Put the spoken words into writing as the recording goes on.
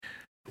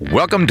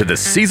Welcome to the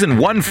Season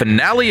 1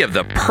 finale of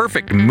the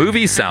Perfect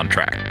Movie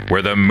Soundtrack,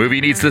 where the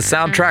movie needs the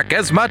soundtrack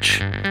as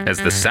much as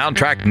the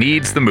soundtrack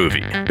needs the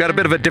movie. Got a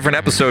bit of a different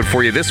episode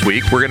for you this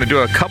week. We're going to do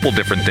a couple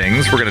different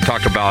things. We're going to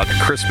talk about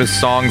Christmas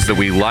songs that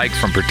we liked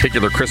from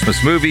particular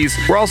Christmas movies.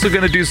 We're also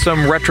going to do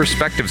some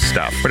retrospective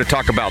stuff. We're going to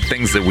talk about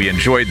things that we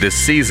enjoyed this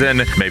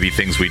season, maybe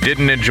things we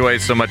didn't enjoy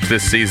so much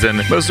this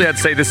season. Mostly I'd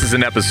say this is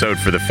an episode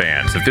for the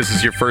fans. If this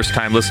is your first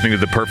time listening to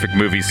the Perfect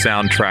Movie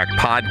Soundtrack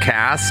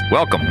podcast,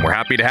 welcome. We're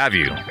happy to have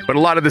you. But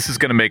a lot of this is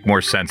going to make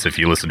more sense if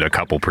you listen to a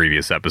couple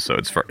previous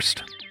episodes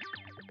first.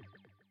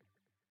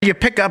 You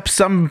pick up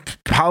some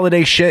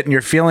holiday shit and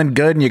you're feeling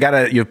good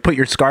and you put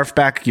your scarf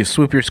back, you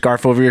swoop your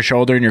scarf over your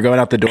shoulder and you're going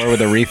out the door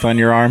with a wreath on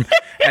your arm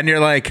and you're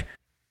like,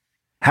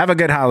 have a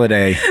good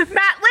holiday.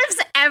 Matt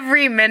lives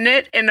every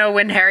minute in a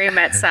When Harry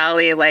Met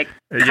Sally cut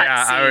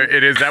scene.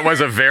 It is. That was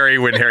a very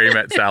When Harry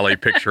Met Sally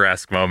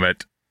picturesque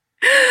moment.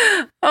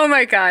 Oh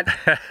my God.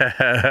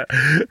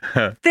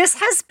 This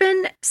has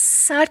been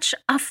such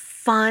a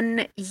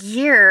fun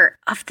year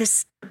of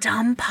this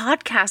dumb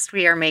podcast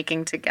we are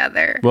making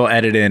together. We'll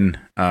edit in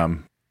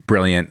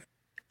brilliant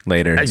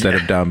later instead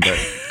of dumb, but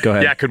go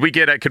ahead. Yeah, could we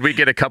get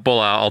a couple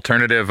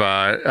alternative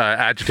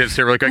adjectives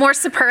here really quick? More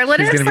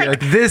superlatives? He's going to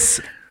be like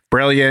this,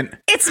 brilliant.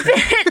 It's been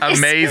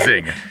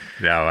amazing.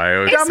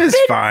 Dumb is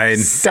fine.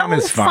 Dumb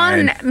is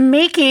fun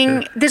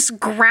making this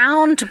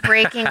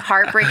groundbreaking,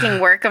 heartbreaking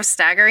work of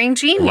staggering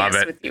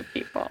genius with you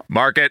people.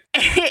 Mark it.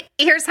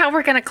 Here's how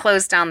we're going to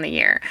close down the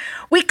year.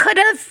 We could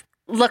have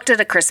looked at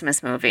a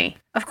Christmas movie.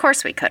 Of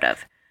course we could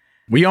have.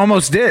 We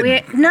almost did.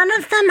 None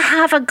of them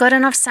have a good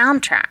enough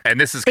soundtrack. And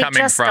this is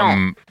coming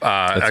from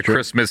a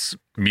Christmas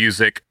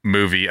music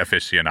movie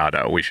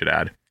aficionado, we should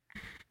add.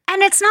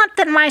 And it's not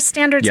that my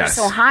standards are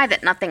so high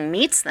that nothing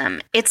meets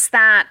them. It's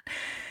that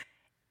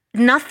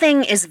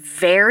nothing is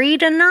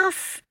varied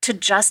enough to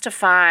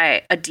justify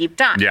a deep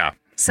dive. Yeah.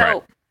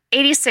 So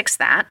 86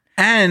 that.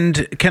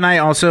 And can I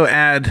also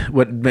add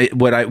when we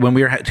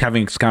were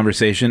having this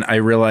conversation, I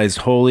realized,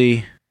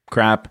 holy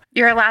crap.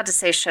 You're allowed to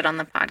say shit on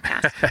the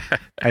podcast.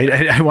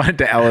 I wanted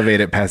to elevate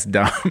it past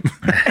dumb.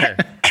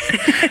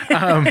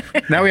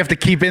 Now we have to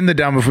keep in the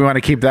dumb if we want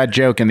to keep that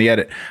joke in the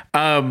edit.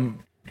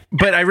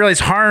 But I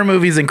realized horror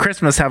movies and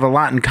Christmas have a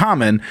lot in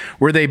common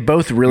where they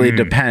both really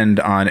depend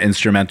on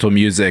instrumental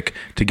music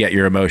to get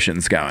your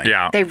emotions going.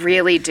 Yeah. They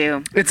really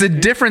do. It's a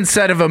different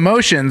set of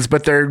emotions,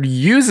 but they're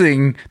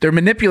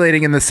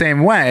manipulating in the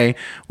same way,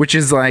 which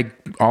is like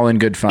all in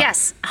good fun.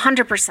 Yes,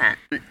 100%.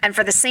 And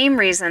for the same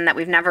reason that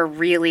we've never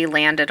really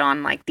landed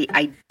on like the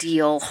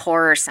ideal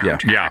horror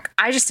soundtrack. Yeah.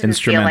 I just didn't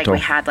feel like we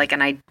had like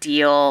an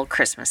ideal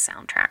Christmas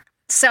soundtrack.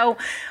 So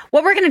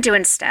what we're going to do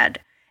instead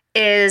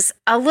is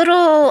a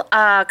little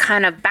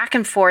kind of back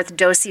and forth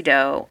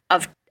do-si-do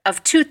of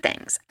two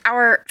things.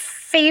 Our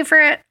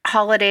favorite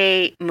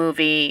holiday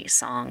movie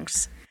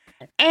songs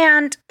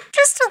and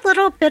just a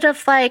little bit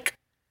of like,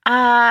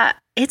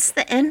 it's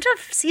the end of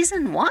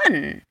season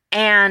 1.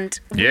 And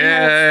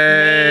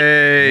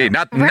yay!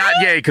 Not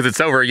yay because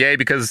it's over. Yay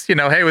because, hey,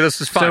 well, this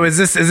is fun. So is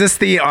this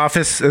the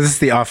office? Is this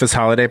the office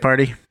holiday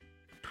party?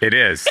 It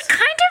is. It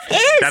kind of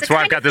is. That's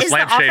why I've got this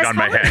lampshade on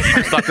my head.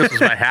 I thought this was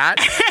my hat.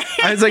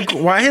 I was like,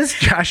 why is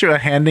Joshua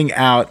handing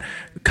out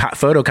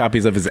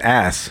photocopies of his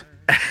ass?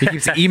 He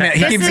keeps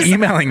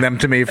emailing them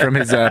to me from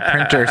his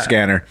printer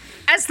scanner.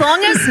 As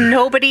long as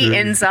nobody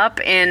ends up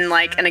in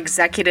like an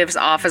executive's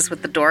office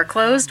with the door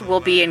closed,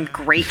 we'll be in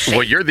great shape.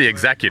 Well, you're the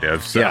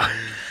executive, so. Yeah.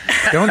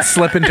 Don't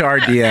slip into our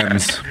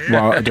DMs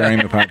during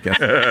the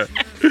podcast.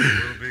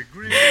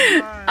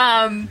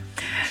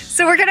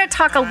 So we're going to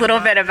talk a little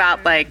bit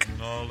about like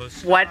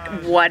what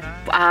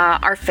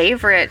our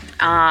favorite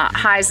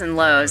highs and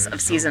lows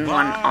of season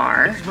 1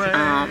 are,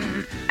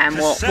 and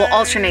we'll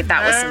alternate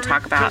that with some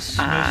talk about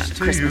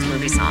Christmas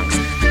movie songs.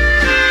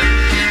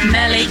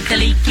 Mele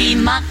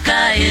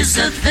Kalikimaka is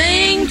a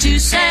thing to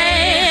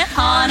say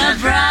on a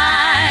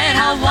bright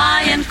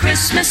Hawaiian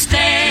Christmas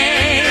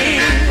day.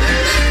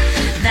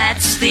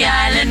 That's the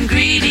island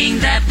greeting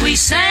that we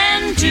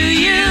send to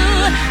you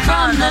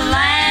from the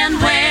land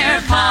where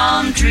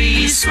palm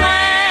trees sway.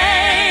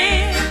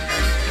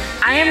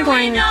 I am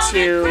going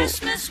to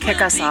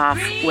kick us off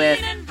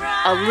with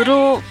a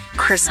little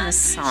Christmas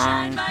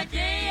song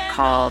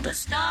called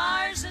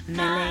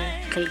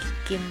Mele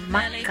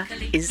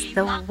Kalikimaka is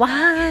the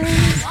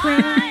wise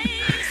way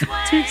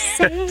to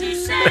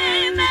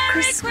say Merry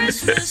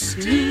Christmas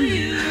to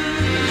you.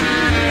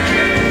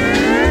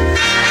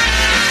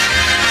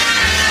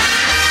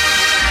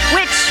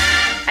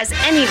 As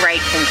any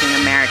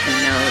right-thinking American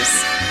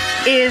knows,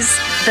 is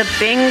the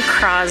Bing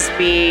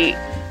Crosby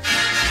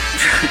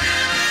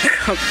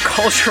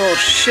cultural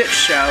shit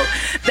show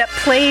that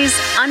plays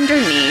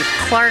underneath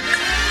Clark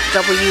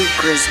W.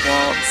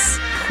 Griswold's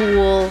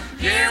pool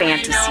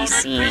fantasy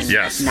scene,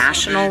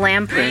 National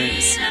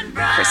Lampoon's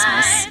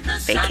Christmas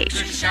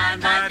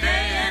Vacation.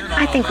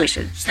 I think we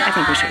should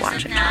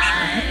watch it,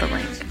 Joshua. Hit the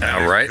link.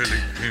 All right.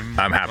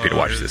 I'm happy to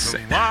watch this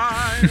scene.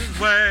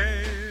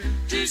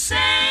 To say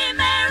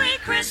Merry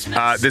Christmas.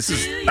 This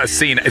is a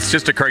scene. It's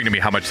just occurring to me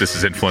how much this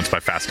is influenced by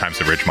Fast Times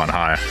at Ridgemont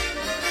High.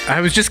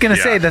 I was just going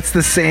to say that's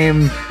the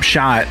same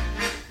shot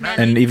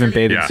and even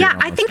bathing suit. Yeah,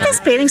 I think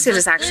this bathing suit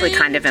is actually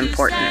kind of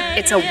important.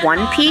 It's a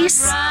one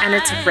piece and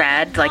it's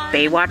red, like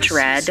Baywatch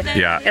red.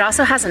 Yeah. It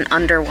also has an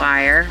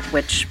underwire,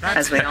 which,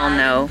 as we all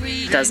know,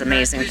 does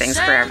amazing things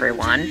for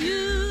everyone.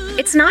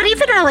 It's not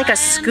even a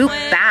scoop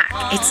back.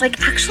 It's like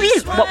actually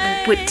what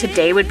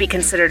today would be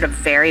considered a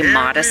very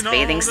modest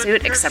bathing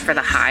suit, except for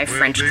the high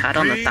French cut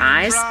on the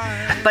thighs.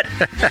 But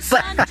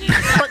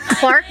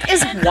Clark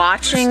is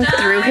watching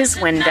through his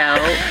window,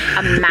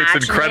 imagining.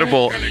 It's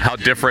incredible how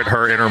different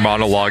her inner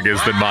monologue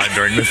is than mine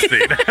during this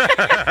scene.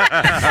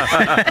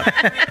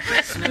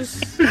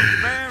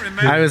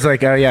 I was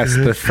like, oh yes,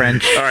 the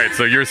French. All right,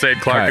 so you're saying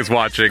Clark is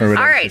watching. All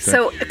right,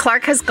 so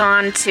Clark has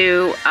gone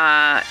to,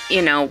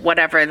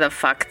 whatever the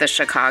fuck the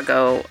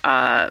Chicago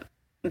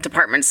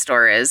department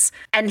store is,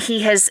 and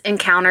he has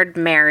encountered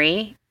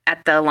Mary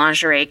at the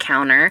lingerie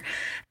counter,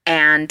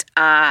 and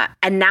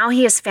now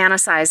he is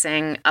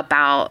fantasizing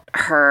about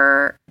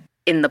her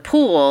in the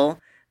pool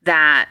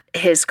that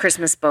his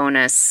Christmas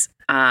bonus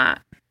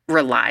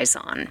relies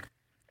on,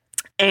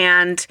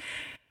 and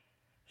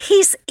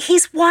he's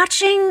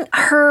watching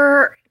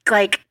her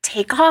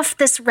take off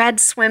this red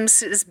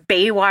swimsuit, this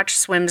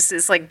Baywatch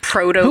swimsuit, this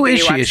proto. Who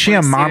is she? Is she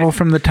a model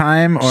from the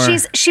time? Or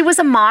she was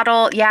a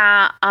model.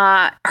 Yeah.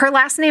 Her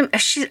last name.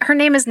 Her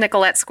name is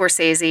Nicolette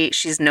Scorsese.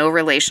 She's no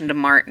relation to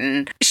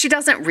Martin. She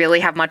doesn't really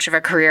have much of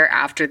a career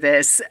after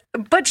this,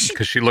 but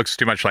because she looks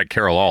too much like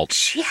Carol Alt.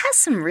 She has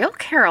some real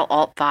Carol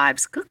Alt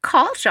vibes. Good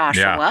call,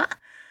 Joshua.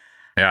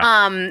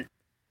 Yeah.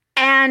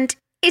 And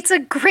it's a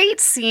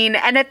great scene.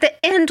 And at the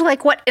end,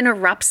 what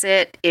interrupts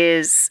it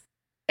is,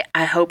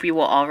 I hope you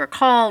will all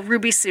recall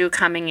Ruby Sue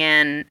coming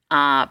in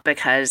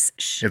because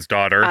his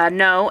daughter.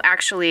 No,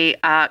 actually,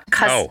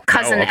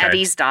 cousin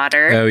Eddie's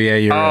daughter. Oh yeah,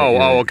 you're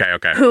right.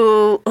 Okay.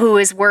 Who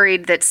is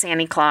worried that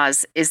Santa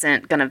Claus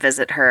isn't going to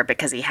visit her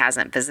because he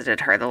hasn't visited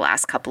her the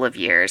last couple of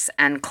years,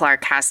 and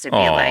Clark has to be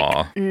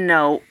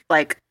no,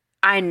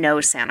 I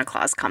know Santa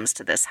Claus comes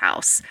to this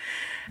house.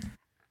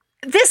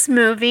 This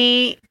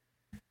movie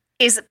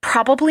is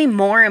probably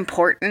more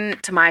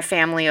important to my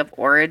family of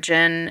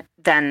origin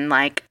than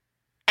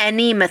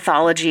any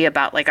mythology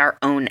about our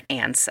own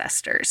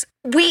ancestors.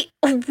 We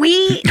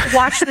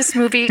watch this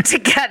movie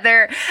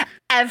together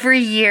every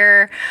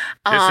year.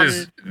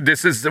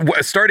 This is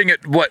starting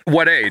at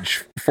what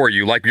age for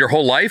you? Your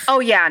whole life? Oh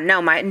yeah,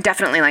 no,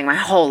 definitely my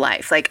whole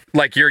life.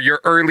 Your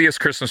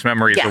earliest Christmas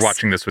memories are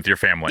watching this with your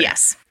family.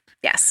 Yes.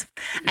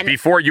 And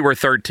before you were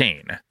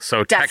 13,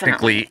 so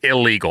definitely. Technically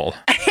illegal.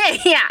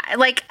 Yeah,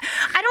 I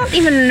don't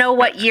even know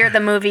what year the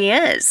movie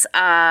is.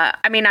 I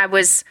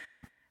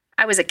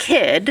was a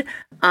kid,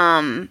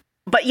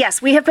 but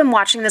yes, we have been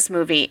watching this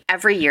movie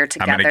every year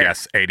together. I'm going to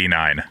guess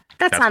 89.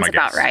 That's sounds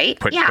about right.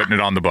 Putting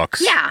it on the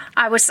books. Yeah,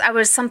 I was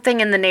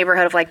something in the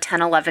neighborhood of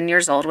 10, 11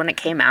 years old when it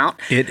came out.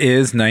 It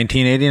is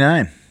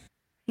 1989.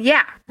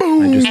 Yeah.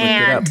 Boom. I just looked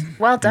and it up.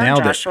 Well done,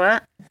 Nailed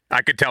Joshua.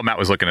 I could tell Matt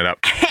was looking it up.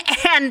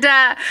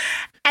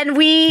 And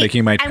we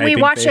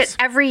watch face. it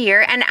every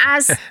year. And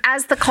as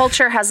the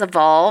culture has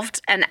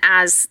evolved and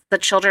as the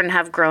children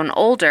have grown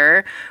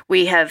older,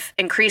 we have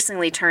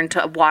increasingly turned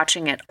to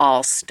watching it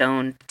all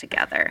stoned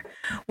together,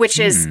 which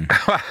is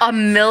a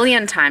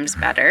million times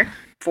better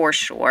for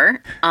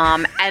sure.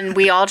 And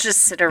we all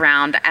just sit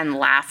around and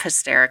laugh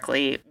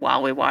hysterically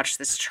while we watch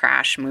this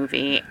trash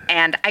movie.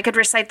 And I could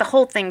recite the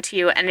whole thing to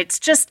you. And it's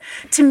just,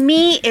 to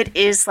me, it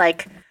is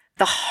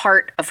the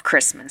heart of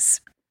Christmas.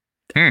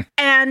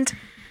 And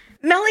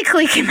Mele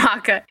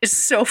Kalikimaka is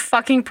so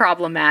fucking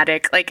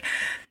problematic. Native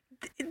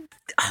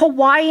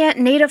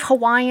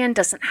Hawaiian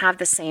doesn't have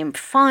the same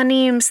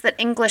phonemes that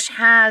English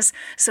has.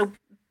 So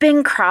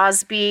Bing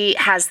Crosby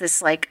has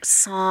this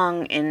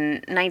song in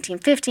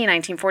 1950,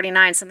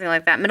 1949, something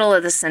like that, middle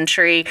of the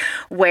century,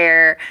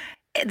 where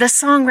the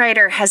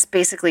songwriter has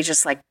basically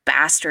just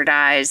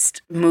bastardized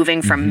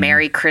moving from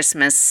Merry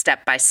Christmas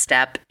step by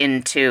step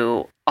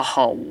into a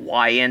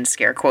Hawaiian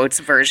scare quotes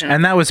version.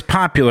 And that was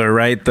popular,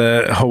 right?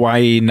 The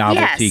Hawaii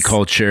novelty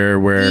culture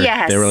where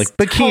they were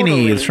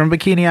bikinis from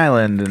Bikini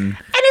Island. And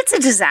it's a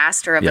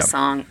disaster of a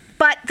song.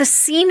 But the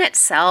scene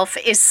itself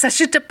is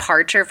such a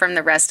departure from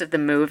the rest of the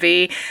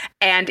movie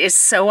and is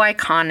so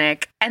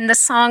iconic. And the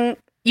song,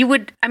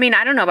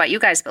 I don't know about you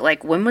guys,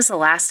 but when was the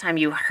last time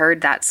you heard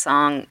that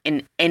song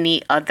in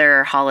any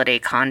other holiday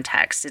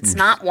context? It's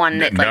not one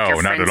that your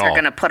friends are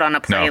going to put on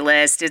a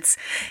playlist.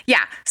 No.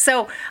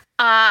 So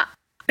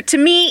to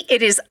me,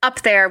 it is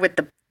up there with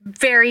the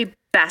very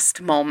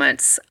best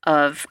moments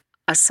of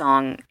a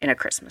song in a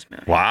Christmas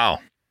movie. Wow.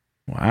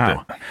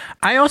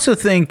 I also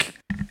think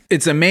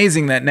it's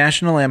amazing that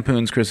National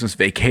Lampoon's Christmas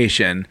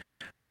Vacation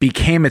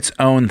became its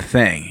own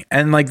thing.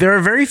 And there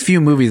are very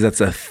few movies that's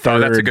a third. Oh,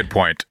 that's a good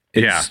point.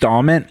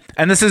 Installment.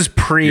 And this is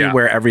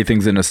where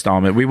everything's an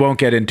installment. We won't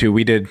get into,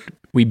 we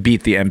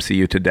beat the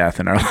MCU to death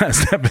in our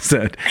last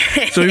episode.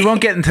 So we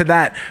won't get into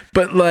that.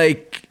 But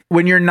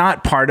when you're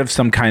not part of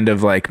some kind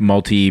of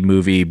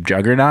multi-movie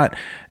juggernaut,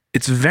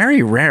 it's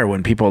very rare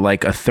when people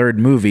like a third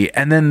movie,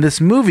 and then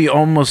this movie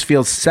almost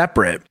feels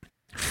separate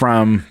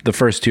from the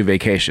first two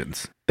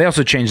Vacations. They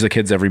also change the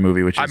kids every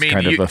movie, which is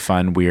kind of a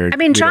fun, weird. I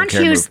mean, we John don't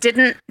care Hughes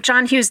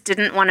move.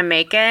 didn't want to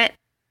make it.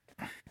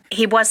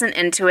 He wasn't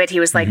into it.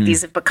 He was like,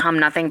 these have become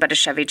nothing but a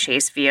Chevy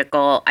Chase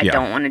vehicle. I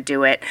don't want to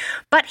do it.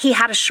 But he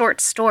had a short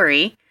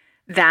story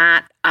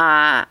that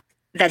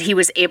he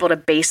was able to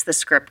base the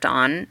script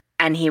on,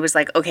 and he was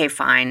like, okay,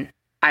 fine.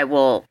 I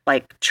will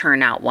like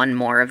churn out one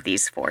more of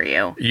these for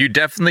you. You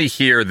definitely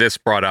hear this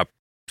brought up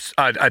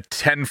a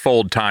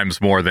tenfold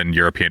times more than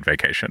European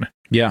Vacation.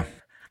 Yeah.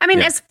 I mean,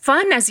 as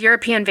fun as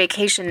European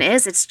Vacation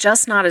is, it's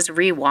just not as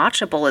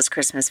rewatchable as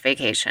Christmas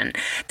Vacation.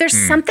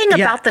 There's something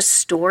about the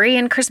story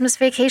in Christmas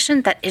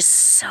Vacation that is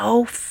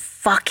so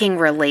fucking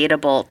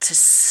relatable to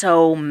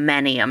so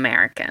many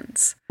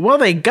Americans. Well,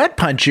 they gut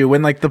punch you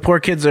when like the poor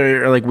kids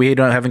are like, we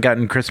haven't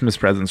gotten Christmas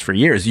presents for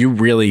years. I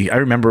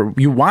remember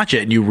you watch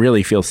it and you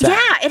really feel sad.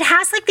 Yeah, it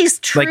has like these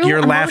true like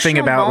you're laughing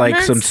about moments.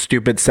 like some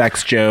stupid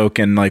sex joke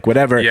and like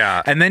whatever.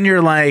 Yeah. And then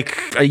you're like,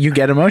 you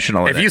get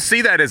emotional. If you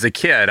see that as a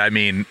kid, I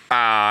mean,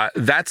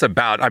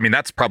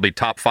 that's probably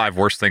top 5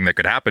 worst thing that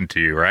could happen to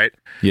you, right?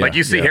 Yeah, like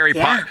you see Harry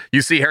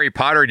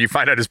Potter and you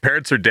find out his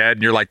parents are dead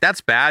and you're like,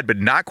 that's bad, but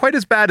not quite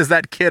as bad as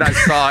that kid I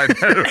saw and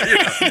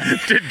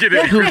did get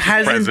any who Christmas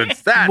hasn't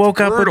presents. That's woke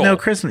up with brutal. no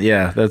Christmas.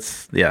 Yeah, And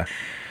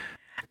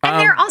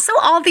there are also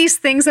all these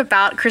things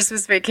about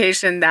Christmas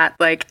Vacation that,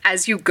 like,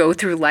 as you go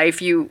through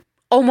life,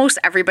 almost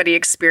everybody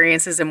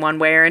experiences in one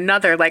way or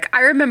another. Like,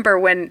 I remember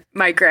when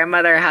my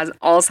grandmother has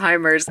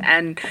Alzheimer's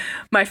and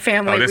my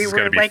family, this is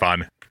going to be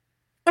fun.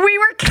 We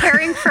were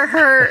caring for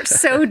her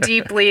so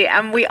deeply,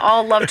 and we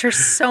all loved her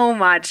so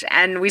much.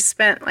 And we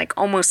spent like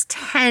almost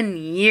 10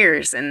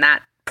 years in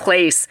that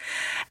place.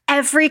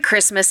 Every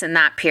Christmas in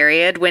that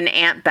period, when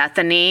Aunt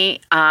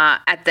Bethany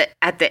at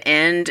the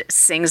end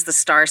sings the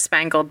Star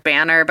Spangled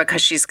Banner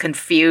because she's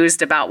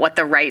confused about what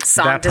the right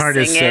song That to part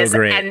sing is so is,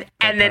 great.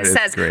 and then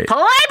says great.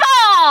 "Play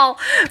ball."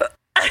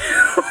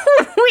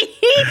 We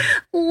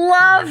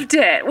loved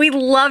it. We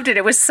loved it.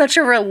 It was such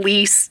a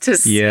release to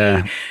see.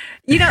 Yeah.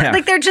 You know,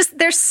 like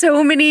there's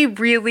so many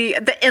really,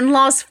 the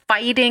in-laws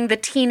fighting, the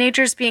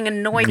teenagers being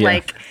annoyed. Yeah.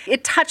 Like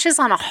it touches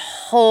on a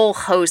whole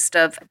host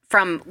of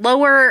from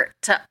lower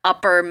to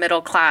upper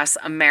middle class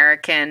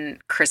American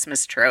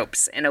Christmas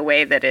tropes in a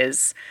way that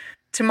is,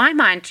 to my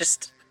mind,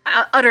 just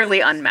utterly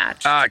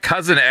unmatched.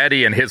 Cousin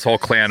Eddie and his whole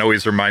clan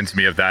always reminds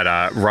me of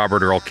that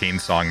Robert Earl Keen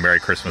song, "Merry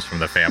Christmas from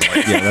the Family."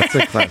 Yeah, that's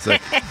a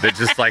classic. That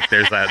just like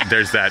there's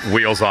that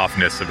wheels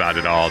offness about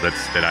it all that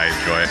I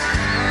enjoy.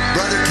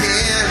 Brother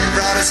Ken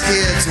brought his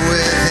kids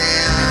with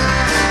him.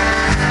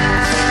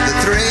 The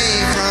 3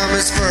 from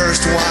his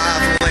first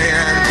wife,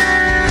 Lynn,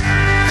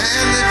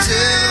 and the 2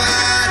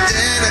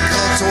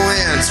 identical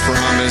twins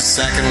from his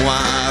second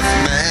wife,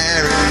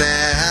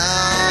 Marinelle.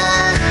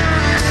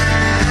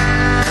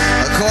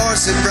 Of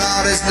course, he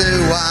brought his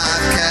new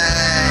wife,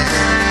 Kay,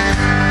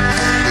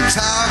 who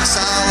talks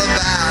all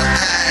about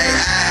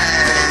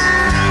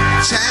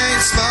AA,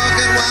 chain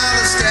smoking while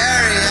the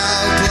stereo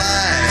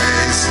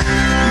plays.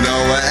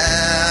 Noel,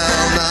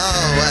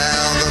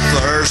 the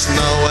first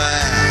Noel.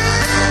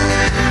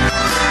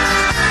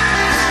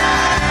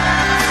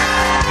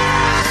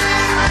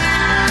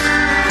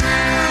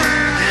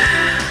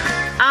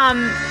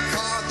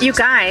 You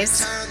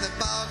guys,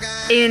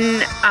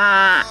 in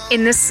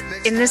this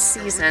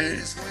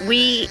season,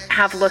 we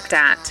have looked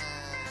at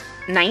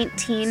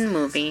 19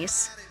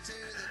 movies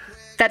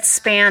that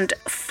spanned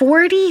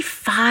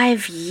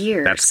 45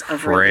 years That's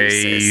of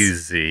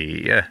releases.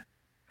 crazy.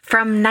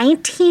 From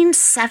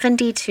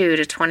 1972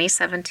 to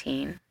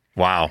 2017.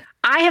 Wow.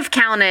 I have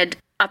counted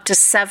up to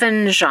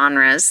 7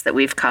 genres that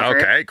we've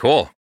covered. Okay,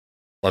 cool.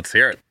 Let's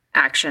hear it.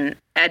 Action,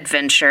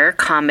 adventure,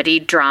 comedy,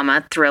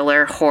 drama,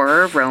 thriller,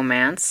 horror,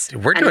 romance.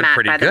 Dude, we're and doing Matt,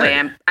 pretty by the good.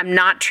 way, I'm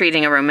not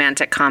treating a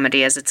romantic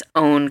comedy as its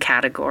own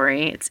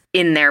category. It's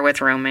in there with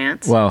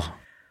romance. Well,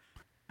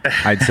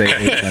 I'd say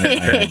 8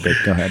 minutes. But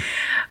go ahead.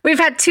 We've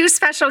had 2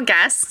 special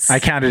guests. I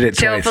counted it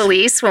Joe twice.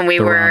 Valise when we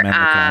The were Rom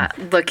and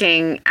the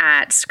looking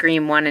at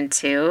Scream 1 and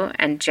 2,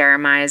 and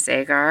Jeremiah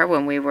Zagar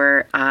when we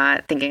were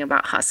thinking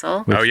about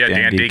Hustle. With Oh yeah,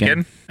 Dan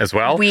Deacon as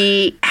well.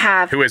 We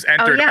have Who has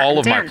entered all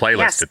of my Dan, playlists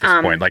yes, at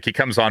this point? Like he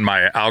comes on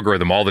my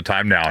algorithm all the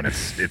time now, and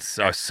it's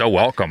so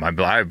welcome. I've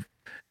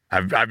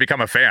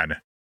become a fan.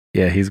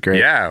 Yeah, he's great.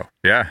 Yeah.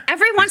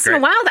 Every once in a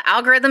great. while, the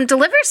algorithm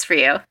delivers for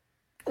you.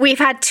 We've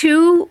had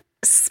 2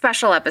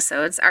 special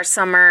episodes, our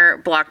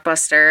summer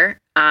blockbuster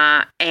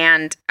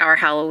and our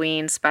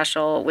Halloween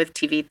special with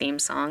TV theme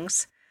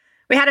songs.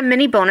 We had a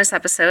mini bonus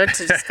episode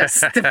to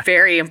discuss the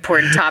very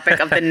important topic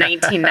of the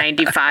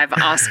 1995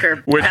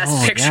 Oscar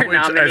Best Picture Which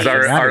nominees. is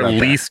our about that.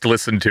 least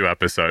listened to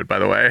episode, by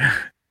the way.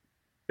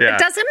 Yeah. It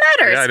doesn't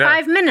matter. Yeah, I It's know.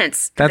 5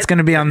 minutes. That's going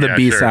to be on the Yeah,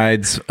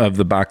 B-sides of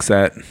the box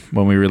set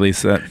when we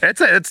release it.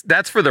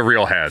 That's for the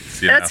real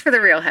heads. That's for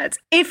the real heads.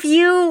 If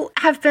you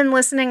have been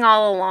listening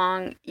all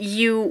along,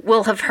 you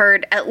will have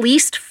heard at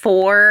least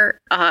 4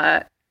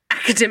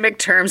 academic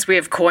terms we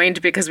have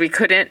coined because we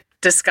couldn't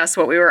discuss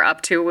what we were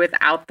up to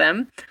without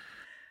them.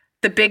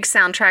 the big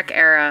soundtrack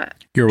era,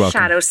 You're welcome.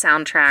 shadow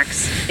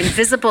soundtracks,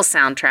 invisible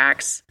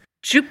soundtracks,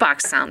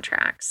 jukebox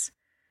soundtracks.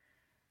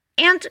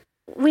 And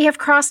we have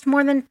crossed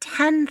more than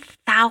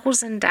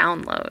 10,000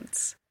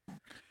 downloads.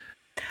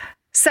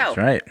 So, That's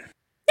right.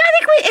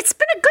 I think it's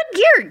been a good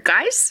year,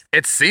 guys.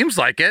 It seems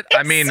like it.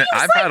 I mean, seems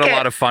I've had like a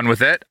lot it. of fun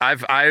with it.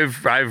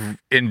 I've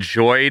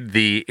enjoyed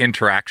the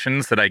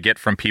interactions that I get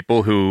from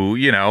people who,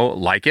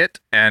 like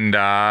it, and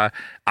I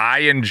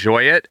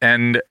enjoy it.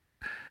 And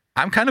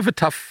I'm kind of a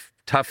tough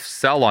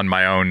sell on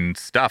my own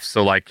stuff.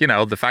 So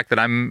the fact that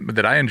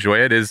I enjoy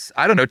it is,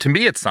 I don't know, to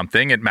me it's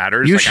something. It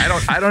matters. You Like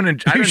should- I don't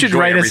You should enjoy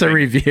write us a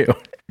everything. review.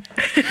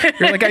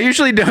 You're like, I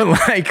usually don't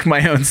like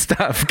my own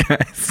stuff,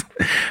 guys.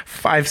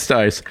 5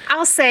 stars.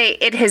 I'll say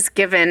it has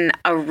given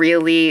a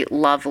really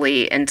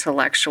lovely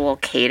intellectual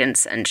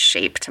cadence and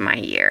shape to my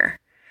year.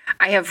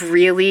 I have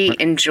really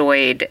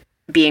enjoyed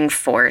being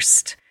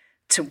forced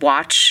to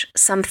watch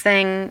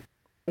something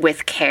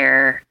with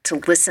care, to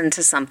listen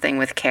to something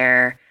with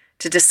care,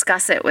 to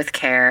discuss it with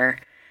care,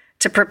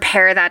 to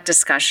prepare that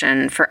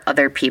discussion for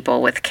other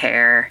people with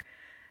care.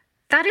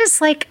 That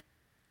is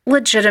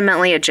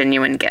legitimately a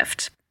genuine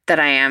gift that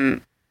I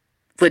am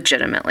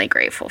legitimately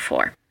grateful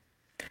for.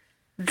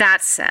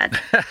 That said,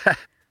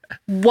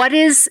 what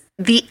is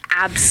the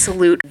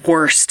absolute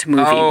worst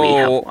movie we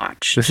have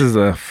watched? This is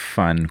a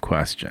fun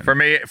question. For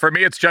me,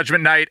 it's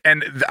Judgment Night,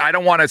 and I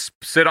don't want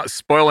to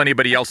spoil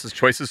anybody else's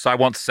choices, so I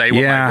won't say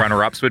what my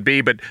runner-ups would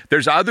be. But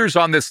there's others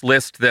on this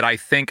list that I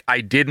think I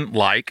didn't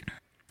like,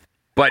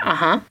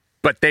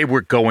 but they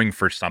were going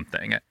for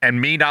something,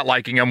 and me not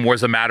liking them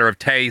was a matter of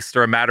taste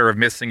or a matter of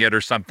missing it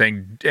or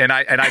something. And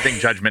I think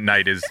Judgment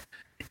Night is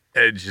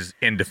just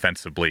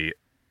indefensibly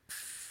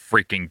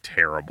freaking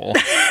terrible.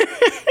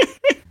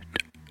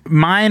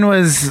 Mine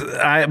was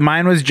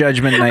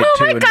Judgment Night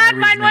too. Oh my God,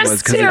 mine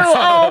was too.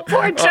 Oh,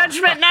 poor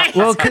Judgment Night.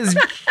 Well, because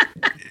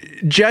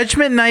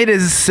Judgment Night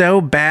is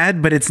so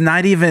bad, but it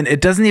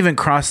doesn't even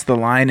cross the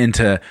line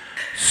into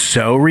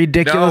so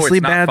ridiculously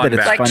not bad fun that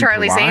it's bad. Like fun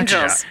Charlie's to watch.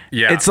 Angels.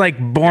 Yeah. It's like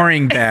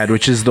boring bad,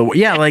 which is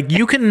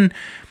you can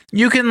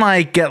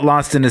get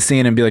lost in a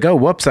scene and be like, oh,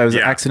 whoops, I was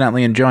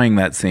accidentally enjoying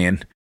that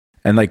scene.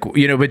 And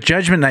but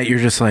Judgment Night, you're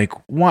just like,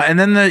 what? And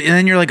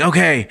then you're like,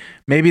 okay,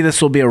 maybe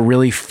this will be a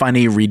really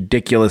funny,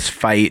 ridiculous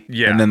fight.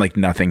 Yeah. And then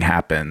nothing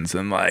happens.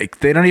 And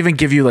they don't even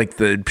give you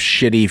the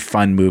shitty,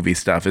 fun movie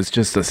stuff. It's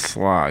just a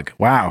slog.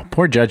 Wow.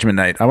 Poor Judgment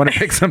Night. I want to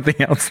pick something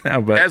else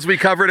now, but as we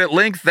covered at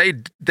length,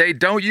 they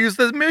don't use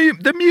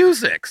the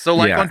music. So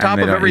on and top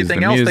they of don't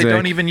everything use the else, they music.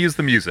 don't even use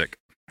the music.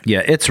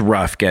 yeah, it's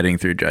rough getting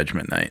through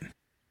Judgment Night.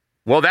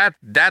 Well,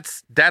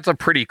 that's a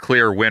pretty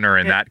clear winner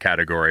in that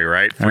category,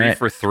 right? 3 right.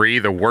 for 3,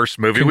 the worst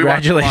movie.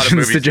 Congratulations we watched a lot of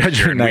movies to this year,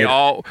 Judgment and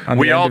Night on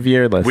the end of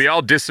year list. We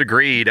all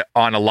disagreed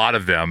on a lot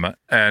of them,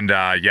 and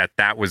yet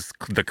that was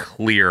the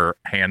clear,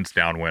 hands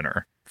down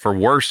winner for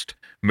worst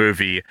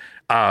movie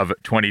of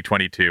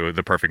 2022,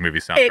 the Perfect Movie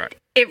Soundtrack.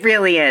 It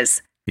really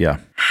is. Yeah.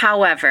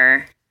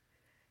 However,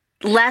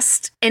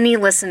 lest any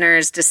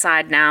listeners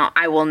decide now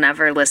I will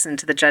never listen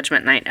to the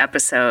Judgment Night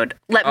episode,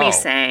 let me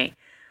say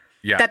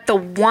that the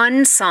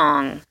one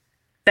song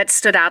that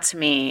stood out to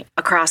me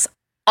across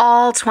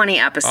all 20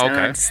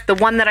 episodes, the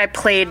one that I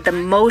played the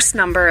most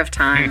number of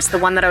times, the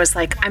one that I was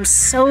like, I'm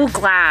so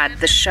glad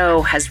the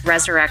show has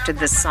resurrected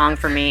this song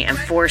for me and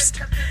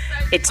forced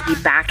it to be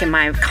back in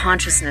my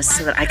consciousness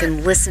so that I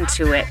can listen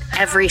to it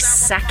every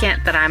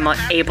second that I'm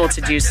able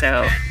to do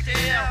so.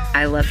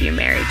 I Love You,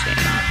 Mary Jane.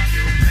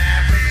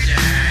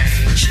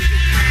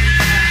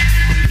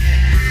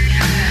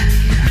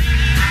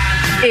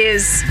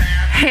 Is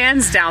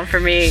hands down for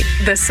me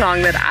the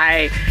song that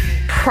I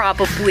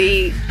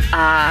probably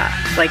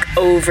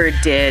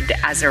overdid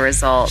as a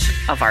result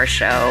of our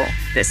show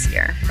this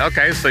year.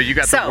 Okay, so you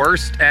got the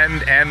worst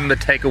and the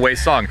takeaway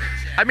song.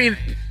 I mean,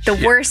 the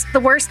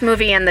worst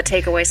movie and the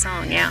takeaway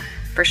song, yeah,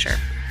 for sure.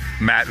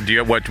 Matt,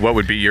 what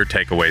would be your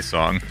takeaway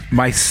song?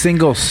 My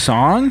single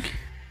song?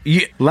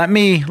 Let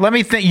me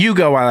think. You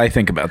go while I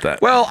think about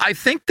that. Well, I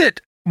think that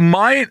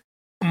mine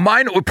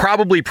would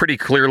probably pretty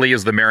clearly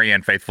is the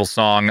Marianne Faithfull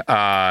song.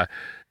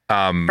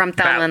 From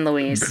Thelma and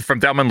Louise. From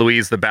Thelma and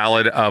Louise, the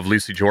Ballad of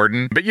Lucy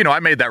Jordan. But, I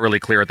made that really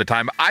clear at the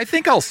time. I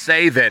think I'll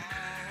say that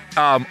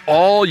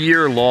all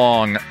year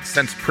long,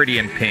 since Pretty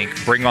in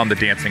Pink, Bring On the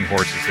Dancing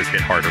Horses has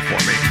hit harder for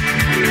me.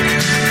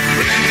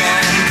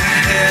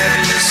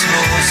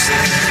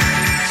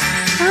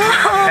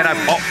 And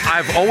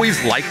I've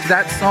always liked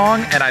that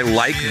song, and I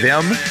like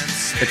them.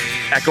 It's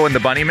Echo and the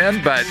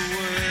Bunnymen, but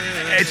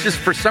it's just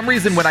for some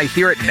reason when I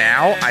hear it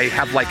now, I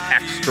have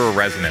extra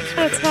resonance with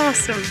That's it.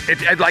 awesome.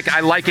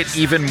 I like it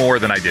even more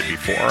than I did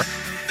before.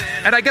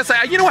 And I guess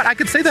you know what, I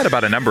could say that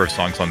about a number of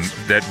songs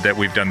that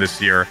we've done this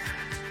year.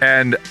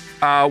 And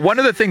one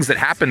of the things that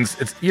happens,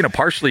 it's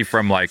partially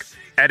from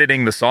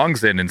editing the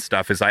songs in and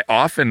stuff is I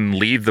often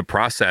leave the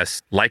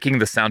process liking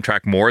the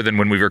soundtrack more than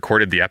when we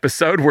recorded the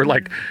episode.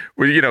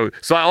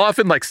 So I'll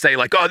often like say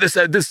like, oh, this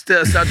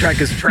soundtrack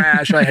is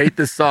trash. I hate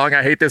this song.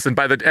 I hate this. And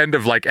by the end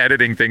of like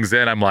editing things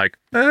in, I'm like,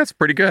 that's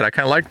pretty good. I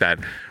kind of like that.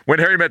 When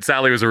Harry Met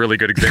Sally was a really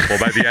good example.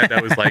 By the end,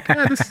 I was like,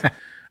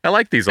 I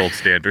like these old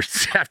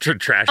standards after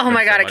trash. Oh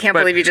my God, I can't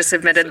believe you just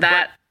admitted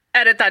that.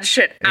 Edit that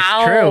shit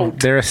out. True.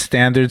 There are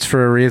standards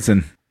for a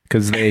reason.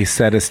 Because they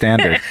set a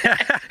standard.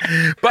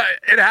 But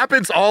it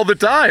happens all the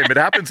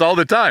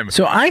time.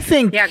 So I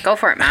think... Yeah, go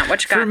for it, Matt.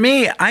 What you got? For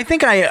me, I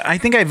think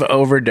I've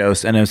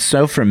overdosed and I'm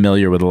so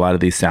familiar with a lot of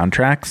these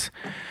soundtracks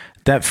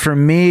that for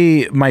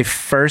me, my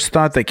first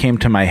thought that came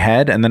to my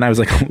head, and then I was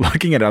like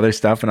looking at other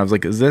stuff and I was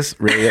like, is this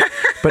really it?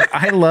 But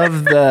I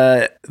love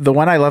the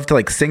one I love to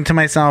like sing to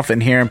myself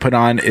and hear and put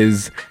on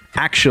is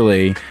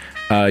actually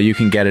You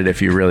Can Get It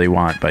If You Really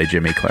Want by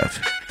Jimmy Cliff.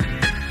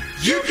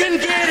 You can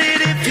get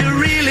it if you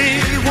really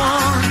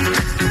want.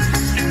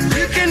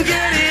 You can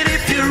get it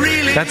if you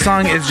really That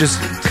song is just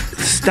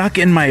stuck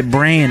in my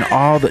brain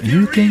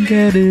you can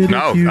get it.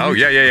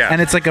 Yeah.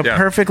 And it's like a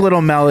perfect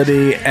little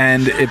melody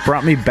and it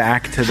brought me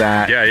back to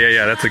that.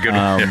 Yeah. That's a good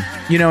one.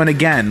 And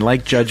again,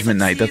 like Judgment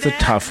Night, that's a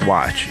tough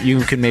watch.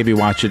 You can maybe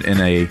watch it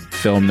in a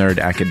film nerd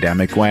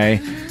academic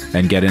way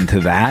and get into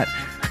that.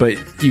 But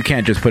you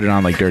can't just put it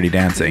on like Dirty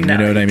Dancing. No, you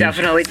know what I mean?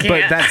 Definitely can't.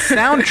 But that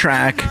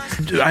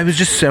soundtrack, I was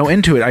just so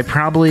into it. I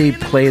probably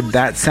played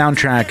that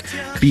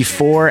soundtrack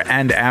before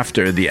and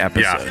after the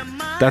episode.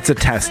 Yeah. That's a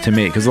test to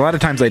me. Because a lot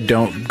of times I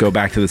don't go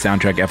back to the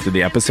soundtrack after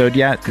the episode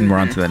yet. And we're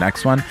on to the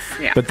next one.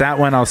 Yeah. But that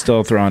one I'll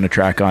still throw on a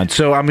track on.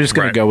 So I'm just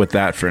going to go with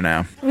that for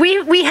now.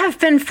 We have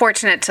been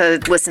fortunate to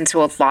listen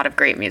to a lot of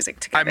great music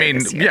together. I mean,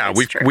 this year.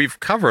 we've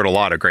covered a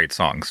lot of great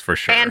songs for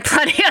sure. And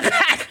plenty of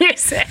bad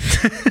music.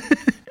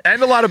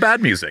 And a lot of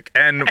bad music.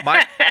 And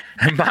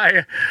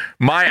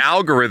my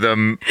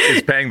algorithm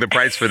is paying the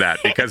price for that.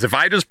 Because if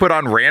I just put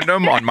on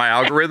random on my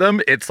algorithm,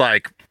 it's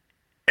like,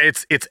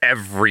 it's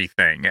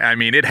everything. I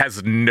mean, it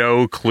has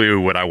no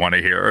clue what I want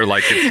to hear.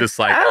 Like, it's just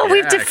like,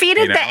 we've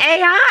defeated the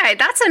AI.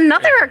 That's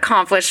another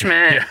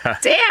accomplishment. Yeah.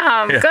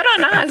 Damn, good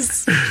on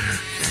us. It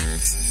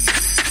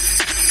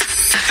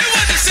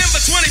was December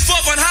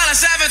 24th on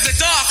Hollis Avenue, the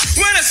dark.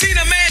 When I seen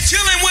a man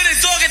chilling with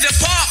his dog at the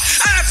park,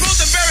 I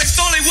approached him very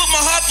slowly with my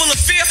heart full of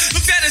fear.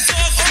 Looked at his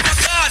dog, oh my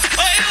God,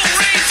 a ill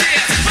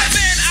reindeer. But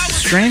then I was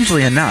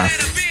Strangely enough,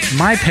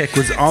 my pick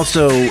was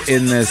also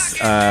in this.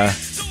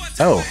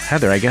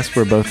 Heather, I guess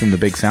we're both in the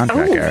big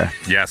soundtrack era.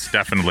 Yes,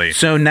 definitely.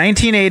 So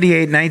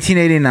 1988,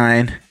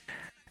 1989.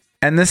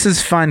 And this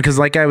is fun because,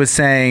 like I was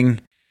saying,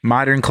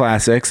 modern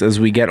classics, as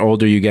we get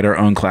older, you get our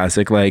own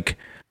classic. Like,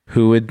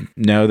 who would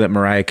know that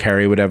Mariah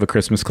Carey would have a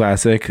Christmas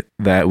classic,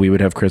 that we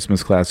would have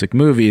Christmas classic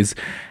movies?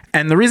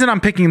 And the reason I'm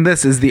picking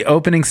this is the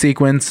opening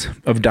sequence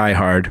of Die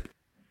Hard.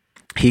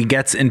 He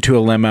gets into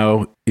a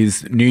limo.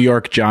 He's New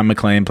York John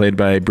McClane, played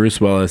by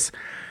Bruce Willis,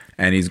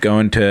 and he's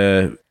going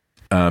to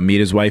meet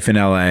his wife in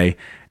LA.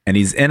 And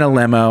he's in a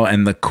limo,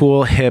 and the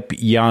cool, hip,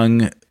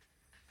 young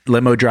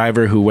limo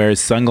driver who wears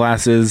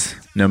sunglasses,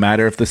 no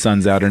matter if the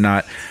sun's out or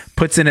not,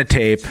 puts in a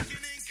tape,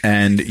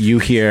 and you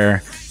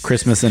hear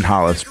Christmas in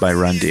Hollis by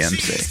Run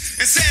DMC.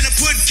 and Santa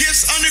put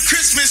gifts under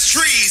Christmas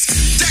trees.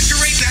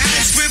 Decorate the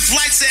house with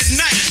lights at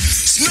night.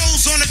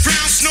 Snow's on the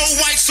ground, snow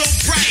white so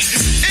bright.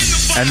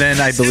 And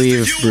then I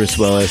believe Bruce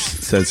Willis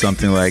says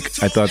something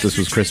like, I thought this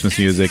was Christmas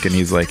music. And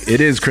he's like,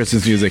 it is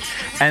Christmas music.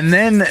 And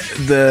then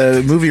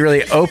the movie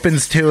really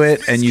opens to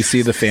it and you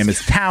see the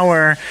famous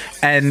tower.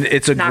 And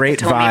it's a great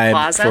vibe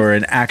Plaza. for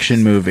an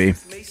action movie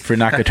for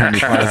Nakatomi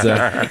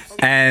Plaza.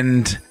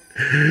 And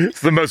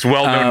It's the most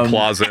well-known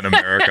plaza in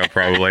America,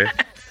 probably.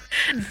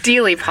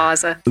 Dealey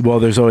Plaza. well,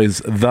 there's always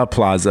the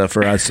plaza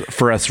for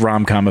us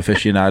rom-com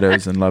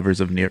aficionados and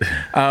lovers of New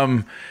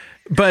York.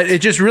 But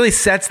it just really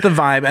sets the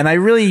vibe. And I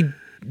really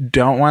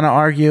don't want to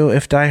argue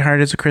if Die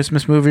Hard is a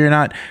Christmas movie or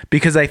not,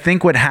 because I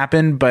think what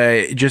happened,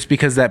 but just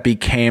because that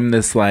became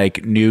this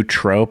like new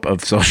trope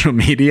of social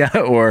media,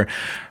 or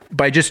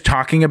by just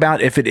talking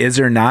about if it is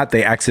or not,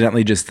 they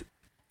accidentally just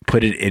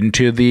put it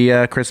into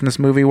the Christmas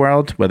movie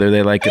world, whether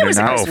they like it It or was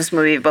a not. Christmas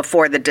movie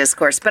before the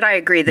discourse, but I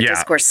agree the Yeah.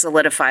 discourse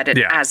solidified it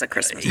Yeah. as a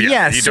Christmas movie.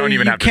 Yeah, you so don't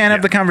even you have to- can't have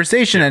yeah. the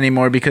conversation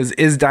anymore, because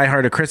is Die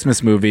Hard a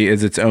Christmas movie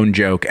is its own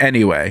joke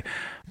anyway.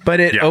 But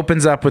it Yeah.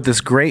 opens up with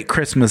this great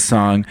Christmas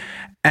song,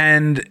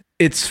 and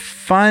it's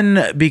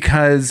fun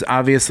because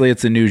obviously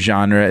it's a new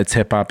genre. It's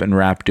hip hop and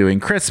rap doing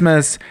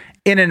Christmas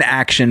in an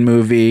action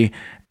movie.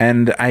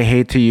 And I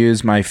hate to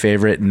use my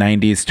favorite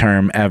 90s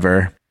term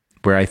ever,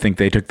 where I think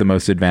they took the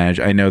most advantage.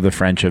 I know the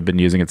French have been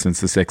using it since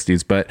the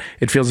 60s, but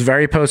it feels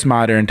very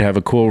postmodern to have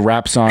a cool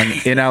rap song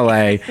in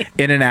LA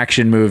in an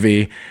action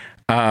movie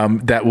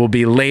that will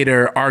be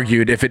later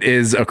argued if it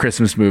is a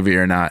Christmas movie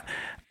or not.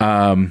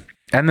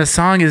 And the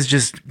song is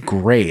just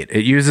great.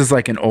 It uses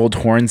like an old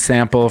horn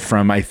sample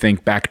from, I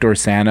think, Backdoor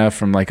Santa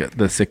from like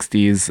the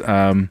 60s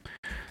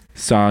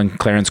song,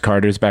 Clarence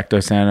Carter's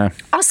Backdoor Santa.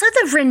 Also,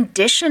 the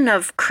rendition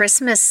of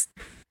Christmas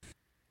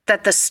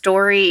that the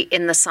story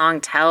in the song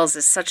tells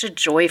is such a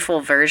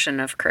joyful version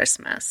of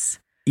Christmas.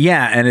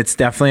 Yeah, and it's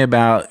definitely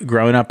about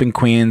growing up in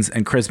Queens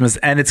and Christmas.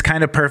 And it's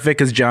kind of perfect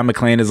because John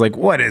McClane is like,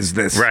 what is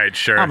this? Right,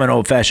 sure. I'm an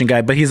old-fashioned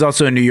guy, but he's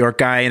also a New York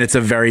guy, and it's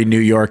a very New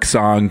York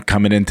song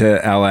coming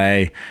into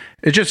L.A.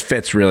 It just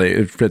fits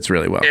really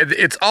well.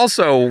 It's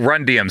also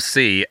Run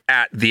DMC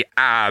at the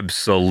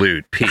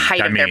absolute peak. The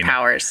height of their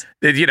powers.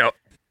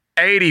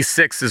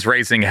 86 is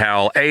Raising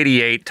Hell,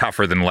 88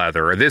 Tougher Than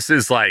Leather. This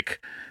is like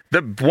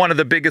one of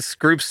the biggest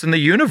groups in the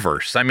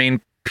universe. I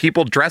mean,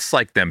 people dress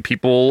like them.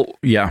 People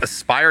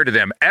aspire to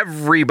them.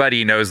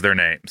 Everybody knows their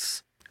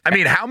names. I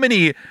mean, how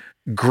many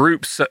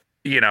groups,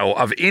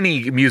 of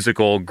any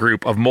musical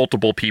group of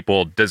multiple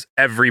people does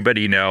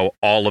everybody know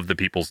all of the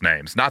people's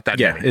names? Not that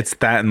many. Yeah, it's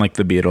that and like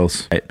the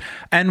Beatles. Right.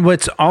 And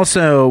what's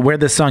also where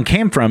this song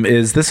came from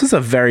is this is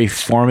a very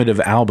formative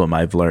album,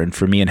 I've learned,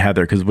 for me and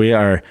Heather, because we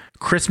are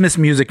Christmas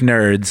music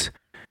nerds.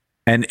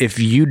 And if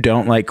you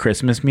don't like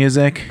Christmas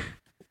music,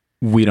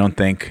 we don't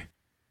think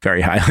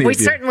very highly We of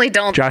you. certainly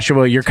don't.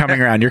 Joshua, you're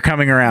coming around. You're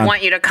coming around.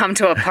 Want you to come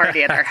to a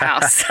party at our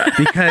house.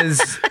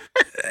 Because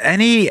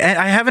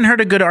I haven't heard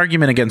a good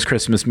argument against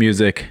Christmas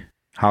music,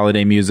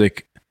 holiday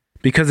music,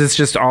 because it's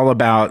just all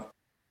about,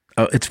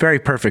 it's very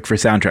perfect for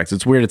soundtracks.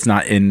 It's weird.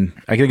 I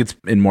think it's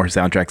in more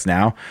soundtracks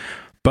now,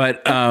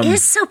 but it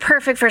is so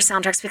perfect for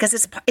soundtracks because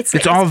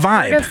it's all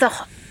vibe. Part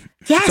of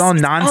yes, it's all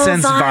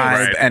nonsense vibe,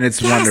 Right. and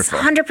it's wonderful.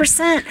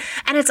 100%.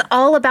 And it's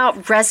all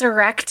about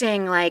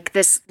resurrecting like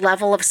this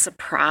level of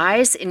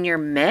surprise in your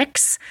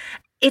mix.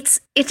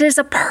 It is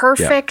a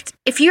perfect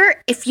if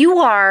you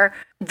are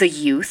the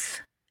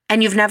youth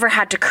and you've never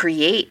had to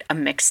create a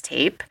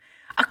mixtape,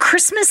 a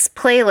Christmas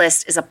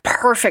playlist is a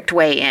perfect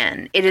way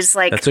in. It is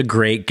like that's a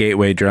great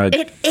gateway drug.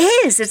 It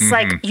is. It's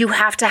like you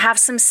have to have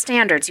some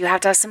standards. You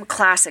have to have some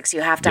classics.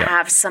 You have to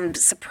have some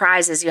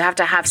surprises. You have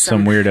to have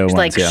some weirdo ones,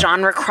 like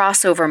genre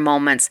crossover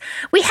moments.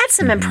 We had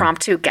some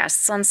impromptu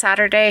guests on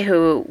Saturday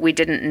who we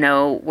didn't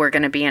know were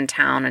going to be in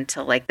town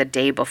until like the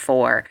day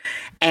before,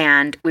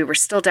 and we were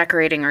still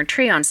decorating our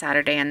tree on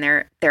Saturday. And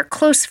they're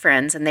close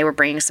friends, and they were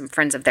bringing some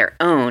friends of their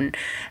own,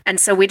 and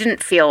so we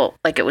didn't feel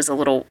like it was a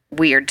little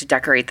weird to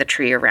decorate the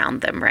tree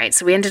around them, right?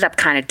 So we ended up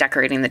kind of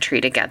decorating the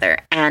tree together.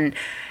 And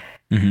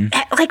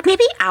at like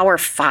maybe hour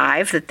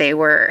 5 that they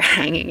were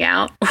hanging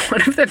out,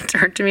 one of them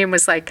turned to me and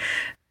was like,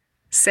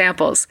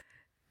 Samples,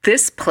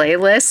 this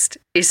playlist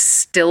is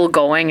still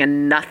going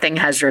and nothing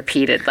has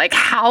repeated. Like,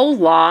 how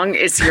long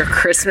is your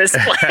Christmas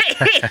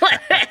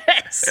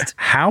playlist?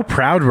 How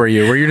proud were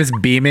you? Were you just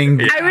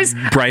beaming I was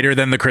brighter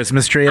than the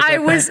Christmas tree? I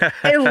was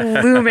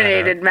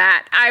illuminated,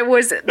 Matt. I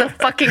was the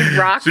fucking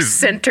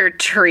rock-centered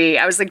tree.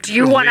 I was like, do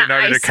you want to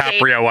Leonardo ice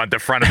skate DiCaprio on the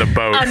front of the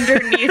boat.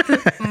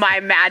 underneath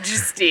my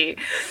majesty?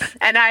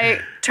 And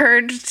I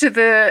turned to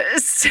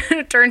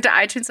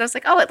iTunes and I was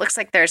like, oh, it looks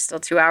like there's still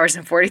 2 hours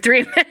and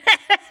 43 minutes.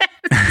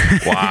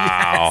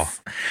 Wow.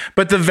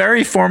 But the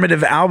very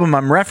formative album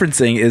I'm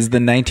referencing is the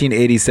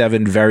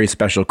 1987 Very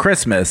Special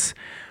Christmas,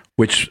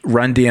 which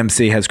Run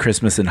DMC has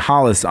Christmas in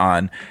Hollis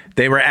on.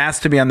 They were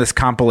asked to be on this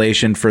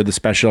compilation for the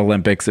Special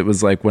Olympics. It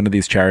was like one of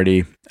these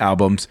charity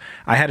albums.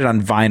 I had it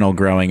on vinyl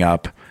growing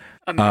up.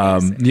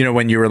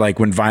 When you were like,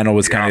 when vinyl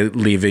was kind of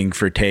leaving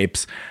for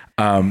tapes.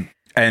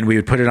 And we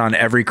would put it on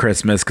every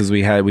Christmas because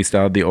we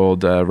still had the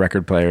old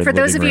record player. For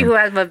those of you who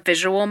have a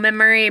visual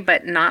memory,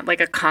 but not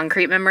like a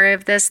concrete memory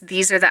of this,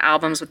 these are the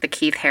albums with the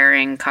Keith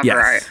Haring cover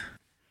art.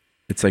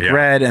 It's like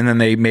red, and then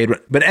they made.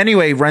 But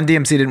anyway, Run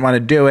DMC didn't want to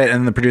do it,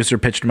 and the producer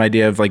pitched an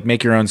idea of like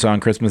make your own song,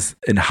 Christmas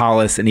in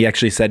Hollis, and he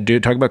actually said,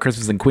 "Dude, talk about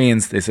Christmas in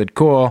Queens." They said,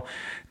 "Cool."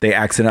 They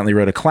accidentally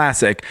wrote a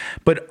classic,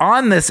 but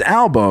on this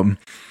album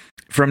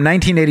from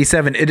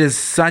 1987, it is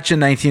such a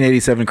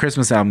 1987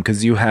 Christmas album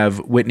because you have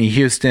Whitney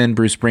Houston,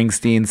 Bruce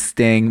Springsteen,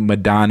 Sting,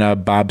 Madonna,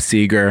 Bob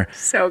Seger.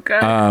 So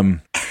good.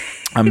 I'm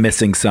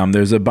missing some.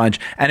 There's a bunch.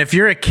 And if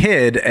you're a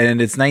kid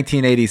and it's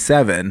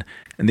 1987,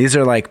 and these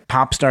are like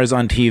pop stars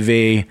on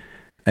TV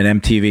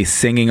and MTV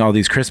singing all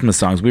these Christmas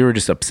songs, we were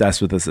just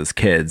obsessed with this as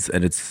kids.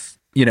 And it's,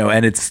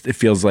 it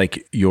feels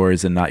like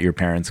yours and not your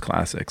parents'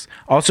 classics.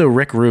 Also,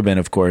 Rick Rubin,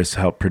 of course,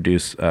 helped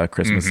produce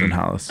Christmas in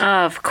Hollis.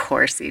 Of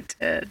course he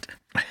did.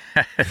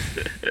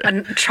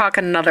 And chalk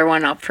another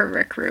one up for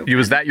Rick Rubin.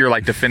 Was that your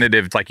like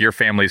definitive, like your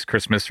family's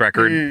Christmas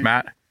record,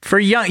 Matt? For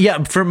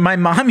my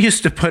mom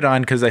used to put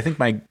on, because I think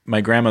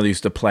my grandmother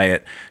used to play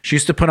it. She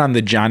used to put on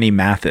the Johnny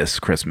Mathis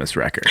Christmas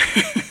record,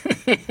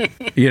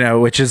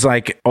 which is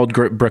like old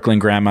Brooklyn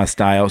grandma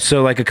style.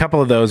 So like a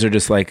couple of those are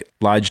just like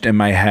lodged in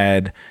my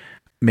head.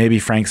 Maybe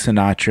Frank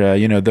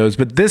Sinatra, those.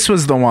 But this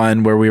was the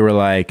one where we were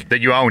like,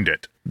 that you owned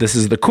it. This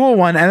is the cool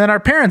one. And then our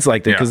parents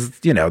liked it because,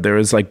 there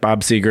was like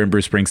Bob Seger and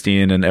Bruce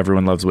Springsteen and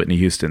everyone loves Whitney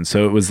Houston.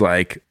 So it was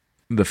like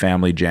the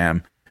family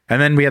jam.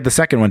 And then we had the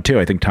second one too.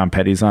 I think Tom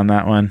Petty's on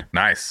that one.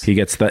 Nice. He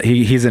gets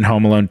he's in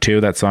Home Alone 2.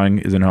 That song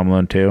is in Home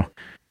Alone 2.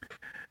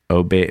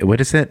 Oh,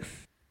 what is it?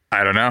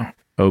 I don't know.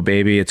 Oh,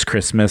 baby, it's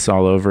Christmas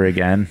all over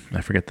again.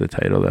 I forget the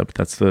title though, but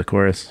that's the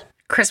chorus.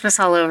 Christmas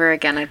all over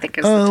again, I think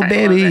is the title. Oh,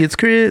 baby, of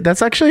it. it's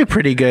That's actually a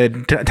pretty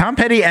good. Tom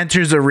Petty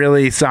enters a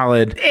really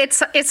solid.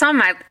 It's on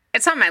my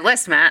It's on my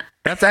list, Matt.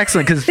 That's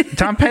excellent because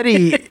Tom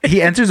Petty,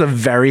 he enters a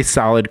very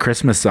solid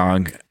Christmas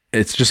song.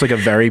 It's just like a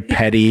very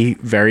petty,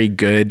 very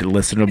good,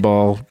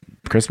 listenable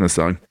Christmas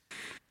song.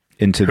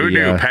 Into Who the,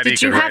 knew Petty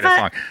could write a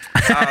song?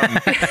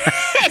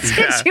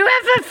 Did you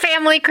have a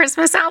family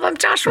Christmas album,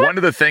 Joshua? One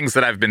of the things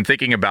that I've been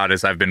thinking about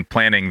as I've been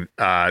planning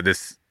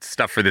this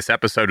stuff for this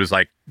episode was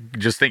like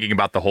just thinking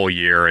about the whole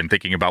year and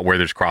thinking about where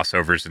there's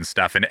crossovers and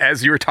stuff. And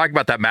as you were talking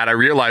about that, Matt, I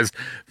realized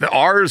that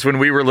ours, when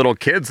we were little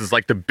kids, is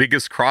like the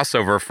biggest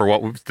crossover for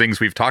what things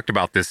we've talked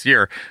about this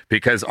year.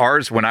 Because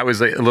ours, when I was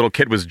a little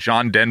kid, was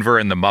John Denver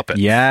and the Muppets.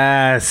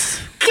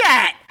 Yes.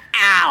 Get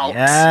out.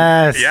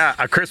 Yes. Yeah,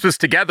 A Christmas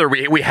Together.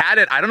 We had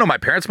it. I don't know. My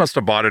parents must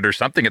have bought it or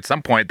something at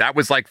some point. That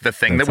was like the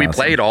thing That's that we awesome.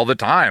 played all the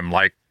time.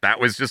 Like that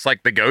was just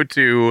like the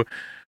go-to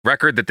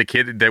record that the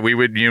kid that we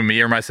would,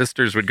 me or my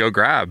sisters would go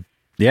grab.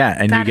 Yeah,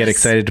 and you That get is-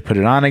 excited to put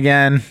it on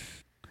again.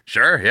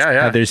 Sure.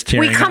 Yeah. There's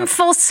tearing We come up.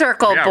 full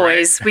circle, Yeah,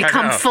 boys. right. We I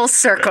come know. full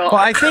circle. Well,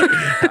 I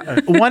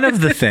think one of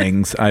the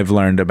things I've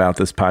learned about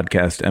this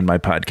podcast and my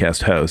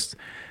podcast host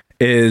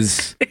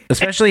is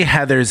especially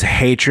Heather's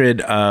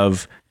hatred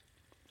of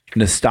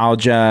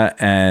nostalgia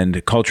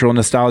and cultural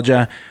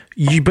nostalgia.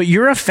 But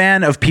you're a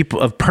fan of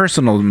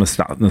personal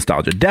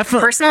nostalgia.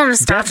 Definitely, Personal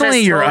nostalgia definitely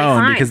is your totally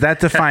own fine. because that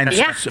defines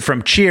Yeah.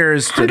 from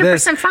Cheers to 100%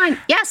 this. fine.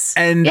 Yes.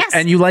 And yes.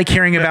 and you like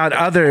hearing about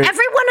other.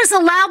 Everyone is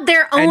allowed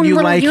their And own you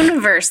little like-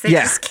 universe. They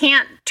yeah. just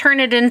can't turn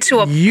it into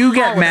a You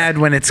get holiday. mad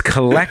when it's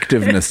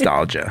collective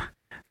nostalgia.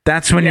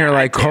 That's when Yeah, you're I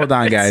like, do. hold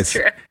on, It's guys.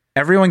 true.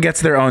 Everyone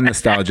gets their own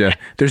nostalgia.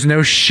 There's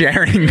no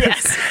sharing this.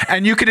 Yes.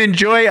 And you can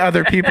enjoy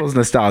other people's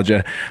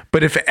nostalgia.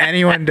 But if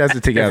anyone does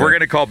it together, If we're going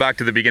to call back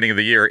to the beginning of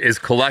the year, is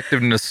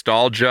collective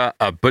nostalgia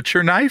a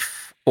butcher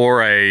knife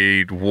or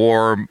a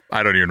war?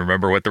 I don't even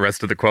remember what the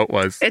rest of the quote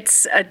was.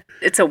 It's a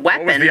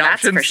What was weapon, the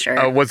that's for options?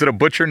 sure. Was it a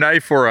butcher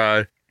knife or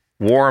a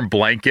warm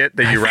blanket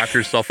that you wrap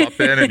yourself up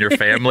in and your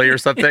family or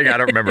something? I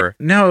don't remember.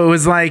 no, it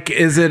was like,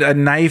 is it a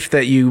knife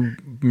that you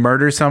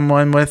murder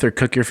someone with or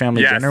cook your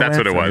family Yes, dinner that's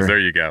with? what it was. or There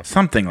you go.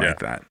 Something like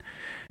that.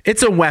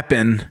 It's a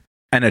weapon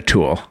and a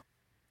tool.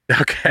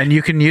 Okay. And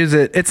you can use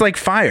it. It's like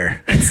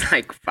fire. It's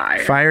like fire.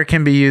 Fire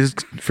can be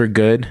used for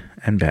good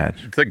and bad.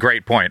 It's a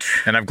great point,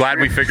 and I'm glad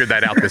we figured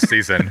that out this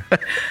season.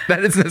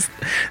 That is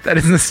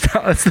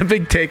nostalgia. That's the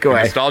big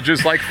takeaway. Nostalgia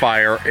is like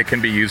fire; it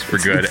can be used for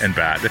good and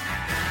bad.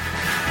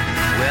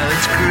 Well,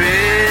 it's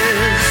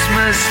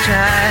Christmas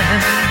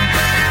time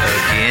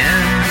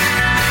again.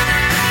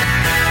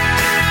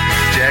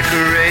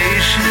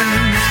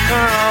 Decorations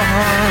are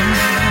on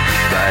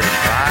by the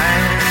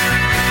fire.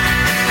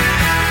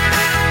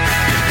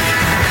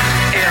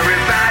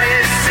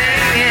 Everybody's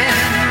singing.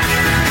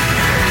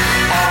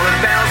 All the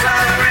bells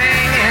are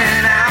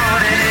ringing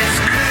out, and it's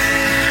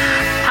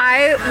Christmas.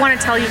 I want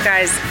to tell you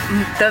guys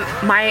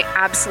my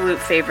absolute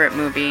favorite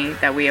movie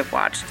that we have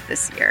watched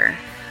this year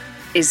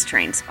is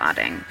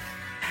Trainspotting.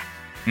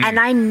 And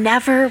I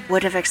never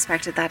would have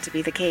expected that to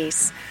be the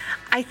case.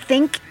 I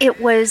think it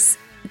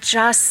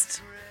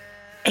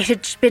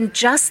had been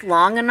just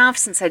long enough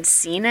since I'd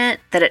seen it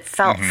that it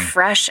felt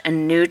fresh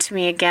and new to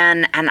me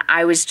again. And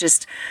I was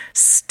just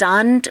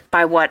stunned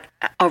by what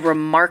a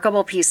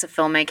remarkable piece of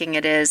filmmaking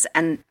it is.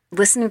 And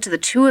listening to the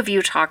two of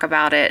you talk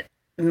about it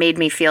made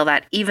me feel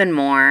that even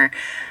more.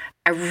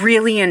 I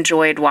really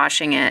enjoyed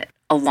watching it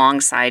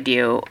alongside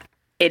you.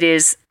 It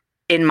is,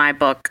 in my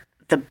book,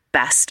 the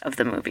best of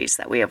the movies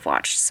that we have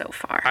watched so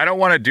far. I don't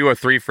want to do a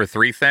 3 for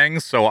 3 thing,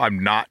 so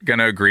I'm not going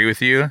to agree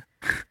with you.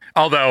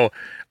 Although,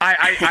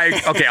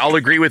 okay, I'll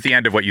agree with the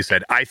end of what you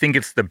said. I think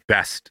it's the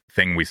best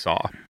thing we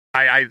saw.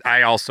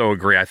 I also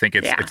agree. I think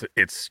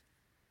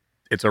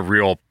it's a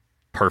real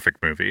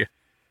perfect movie.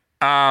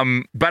 But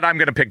I'm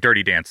going to pick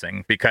Dirty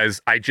Dancing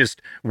because I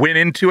just went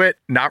into it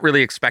not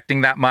really expecting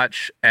that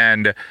much,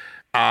 and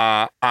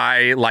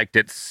I liked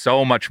it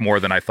so much more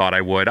than I thought I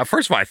would.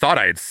 First of all, I thought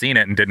I had seen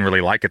it and didn't really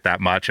like it that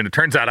much, and it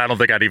turns out I don't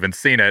think I'd even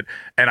seen it,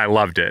 and I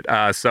loved it.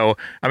 So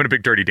I'm going to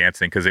pick Dirty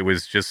Dancing because it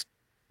was just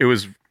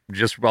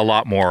a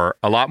lot more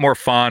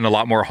fun, a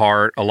lot more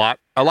heart, a lot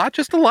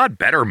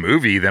better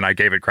movie than I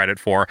gave it credit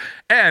for.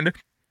 And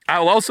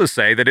I'll also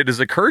say that it has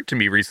occurred to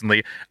me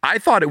recently, I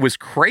thought it was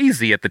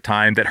crazy at the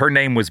time that her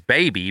name was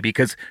Baby,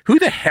 because who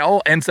the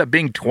hell ends up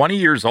being 20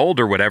 years old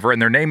or whatever and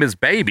their name is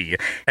Baby?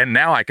 And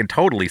now I can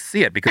totally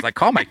see it because I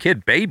call my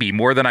kid Baby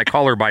more than I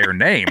call her by her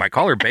name. I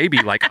call her Baby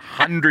like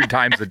 100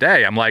 times a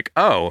day. I'm like,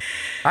 oh,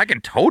 I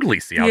can totally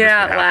see how this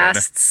yeah, would it happen.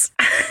 lasts.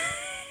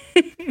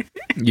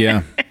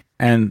 Yeah.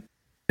 And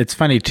it's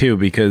funny too,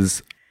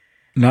 because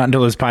not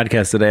until this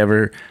podcast did I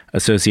ever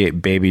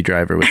associate Baby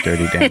Driver with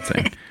Dirty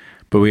Dancing.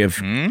 But we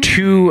have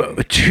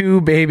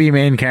two baby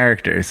main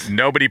characters.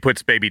 Nobody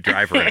puts Baby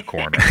Driver in a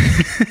corner.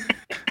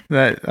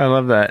 I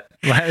love that.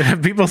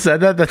 People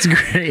said that. That's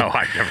great. Oh,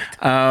 I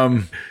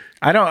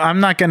never. I'm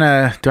not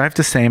gonna. Do I have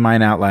to say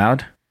mine out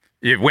loud?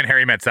 When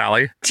Harry Met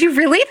Sally. Do you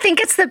really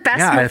think it's the best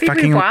Yeah, I movie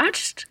fucking- we've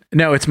watched?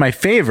 No, it's my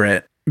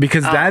favorite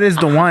because that is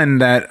the one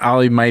that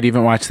I might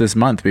even watch this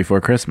month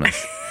before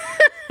Christmas.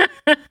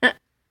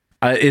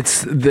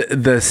 It's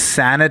the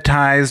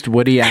sanitized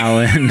Woody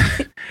Allen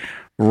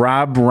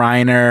Rob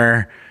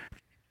Reiner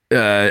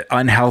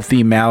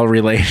unhealthy male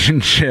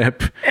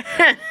relationship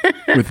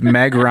with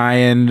Meg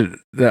Ryan.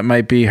 That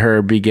might be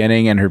her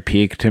beginning and her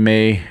peak to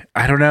me.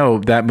 I don't know.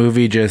 That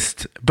movie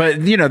just, but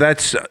you know,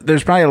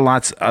 there's probably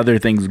lots of other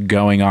things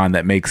going on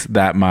that makes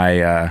that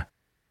my,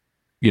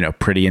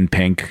 Pretty in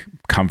Pink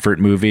comfort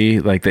movie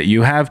like that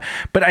you have.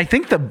 But I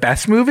think the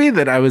best movie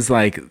that I was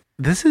like,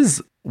 this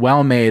is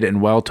well made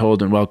and well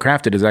told and well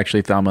crafted is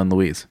actually Thelma and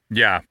Louise.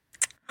 Yeah.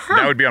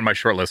 That would be on my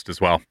short list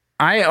as well.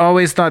 I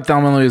always thought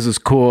Thelma and Louise was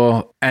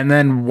cool. And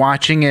then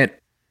watching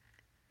it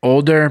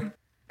older,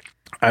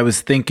 I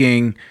was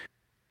thinking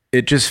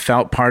it just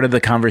felt part of the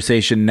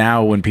conversation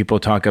now when people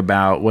talk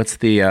about what's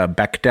the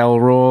Bechdel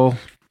rule.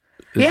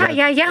 Yeah.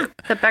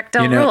 The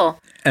Bechdel rule.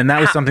 And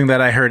that was something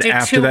that I heard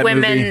after that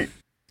movie.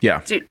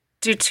 Yeah.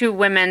 Do two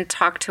women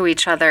talk to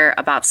each other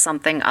about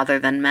something other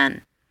than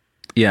men?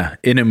 Yeah,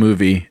 in a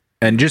movie.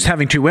 And just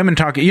having two women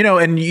talking,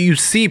 and you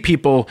see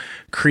people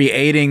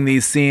creating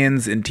these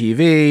scenes in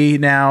TV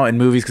now and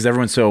movies because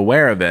everyone's so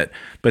aware of it.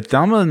 But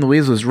Thelma and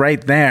Louise was right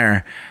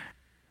there.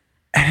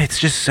 And it's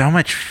just so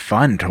much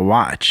fun to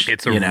watch.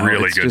 It's a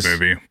really good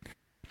movie.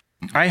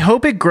 I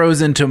hope it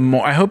grows into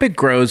more. I hope it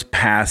grows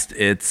past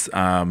its,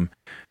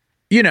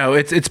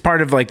 it's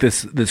part of like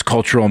this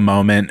cultural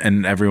moment,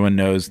 and everyone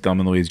knows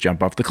Thelma and Louise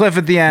jump off the cliff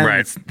at the end. Right.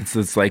 It's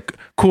this like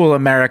cool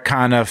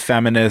Americana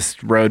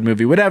feminist road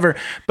movie, whatever.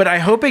 But I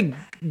hope it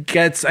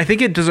gets. I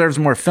think it deserves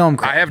more film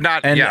credit. I have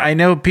not. And I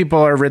know people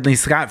are Ridley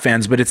Scott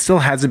fans, but it still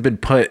hasn't been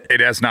put. It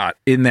has not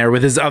in there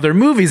with his other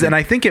movies, and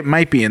I think it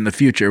might be in the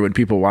future when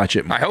people watch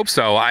it more. I hope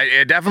so.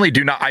 I definitely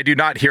do not. I do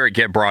not hear it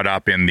get brought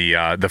up in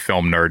the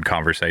film nerd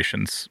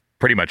conversations.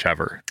 Pretty much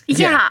ever.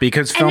 Yeah,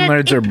 because film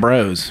nerds are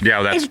bros.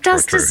 Yeah, that's it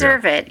does true,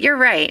 deserve it. You're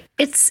right.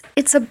 It's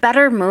a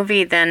better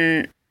movie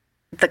than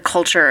the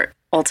culture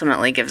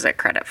ultimately gives it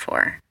credit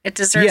for. It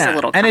deserves a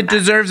little comeback. And it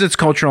deserves its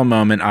cultural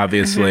moment,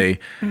 obviously.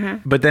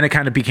 Mm-hmm. But then it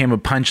kind of became a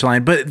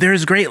punchline. But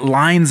there's great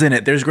lines in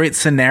it. There's great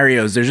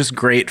scenarios. There's just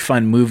great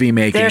fun movie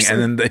making. There's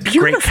and then the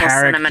beautiful great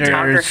characters.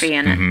 Cinematography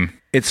in it. Mm-hmm.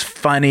 It's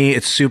funny.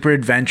 It's super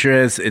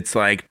adventurous. It's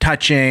like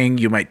touching.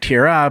 You might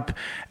tear up.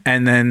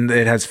 And then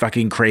it has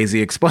fucking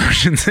crazy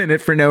explosions in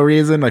it for no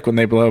reason. Like when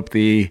they blow up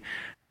the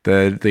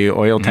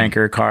oil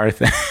tanker car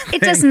thing.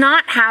 It does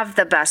not have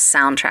the best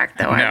soundtrack,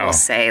 though, I will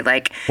say.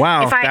 Like,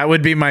 wow, that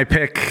would be my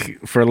pick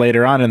for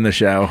later on in the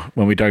show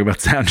when we talk about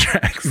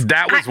soundtracks.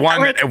 That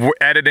was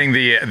editing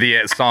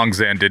the songs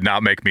in did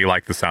not make me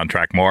like the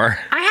soundtrack more.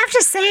 I have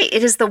to say,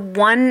 it is the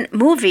one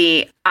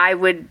movie I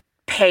would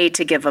pay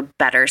to give a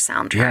better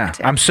soundtrack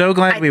to. I'm so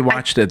glad we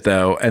watched it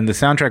though, and the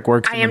soundtrack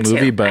works in the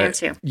movie,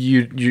 but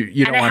you don't want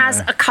to. And it has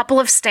a couple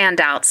of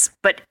standouts,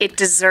 but it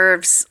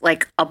deseres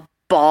like a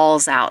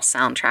balls out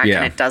soundtrack,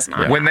 and it does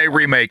not. When they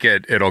remake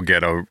it, it'll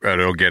get a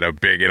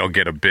big get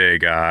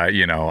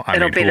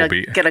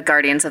a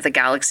Guardians of the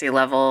Galaxy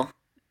level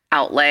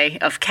outlay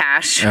of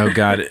cash. Oh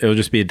God, it'll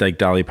just be like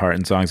Dolly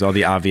Parton songs, all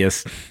the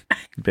obvious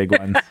big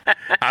ones.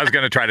 I was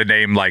going to try to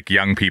name like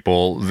young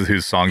people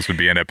whose songs would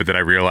be in it, but then I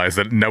realized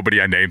that nobody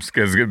I named is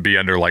going to be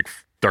under like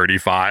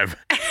 35.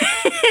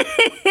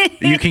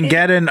 You can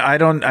get in. I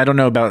don't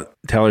know about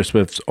Taylor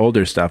Swift's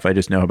older stuff. I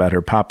just know about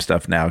her pop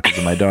stuff now because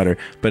of my daughter.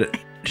 But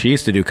she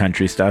used to do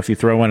country stuff. You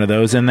throw one of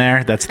those in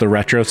there. That's the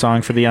retro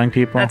song for the young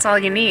people. That's all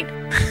you need.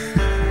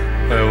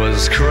 It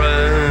was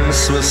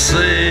Christmas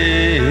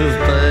Eve,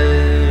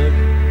 babe,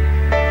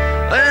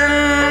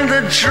 in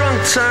the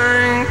drunk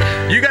tank.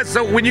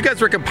 So when you guys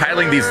were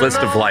compiling these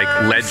lists of like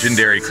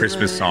legendary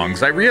Christmas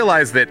songs, I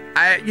realized that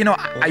I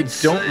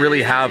don't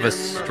really have a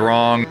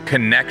strong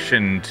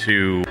connection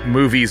to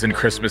movies and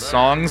Christmas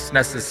songs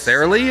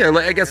necessarily.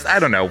 I guess, I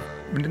don't know.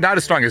 Not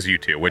as strong as you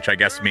two, which I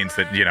guess means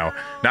that,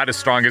 not as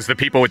strong as the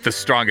people with the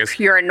strongest.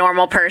 You're a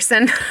normal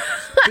person.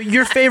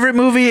 Your favorite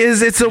movie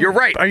is You're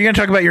right. Are you going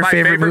to talk about your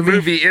favorite movie? My favorite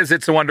movie is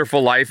It's a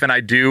Wonderful Life, and I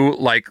do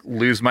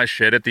lose my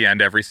shit at the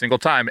end every single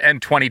time,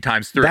 and 20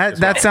 times through.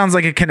 That sounds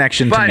like a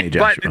connection to me,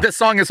 Joshua. But the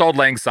song is Auld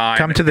Lang Syne.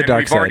 Come to the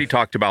dark side. We've already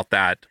talked about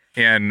that.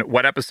 In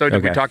what episode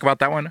did we talk about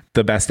that one?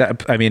 The best.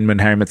 When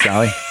Harry Met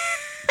Sally.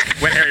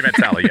 When Harry Met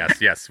Sally,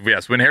 yes.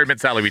 When Harry Met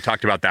Sally, we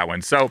talked about that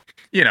one. So,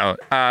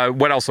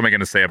 what else am I going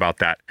to say about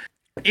that?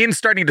 In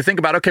starting to think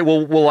about, okay,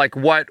 well, like,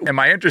 what am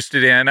I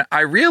interested in?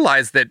 I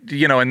realized that,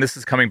 and this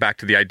is coming back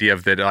to the idea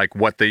of that, like,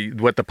 what the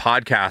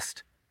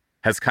podcast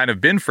has kind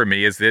of been for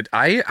me is that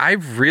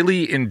I've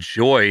really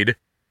enjoyed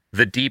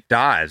the deep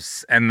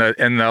dives and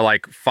the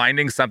like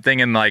finding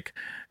something and like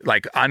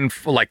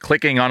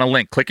clicking on a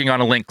link,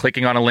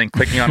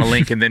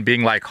 and then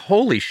being like,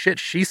 holy shit,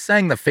 she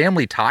sang the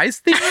Family Ties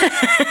theme?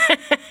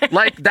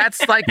 Like,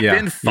 that's like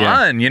been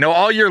fun,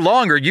 all year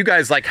long. Or you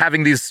guys like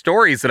having these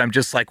stories that I'm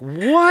just like,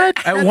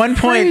 what? At one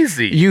point,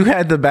 you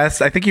had the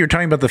best, I think you were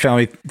talking about the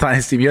Family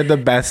Ties theme. You had the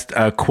best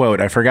quote.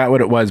 I forgot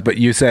what it was, but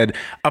you said,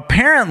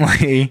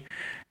 apparently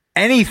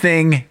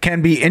anything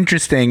can be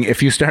interesting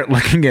if you start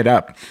looking it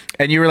up.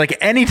 And you were like,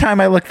 anytime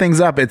I look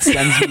things up, it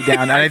sends me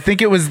down. And I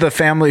think it was the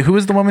family. Who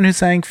was the woman who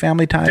sang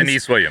Family Ties?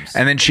 Denise Williams.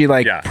 And then she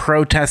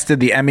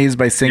protested the Emmys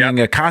by singing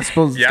a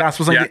gospel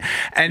song.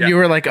 And you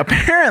were like,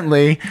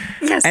 apparently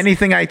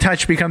anything I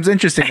touch becomes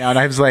interesting now. And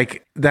I was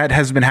like, that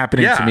has been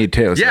happening to me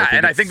too. So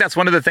I think that's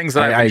one of the things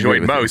that I've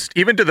enjoyed most,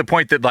 even to the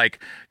point that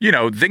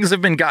things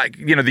have been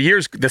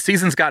the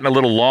season's gotten a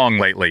little long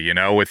lately,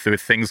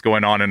 with things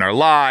going on in our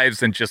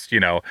lives, and just,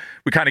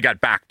 we kind of got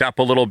backed up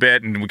a little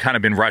bit, and we kind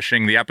of been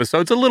rushing the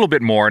episodes a little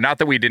bit more. Not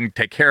that we didn't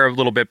take care of a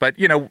little bit, but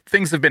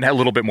things have been a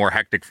little bit more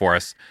hectic for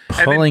us.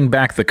 Pulling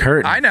back the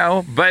curtain. I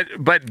know, but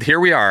here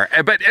we are.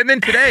 And then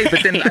today,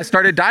 I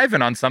started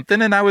diving on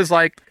something, and I was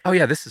like, oh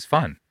yeah, this is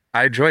fun.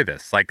 I enjoy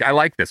this. Like, I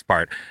like this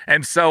part.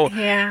 And so,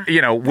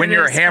 when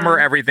you're a hammer,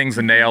 everything's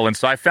a nail. And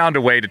so I found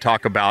a way to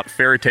talk about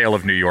Fairy Tale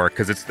of New York,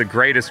 because it's the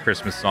greatest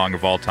Christmas song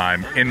of all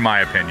time, in my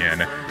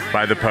opinion,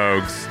 by the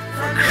Pogues.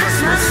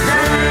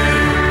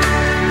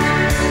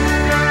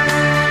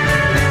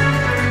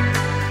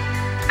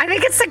 I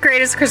think it's the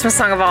greatest Christmas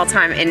song of all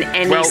time, in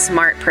any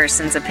smart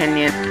person's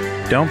opinion.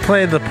 Don't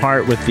play the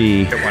part with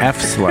the F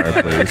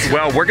slur, please.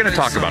 Well, we're going to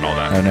talk about all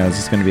that. Oh no, is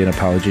this going to be an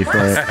apology for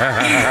it?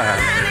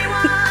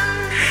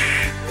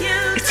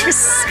 It just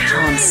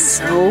sounds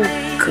so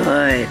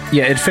good.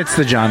 Yeah, it fits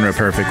the genre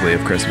perfectly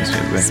of Christmas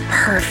music.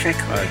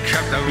 Perfectly.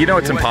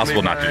 It's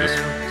impossible not to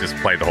just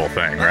play the whole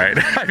thing, right?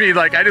 I mean,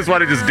 I just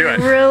want to just do it.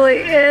 It really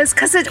is,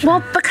 because it's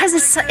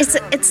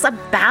a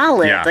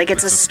ballad. Yeah,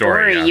 it's a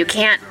story. Yeah. You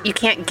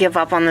can't give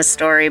up on the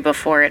story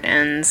before it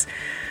ends.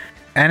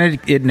 And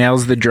it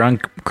nails the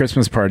drunk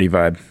Christmas party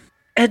vibe.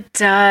 It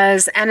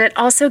does, and it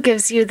also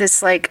gives you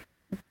this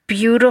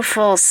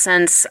beautiful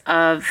sense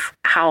of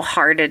how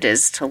hard it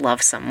is to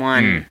love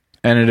someone.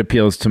 And it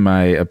appeals to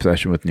my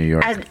obsession with New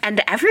York.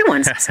 And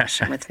everyone's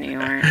obsession with New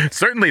York.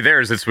 Certainly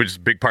theirs, which is a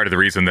big part of the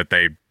reason that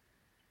they,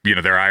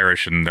 they're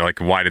Irish, and they're like,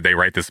 why did they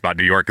write this about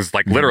New York? Is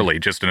literally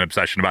just an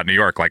obsession about New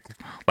York.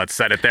 Let's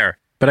set it there.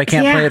 But I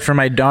can't play it for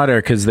my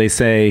daughter because they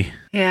say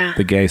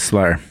the gay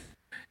slur.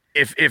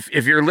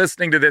 If you're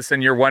listening to this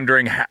and you're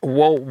wondering,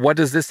 well, what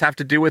does this have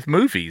to do with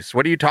movies?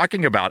 What are you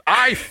talking about?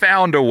 I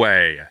found a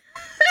way.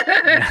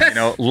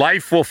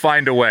 Life will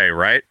find a way,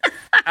 right?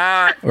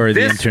 Or the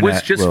this internet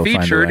was just will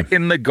featured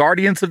in the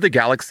Guardians of the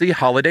Galaxy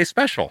holiday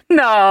special.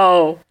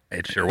 No.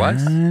 It sure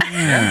was.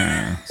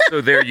 Yeah. So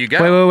there you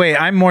go. Wait.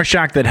 I'm more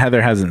shocked that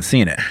Heather hasn't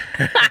seen it.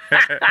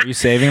 Are you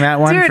saving that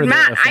one for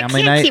Matt, the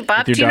family night? I can't keep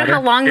up. Do you know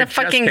how long the It just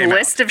fucking came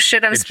list out. of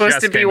shit I'm It supposed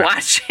just to be came out.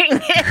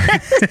 watching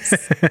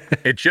is?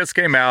 It just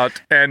came out,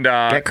 and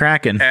Get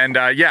cracking. And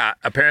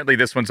apparently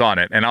this one's on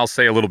it. And I'll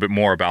say a little bit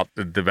more about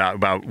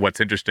what's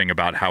interesting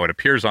about how it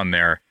appears on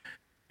there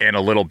in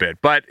a little bit.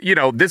 But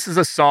this is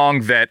a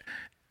song that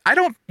I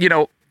don't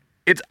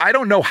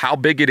know how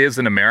big it is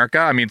in America.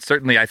 I mean,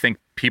 certainly I think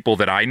people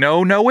that I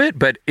know it,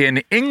 but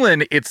in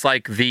England it's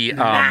like the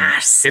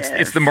massive.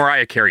 It's the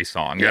Mariah Carey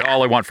song. Yeah.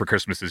 All I Want for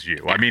Christmas Is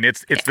You. I mean,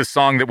 it's the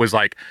song that was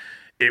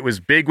it was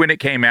big when it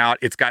came out.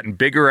 It's gotten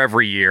bigger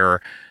every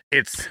year.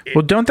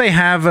 Well, don't they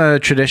have a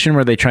tradition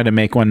where they try to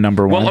make one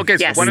number one? Well, okay,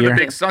 so Yes. one of the year?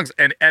 big songs,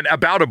 and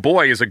About a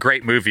Boy is a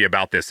great movie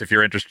about this, if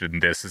you're interested in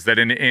this, is that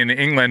in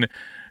England,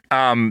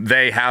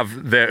 they have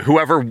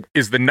whoever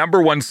is the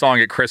number one song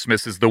at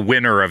Christmas is the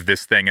winner of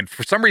this thing. And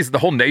for some reason, the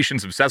whole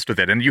nation's obsessed with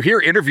it. And you hear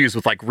interviews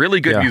with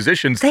really good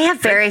musicians. They have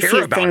very care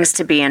few about things it.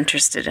 to be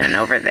interested in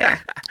over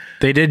there.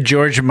 They did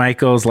George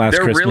Michael's Last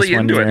They're Christmas really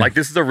one into year. it.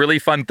 This is a really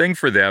fun thing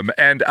for them.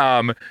 And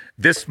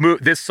this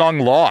song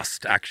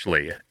lost,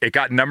 actually. It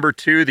got number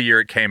 2 the year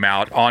it came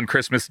out on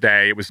Christmas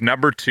Day. It was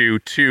number 2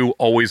 to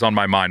Always on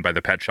My Mind by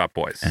the Pet Shop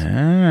Boys.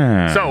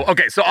 So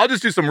I'll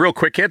just do some real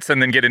quick hits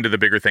and then get into the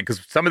bigger thing,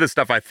 because some of the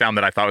stuff I found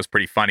that I thought was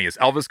pretty funny is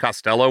Elvis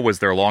Costello was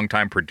their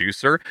longtime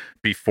producer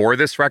before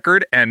this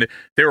record, and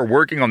they were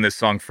working on this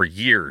song for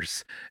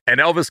years. And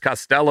Elvis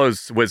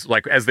Costello's was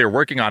as they were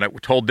working on it,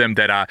 told them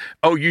that,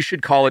 you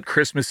should call it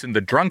Christmas in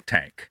the Drunk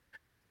Tank,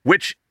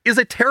 which is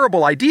a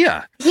terrible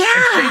idea. Yeah.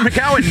 And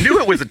Shane McGowan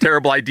knew it was a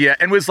terrible idea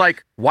and was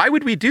like, why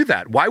would we do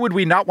that? Why would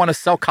we not want to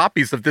sell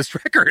copies of this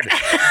record?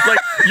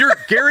 You're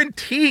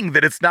guaranteeing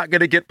that it's not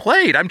going to get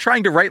played. I'm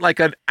trying to write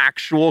an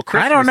actual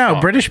Christmas I don't know.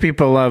 song. British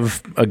people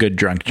love a good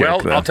drunk joke. Well,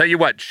 though. I'll tell you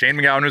what, Shane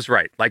McGowan was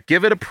right.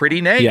 Give it a pretty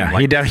name.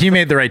 Yeah, he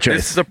made the right choice.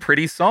 This is a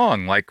pretty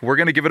song. We're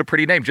going to give it a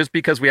pretty name. Just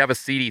because we have a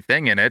seedy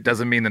thing in it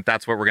doesn't mean that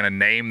that's what we're going to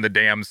name the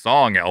damn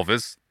song,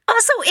 Elvis.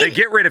 Also, They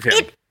get rid of him.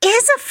 It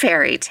is a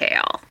fairy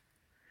tale.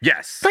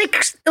 Yes.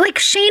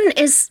 Shane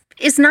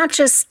is not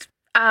just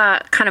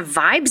kind of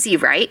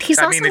vibesy, right? He's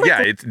also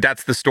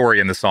that's the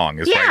story in the song.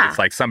 It's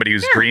like somebody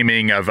who's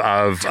dreaming of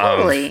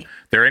Totally.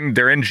 they're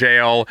in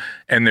jail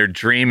and they're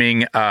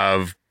dreaming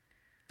of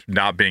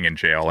not being in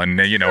jail, and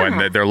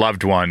and their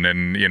loved one,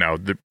 and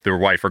their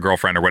wife or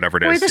girlfriend or whatever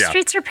it where is. the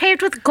streets are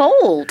paved with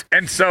gold.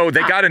 And so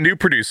they got a new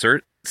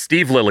producer,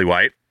 Steve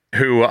Lillywhite,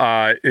 who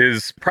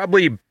is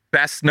probably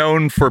best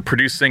known for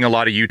producing a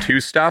lot of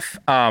U2 stuff.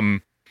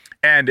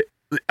 And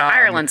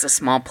Ireland's a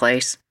small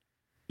place.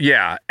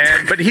 Yeah,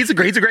 but he's a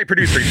great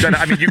producer. He's done.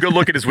 I mean, you go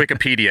look at his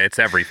Wikipedia; it's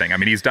everything. I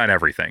mean, he's done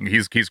everything.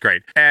 He's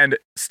great. And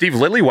Steve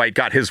Lillywhite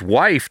got his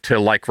wife to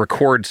like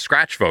record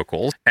scratch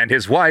vocals, and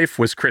his wife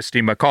was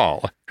Christy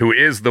McCall, who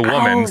is the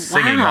woman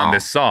singing on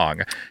this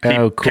song.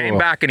 He came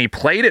back and he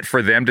played it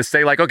for them to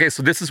say like, okay,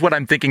 so this is what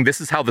I'm thinking. This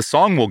is how the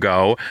song will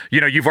go. You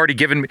know, you've already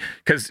given me,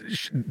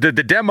 because the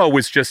demo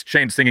was just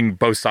Shane singing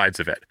both sides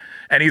of it,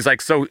 and he's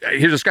like, so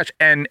here's a scratch,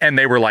 and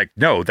they were like,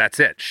 no, that's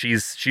it.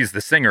 She's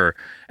the singer,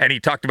 and he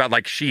talked about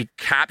like she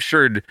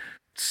captured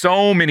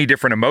so many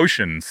different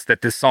emotions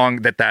that this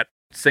song that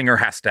singer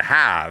has to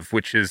have,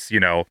 which is, you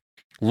know,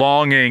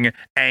 longing,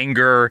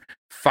 anger,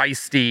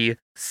 feisty,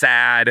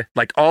 sad,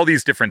 like all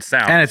these different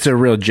sounds. And it's a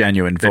real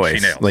genuine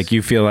voice. Like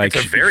you feel like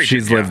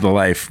she's lived the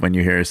life when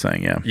you hear her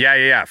sing.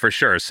 Yeah, for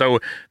sure. So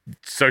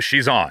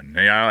she's on,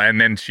 you know, and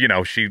then, you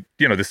know,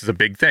 this is a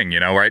big thing, you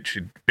know, right?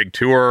 Big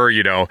tour,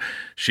 you know,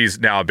 she's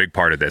now a big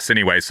part of this.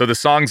 Anyway, so the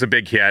song's a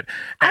big hit.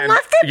 I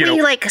love that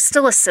we like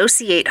still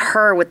associate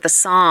her with the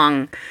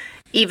song,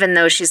 even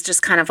though she's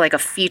just kind of like a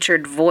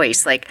featured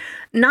voice. Like,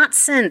 not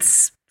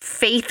since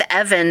Faith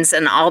Evans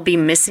and I'll Be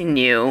Missing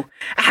You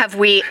have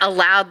we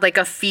allowed like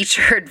a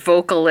featured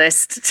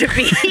vocalist to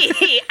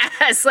be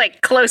as like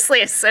closely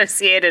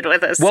associated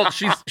with us. Well,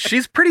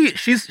 she's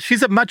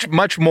a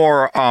much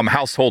more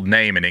household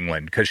name in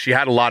England, because she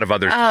had a lot of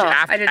others.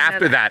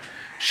 After that.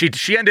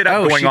 She ended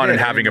up going on and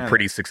having a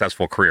pretty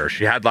successful career.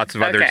 She had lots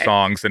of other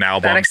songs and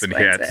albums and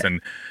hits, and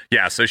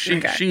yeah, so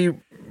she's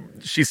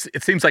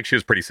it seems like she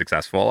was pretty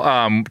successful.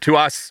 To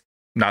us,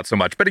 not so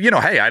much. But, you know,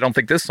 hey, I don't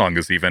think this song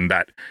is even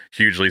that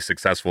hugely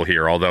successful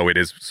here, although it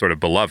is sort of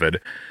beloved.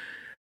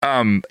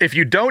 If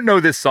you don't know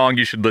this song,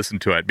 you should listen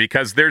to it,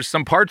 because there's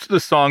some parts of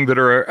the song that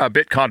are a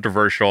bit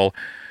controversial,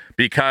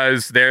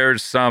 because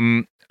there's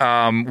some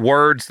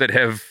words that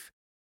have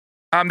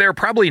they're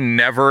probably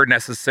never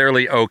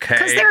necessarily okay.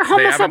 Because there are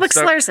homophobic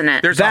slurs in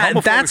it. There's a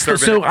homophobic slur in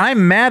it. So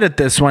I'm mad at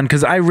this one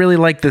because I really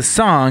like this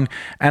song,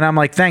 and I'm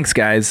like, thanks,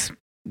 guys.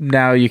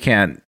 Now I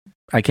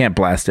can't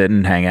blast it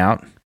and hang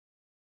out.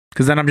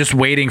 Because then I'm just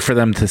waiting for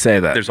them to say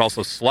that. There's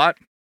also slut.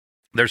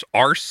 There's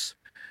arse.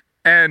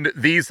 And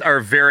these are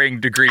varying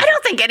degrees. I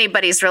don't think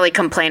anybody's really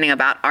complaining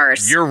about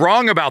arse. You're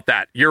wrong about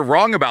that.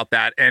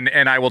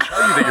 And I will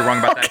tell you that you're wrong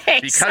about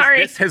that. Because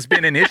this has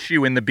been an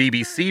issue in the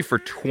BBC for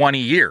 20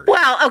 years.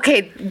 Well,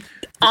 okay.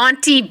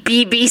 Auntie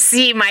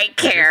BBC might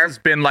care. This has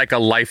been like a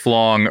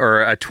lifelong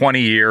or a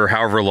 20-year,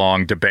 however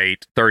long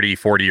debate, 30,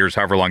 40 years,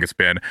 however long it's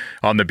been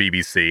on the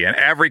BBC. And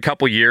every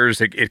couple years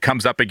it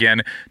comes up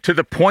again, to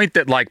the point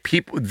that like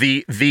people,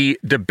 the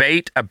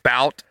debate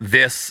about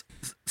this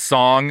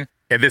song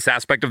and this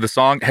aspect of the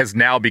song has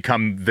now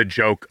become the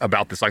joke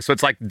about this song. So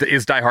it's like,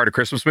 is Die Hard a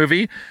Christmas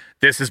movie?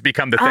 This has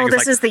become the thing. Oh,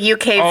 this is the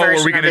UK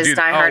version of Is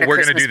Die Hard a Christmas movie? We're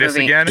going to do this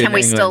again? Can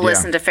we still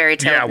listen to Fairy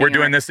Tale? Yeah, we're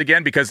doing this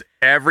again, because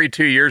every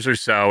 2 years or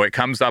so, it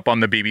comes up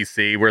on the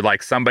BBC where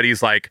like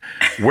somebody's like,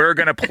 we're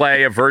going to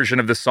play a version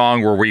of the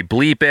song where we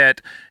bleep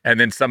it. And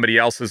then somebody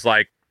else is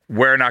like,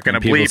 we're not going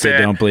to bleep it.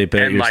 Don't bleep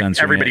it. And like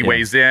everybody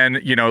weighs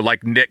in, you know,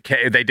 like Nick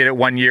Cave, they did it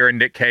one year and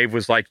Nick Cave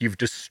was like, you've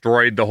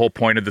destroyed the whole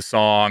point of the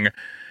song.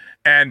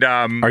 And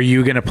are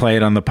you going to play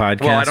it on the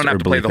podcast? Well, I don't have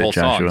to play the whole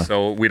song,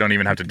 so we don't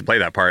even have to play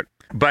that part.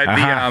 But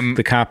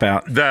the cop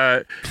out.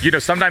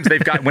 Sometimes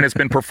they've got, when it's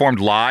been performed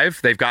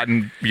live, they've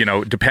gotten, you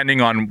know,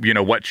 depending on, you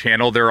know, what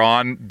channel they're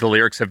on, the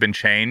lyrics have been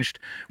changed.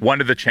 One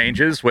of the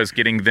changes was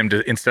getting them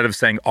to, instead of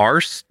saying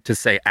arse, to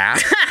say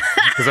ass,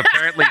 because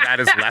apparently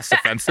that is less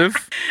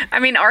offensive. I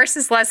mean, arse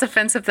is less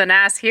offensive than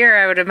ass here.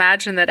 I would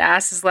imagine that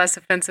ass is less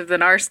offensive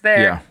than arse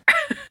there. Yeah.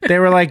 They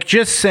were like,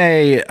 just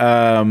say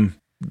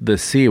the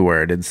C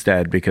word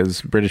instead,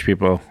 because British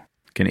people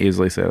can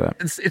easily say that.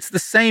 It's the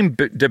same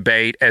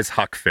debate as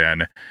Huck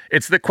Finn.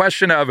 It's the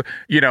question of,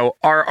 you know,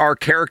 are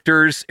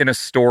characters in a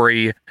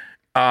story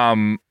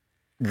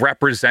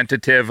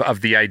representative of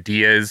the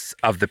ideas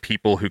of the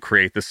people who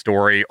create the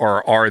story,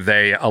 or are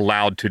they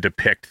allowed to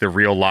depict the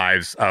real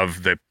lives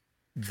of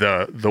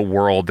the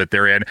world that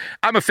they're in?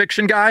 I'm a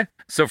fiction guy,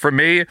 so for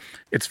me,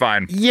 it's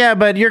fine. Yeah,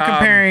 but you're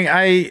comparing.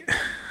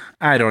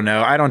 I don't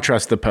know. I don't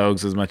trust the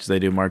Pogues as much as I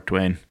do Mark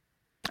Twain.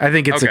 I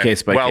think it's a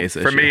case-by-case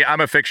issue. For me, I'm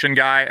a fiction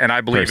guy, and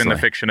I believe in the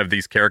fiction of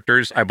these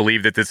characters. I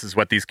believe that this is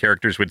what these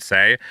characters would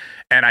say,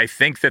 and I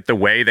think that the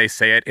way they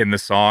say it in the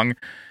song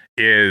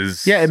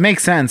is it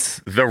makes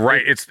sense. It's the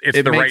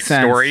right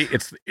story.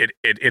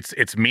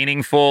 It's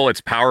meaningful.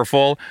 It's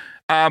powerful.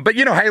 But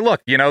you know, hey,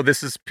 look, you know,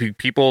 this is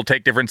people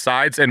take different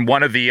sides, and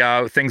one of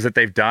the things that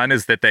they've done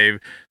is that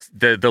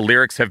the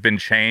lyrics have been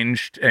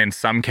changed in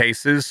some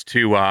cases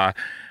to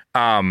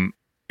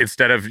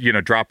instead of, you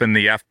know, dropping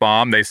the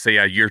F-bomb, they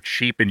say, you're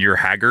cheap and you're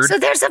haggard. So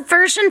there's a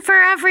version for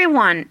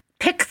everyone.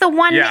 Pick the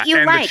one that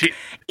you like.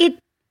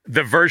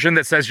 The version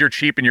that says you're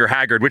cheap and you're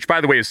haggard, which, by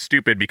the way, is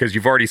stupid because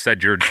you've already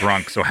said you're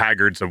drunk, so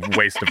haggard's a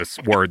waste of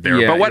a word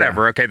there. But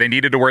whatever, okay, they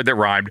needed a word that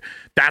rhymed.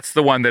 That's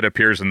the one that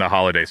appears in the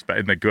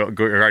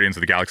Guardians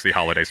of the Galaxy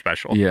holiday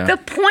special. Yeah. The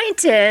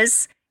point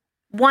is,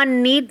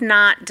 one need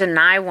not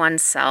deny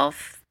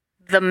oneself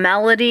the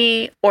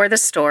melody or the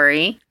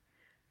story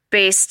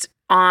based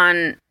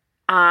on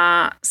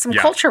some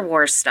culture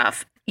war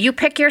stuff. You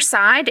pick your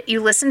side,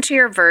 you listen to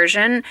your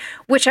version,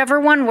 whichever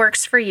one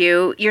works for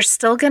you, you're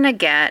still going to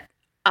get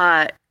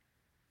a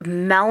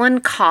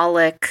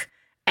melancholic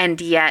and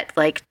yet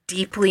like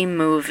deeply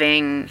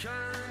moving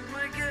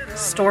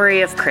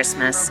story of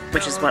Christmas,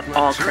 which is what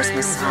all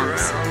Christmas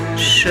songs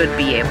should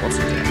be able to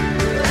do.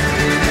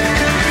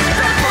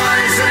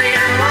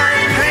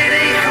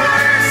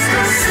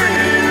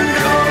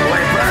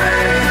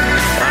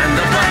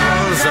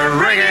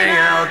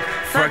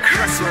 For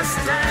Christmas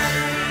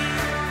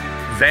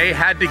Day. They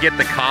had to get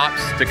the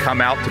cops to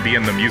come out to be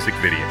in the music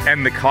video.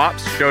 And the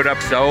cops showed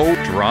up so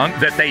drunk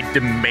that they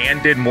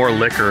demanded more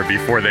liquor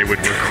before they would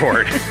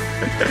record.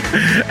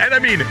 And I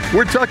mean,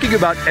 we're talking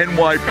about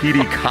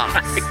NYPD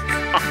cops.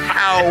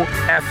 How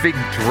effing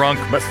drunk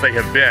must they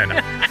have been?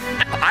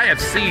 I have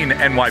seen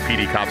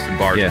NYPD cops in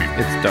bars. Yeah,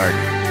 it's dark.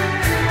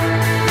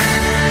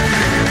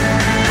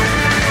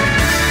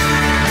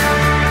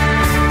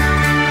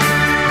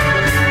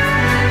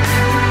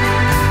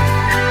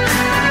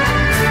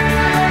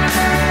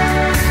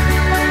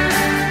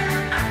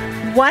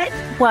 What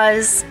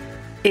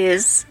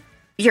is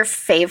your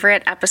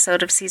favorite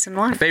episode of season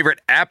 1? Favorite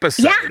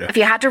episode? Yeah. If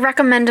you had to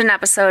recommend an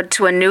episode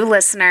to a new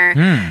listener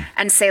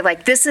and say,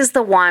 like, this is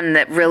the one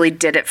that really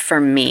did it for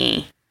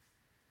me,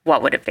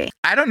 what would it be?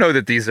 I don't know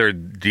that these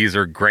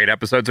are great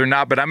episodes or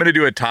not, but I'm going to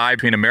do a tie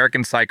between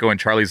American Psycho and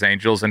Charlie's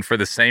Angels, and for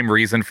the same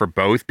reason for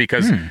both,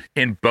 because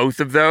in both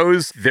of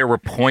those, there were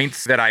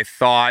points that I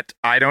thought,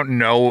 I don't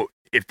know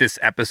if this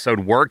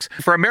episode works.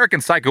 For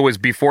American Psycho was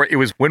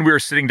when we were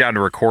sitting down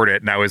to record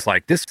it, and I was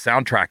like, this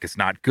soundtrack is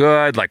not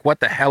good. Like, what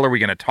the hell are we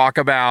going to talk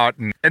about?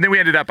 And then we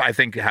ended up, I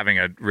think, having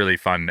a really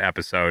fun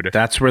episode.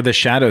 That's where the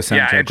Shadow soundtrack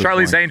Yeah, and was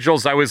Charlie's born.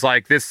 Angels, I was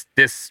like, this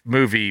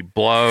movie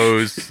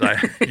blows.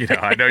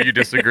 I know you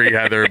disagree,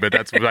 Heather, but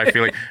that's what I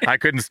feel like. I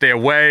couldn't stay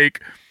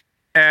awake.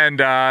 And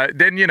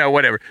then,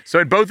 whatever. So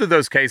in both of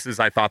those cases,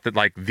 I thought that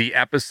like the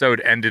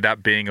episode ended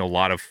up being a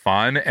lot of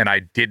fun, and I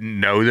didn't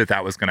know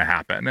that was going to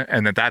happen.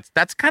 And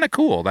that's kind of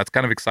cool. That's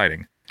kind of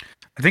exciting.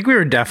 I think we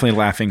were definitely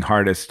laughing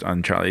hardest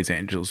on Charlie's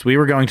Angels. We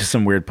were going to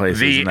some weird places.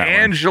 The in that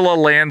Angela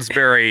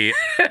Lansbury.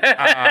 one.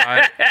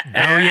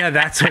 Oh yeah,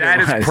 that's what That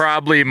it was. is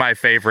probably my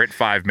favorite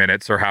 5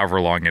 minutes or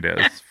however long it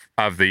is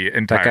of the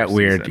entire That got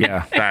weird. season.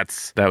 Yeah,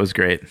 That's that was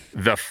great.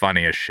 the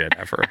funniest shit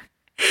ever.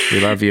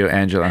 We love you,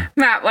 Angela.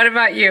 Matt, what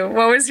about you?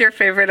 What was your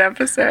favorite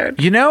episode?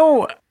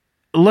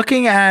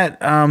 Looking at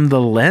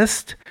the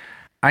list,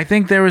 I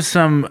think there was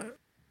some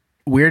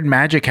weird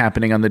magic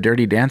happening on the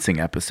Dirty Dancing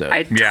episode.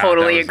 I Yeah,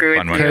 totally that was a agree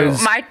fun with one. you.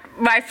 Because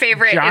My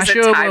favorite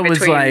Joshua is a tie was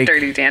between like-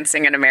 Dirty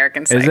Dancing and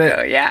American Is it?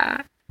 Psycho.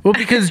 Yeah. Well,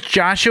 because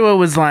Joshua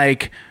was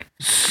like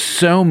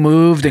so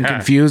moved and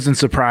confused and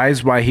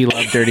surprised why he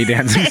loved Dirty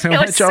Dancing so It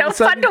much. was so all of a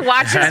fun sudden. to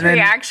watch his And then-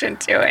 reaction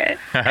to it.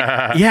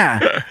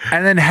 Yeah.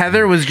 And then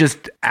Heather was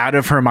just out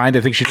of her mind.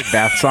 I think she took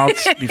bath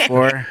salts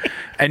before.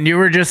 And you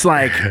were just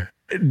like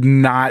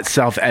not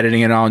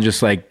self-editing at all and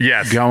just like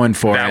Yes, going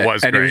for that it.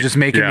 was and it was great. just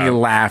making me Yeah.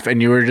 laugh.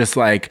 And you were just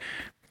like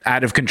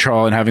out of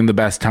control and having the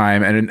best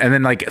time. And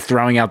then like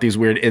throwing out these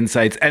weird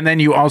insights. And then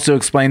you also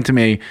explained to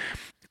me,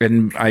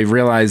 and I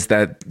realized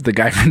that the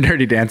guy from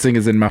Dirty Dancing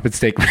is in Muppets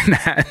Take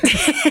Manhattan,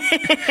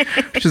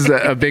 which is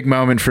a big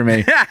moment for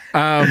me.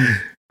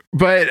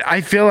 But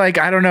I feel like,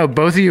 I don't know,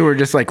 both of you were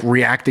just like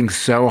reacting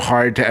so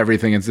hard to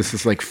everything in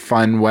this like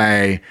fun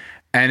way.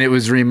 And it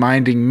was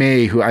reminding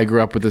me, who I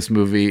grew up with this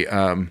movie,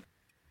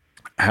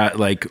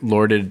 like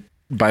lorded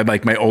by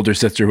like my older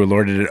sister who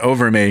lorded it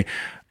over me,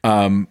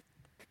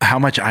 how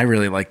much I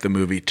really liked the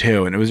movie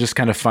too. And it was just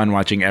kind of fun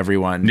watching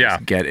everyone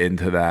just get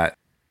into that.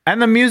 And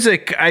the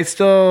music, I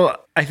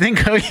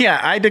think,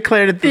 I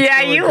declared it. Yeah,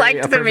 still you a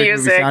liked the perfect movie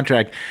music.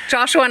 soundtrack.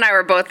 Joshua and I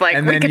were both like,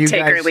 we could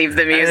take or leave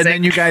the music. And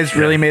then you guys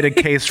really made a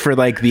case for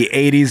like the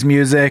 80s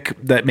music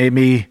that made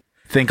me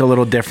think a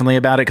little differently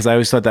about it, because I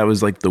always thought that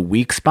was like the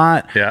weak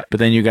spot. Yeah. But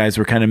then you guys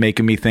were kind of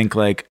making me think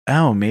like,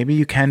 oh, maybe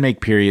you can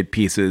make period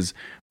pieces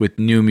with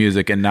new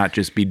music and not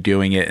just be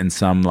doing it in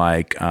some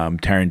like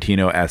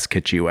Tarantino-esque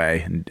kitschy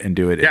way and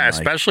do it. Yeah, in, like,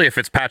 especially if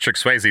it's Patrick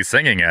Swayze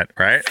singing it,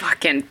 right?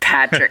 Fucking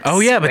Patrick. Oh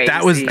yeah, but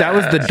that was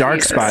the dark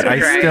Jesus spot. I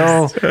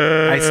Christ.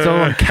 still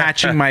am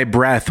catching my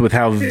breath with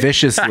how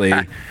viciously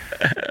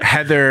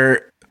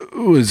Heather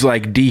was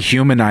like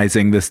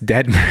dehumanizing this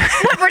dead man.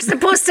 What, we're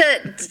supposed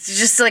to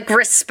just like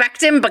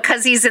respect him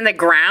because he's in the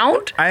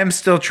ground? I am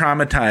still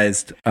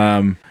traumatized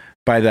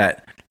by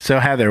that. So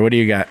Heather, what do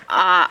you got?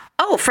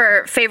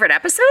 For favorite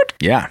episode?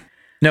 Yeah.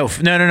 No.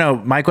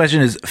 My question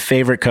is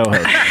favorite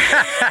co-host.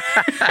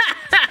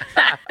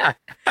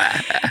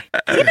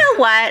 You know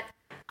what?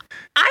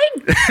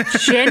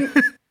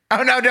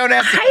 Oh no, don't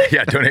answer.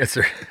 Yeah, don't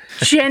answer.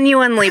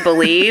 Genuinely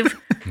believe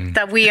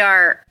that we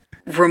are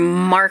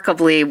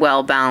remarkably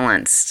well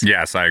balanced.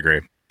 Yes, I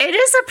agree. It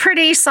is a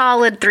pretty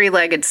solid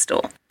three-legged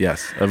stool.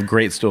 Yes, a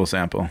great stool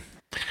sample.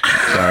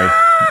 Sorry,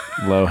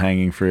 low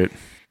hanging fruit.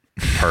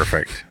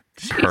 Perfect.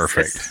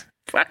 Perfect. Jesus.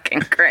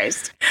 fucking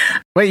Christ.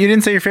 Wait, you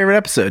didn't say your favorite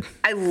episode.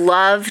 I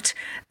loved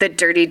that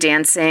Dirty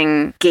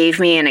Dancing gave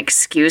me an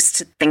excuse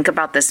to think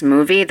about this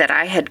movie that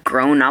I had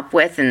grown up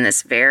with in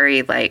this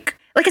very, like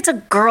it's a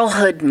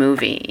girlhood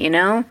movie, you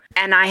know?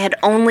 And I had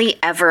only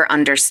ever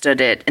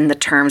understood it in the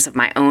terms of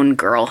my own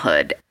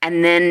girlhood.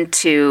 And then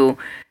to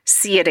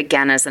see it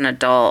again as an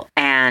adult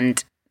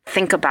and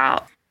think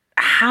about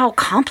how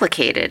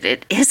complicated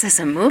it is as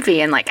a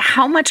movie and like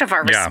how much of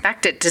our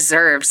respect it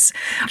deserves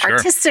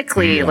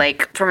artistically,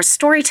 like from a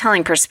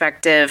storytelling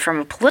perspective, from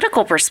a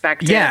political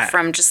perspective,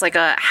 from just like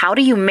a how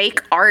do you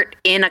make art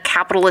in a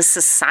capitalist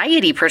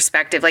society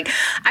perspective. Like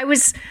I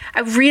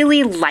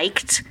really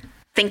liked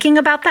thinking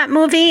about that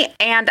movie,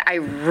 and I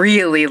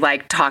really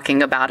liked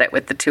talking about it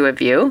with the two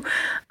of you.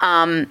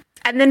 And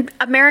then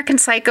American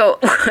Psycho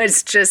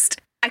was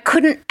just, I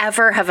couldn't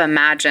ever have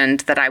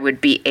imagined that I would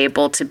be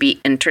able to be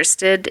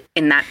interested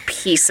in that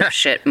piece of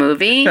shit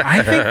movie.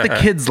 I think the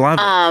kids love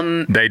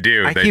it. They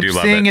do. I They keep do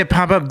love seeing it. it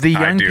pop up. The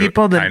young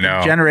people, the I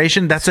know.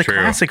 generation, that's a True.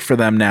 classic for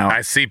them now.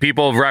 I see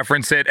people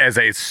reference it as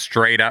a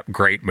straight up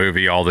great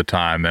movie all the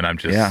time, and I'm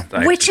just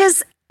Which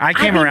is, I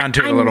came around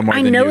to it a little more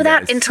I than know you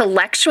that guys.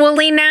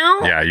 intellectually now.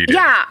 Yeah, you do.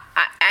 Yeah,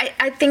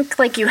 I think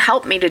like you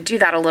helped me to do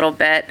that a little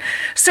bit.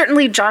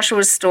 Certainly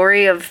Joshua's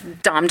story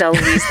of Dom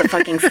DeLuise, the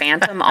fucking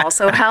Phantom,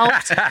 also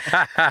helped.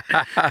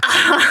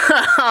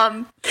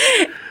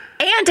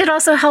 And it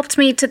also helped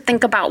me to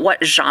think about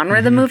what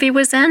genre the movie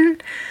was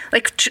in.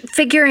 Like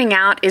figuring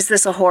out, is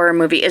this a horror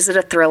movie? Is it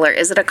a thriller?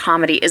 Is it a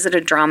comedy? Is it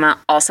a drama?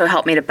 Also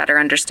helped me to better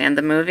understand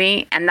the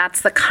movie. And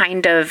that's the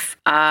kind of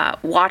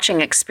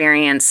watching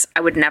experience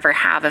I would never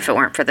have if it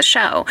weren't for the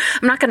show.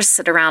 I'm not going to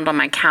sit around on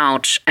my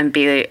couch and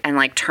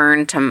like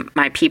turn to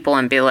my people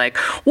and be like,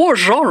 what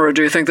genre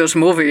do you think this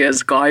movie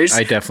is, guys?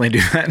 I definitely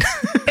do that.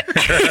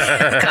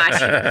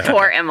 Gosh,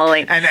 poor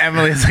Emily. And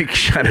Emily's like,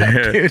 shut up,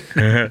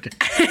 dude.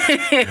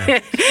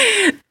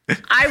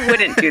 I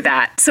wouldn't do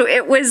that. So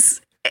it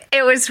was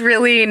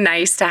really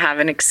nice to have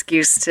an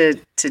excuse to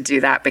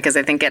do that, because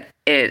I think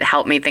it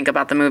helped me think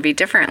about the movie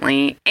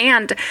differently.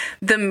 And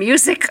the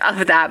music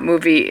of that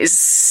movie is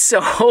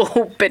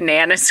so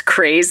bananas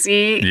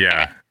crazy.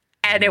 Yeah.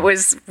 And it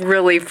was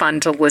really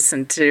fun to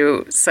listen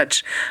to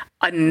such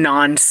a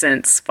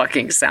nonsense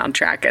fucking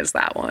soundtrack as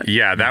that one.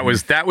 Yeah, that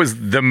was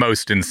the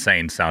most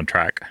insane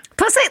soundtrack.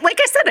 Plus, like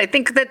I said, I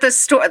think that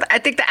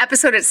the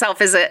episode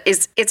itself is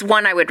it's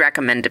one I would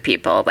recommend to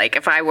people. Like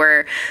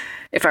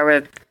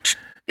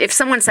if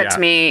someone said to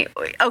me,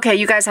 okay,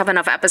 you guys have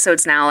enough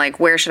episodes now, like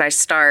where should I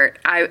start?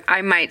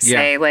 I might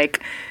say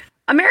like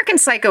American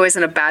Psycho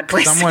isn't a bad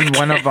place.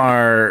 One of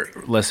our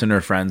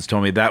listener friends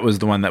told me that was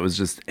the one that was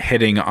just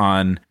hitting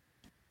on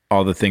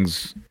all the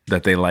things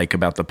that they like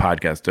about the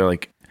podcast. They're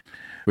like,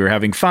 we were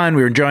having fun,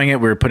 we were enjoying it,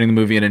 we were putting the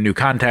movie in a new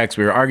context,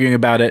 we were arguing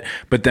about it,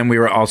 but then we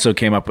were also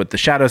came up with the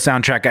Shadow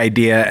soundtrack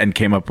idea and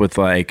came up with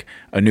like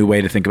a new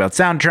way to think about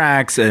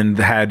soundtracks and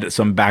had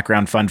some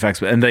background fun facts.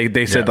 And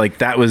they said like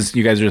that was,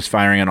 you guys are just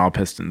firing on all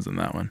pistons in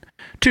that one.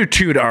 To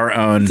toot our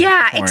own.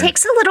 Yeah, horn. it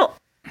takes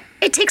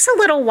a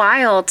little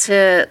while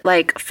to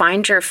like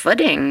find your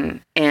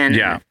footing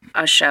in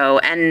a show.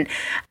 And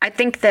I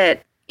think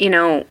that, you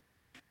know,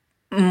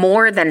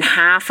 more than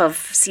half of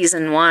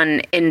season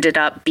 1 ended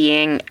up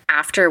being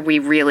after we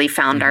really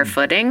found our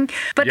footing,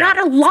 but not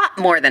a lot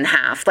more than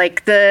half.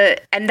 Like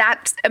and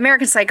that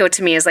American Psycho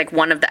to me is like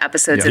one of the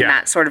episodes in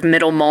that sort of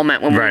middle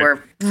moment when we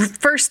were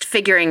first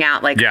figuring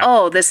out like,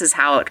 oh, this is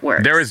how it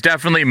works. There was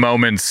definitely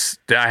moments,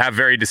 I have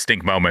very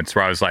distinct moments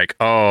where I was like,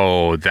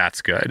 oh,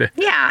 that's good.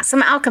 Yeah,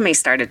 some alchemy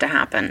started to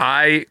happen.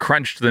 I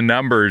crunched the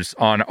numbers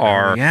on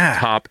our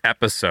top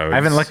episodes. I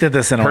haven't looked at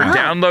this in a while. Per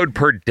download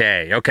per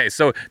day. Okay,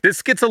 so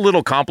this gets a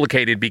little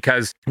complicated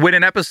because when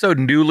an episode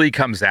newly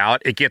comes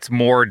out, it gets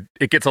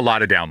a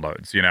lot of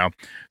downloads, you know?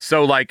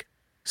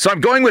 So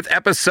I'm going with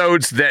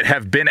episodes that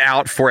have been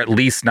out for at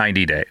least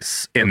 90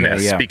 days in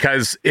this,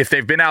 because if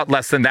they've been out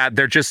less than that,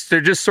 they're just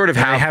sort of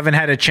they haven't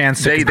had a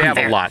chance to they have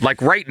a lot.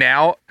 Like right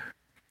now,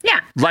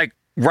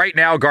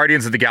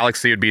 Guardians of the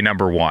Galaxy would be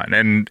number 1,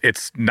 and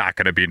it's not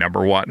going to be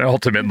number 1.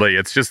 Ultimately,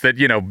 it's just that,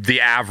 you know, the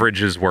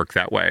averages work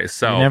that way.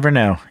 So You never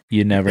know.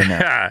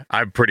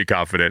 I'm pretty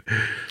confident.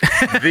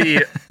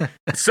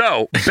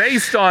 So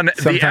based on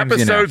the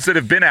episodes that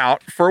have been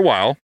out for a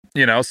while,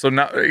 you know, so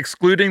not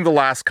excluding the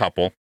last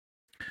couple,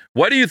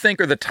 what do you think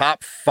are the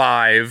top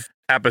 5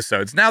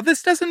 episodes? Now,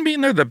 this doesn't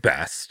mean they're the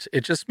best.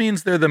 It just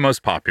means they're the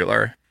most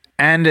popular.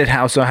 And it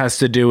also has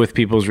to do with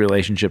people's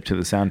relationship to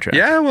the soundtrack.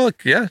 Yeah, well,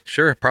 yeah,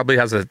 sure. Probably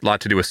has a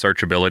lot to do with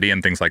searchability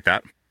and things like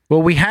that.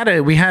 Well, we had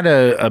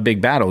a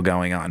big battle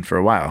going on for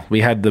a while.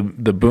 We had the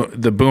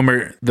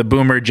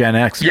boomer Gen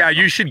X. Yeah,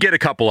 you should get a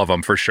couple of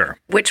them for sure.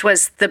 Which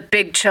was The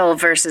Big Chill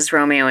versus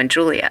Romeo and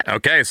Juliet.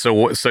 Okay,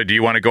 so do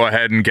you want to go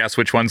ahead and guess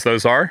which ones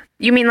those are?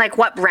 You mean like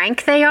what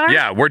rank they are?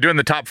 Yeah, we're doing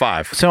the top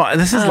 5. So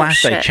this is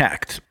last I shit.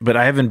 checked, but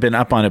I haven't been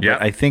up on it.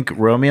 But I think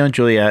Romeo and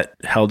Juliet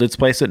held its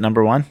place at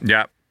number 1.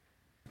 Yeah.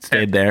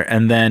 Stayed there,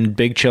 and then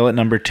Big Chill at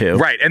number 2.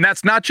 Right, and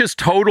that's not just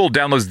total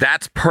downloads.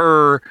 That's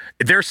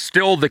they're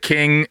still the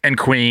king and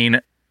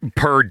queen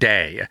per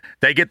day.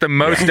 They get the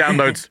most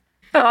downloads.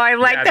 Oh, I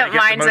like Yeah, that they get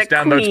mine's the most a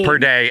downloads queen. per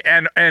day,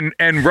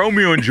 and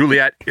Romeo and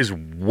Juliet is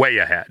way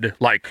ahead.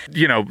 Like,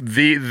 you know,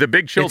 the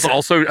Big Chill's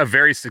also a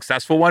very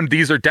successful one.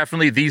 These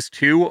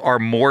two are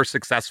more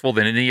successful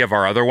than any of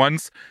our other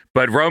ones.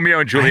 But Romeo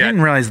and I Juliet,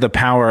 didn't realize the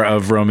power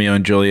of Romeo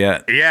and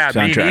Juliet. yeah,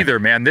 soundtrack. me neither,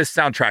 man. This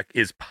soundtrack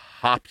is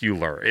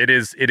popular. It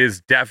is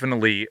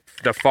definitely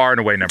the far and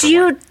away number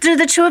one. Do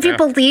the two of you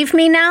believe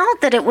me now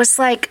that it was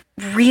like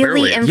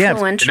really Clearly. Yeah.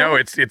 influential? No,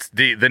 it's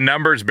the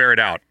numbers bear it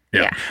out.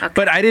 yeah. Okay.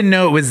 But I didn't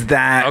know it was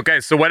that. Okay,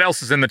 so what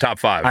else is in the top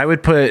five? I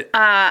would put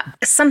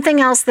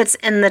Something else that's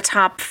in the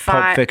top Pulp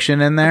 5. Fiction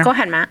in there. Go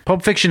ahead, Matt.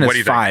 Pulp Fiction What do is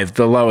you think? 5,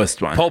 the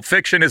lowest one. Pulp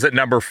Fiction is at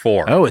number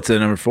 4. Oh, it's at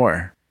number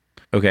 4.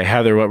 Okay,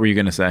 Heather, what were you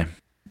going to say?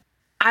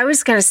 I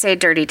was going to say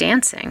Dirty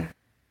Dancing.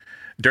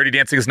 Dirty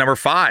Dancing is number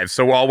 5.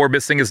 So all we're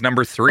missing is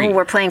number 3. Oh,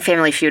 we're playing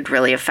Family Feud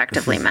really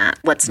effectively, Matt.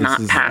 Let's not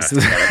pass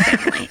the other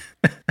family.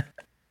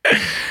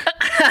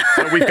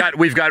 So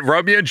we've got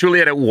Romeo and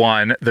Juliet at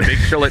 1, The Big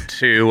Chill at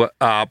 2,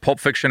 Pulp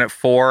Fiction at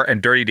 4,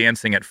 and Dirty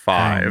Dancing at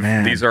 5. Oh,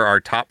 man. These are our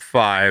top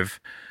 5,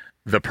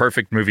 the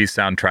perfect movie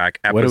soundtrack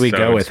episodes. What do we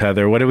go with,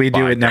 Heather? What do we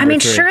do at number 3? I mean,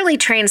 surely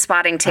Train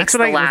Spotting takes That's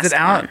what the last was it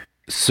out? one.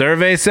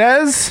 Survey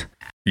says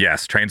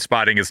Yes, Train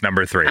Spotting is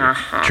number 3.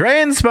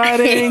 Train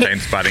Spotting. Train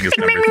Spotting is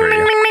number 3.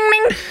 Ming, ming,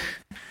 ming.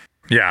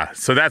 Yeah,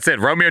 so that's it.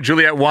 Romeo and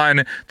Juliet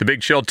 1, The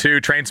Big Chill 2,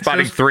 Train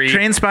Spotting 3.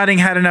 Train Spotting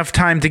had enough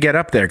time to get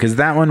up there because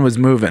that one was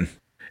moving.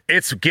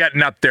 It's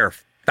getting up there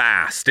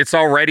fast. It's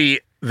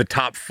already the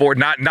top 4,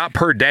 not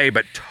per day,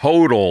 but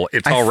total.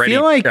 It's I already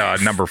feel like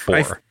number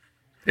 4.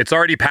 It's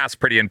already past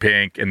Pretty in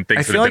Pink and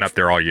things that feel have been like up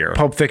there all year.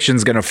 Pulp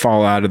Fiction's going to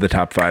fall out of the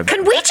top 5.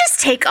 Can we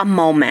just take a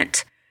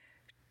moment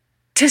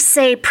to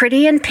say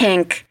Pretty in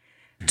Pink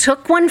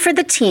took one for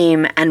the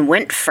team and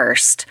went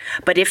first,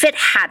 but if it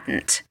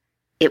hadn't,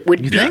 it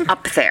would be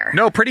up there.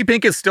 No, Pretty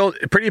Pink is still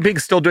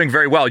doing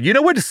very well. You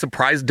know what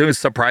is doing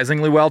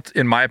surprisingly well,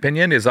 in my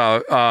opinion, is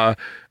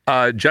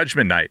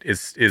Judgment Night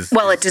is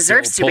Well, is it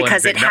deserves still to pulling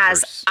because big it has,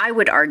 numbers. I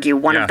would argue,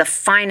 one Yeah. of the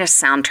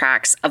finest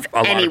soundtracks of A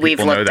lot any of we've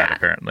people know looked that at.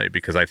 apparently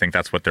because I think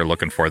that's what they're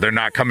looking for. They're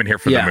not coming here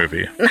for Yeah. the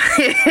movie.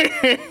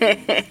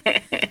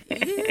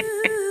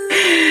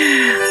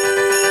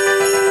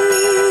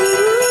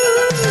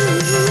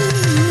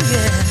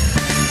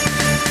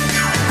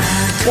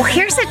 Well,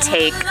 here's a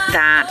take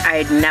that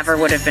I never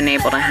would have been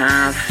able to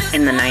have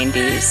in the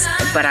 90s,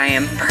 but I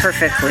am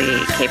perfectly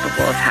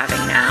capable of having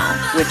now,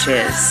 which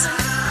is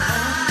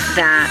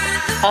that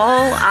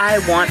All I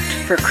Want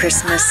for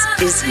Christmas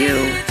Is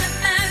You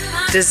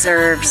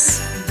deserves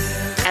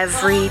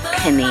every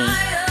penny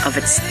of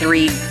its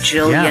 $3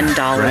 jillion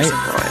right. of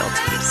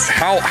royalties.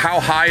 How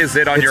high is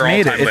it on It's your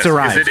made all-time it. It's list?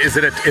 arrived. Is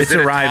it It's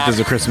arrived as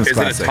a Christmas Is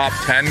classic. it a top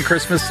 10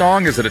 Christmas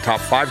song? Is it a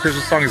top 5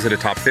 Christmas song? Is it a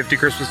top 50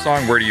 Christmas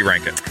song? Where do you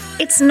rank it?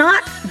 It's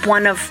not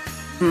one of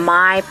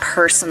my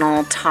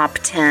personal top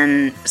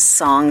 10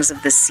 songs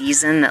of the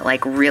season that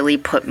like really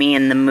put me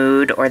in the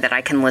mood or that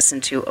I can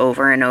listen to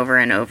over and over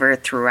and over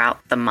throughout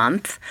the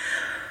month.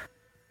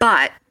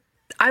 But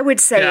I would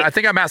say, Yeah, I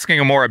think I'm asking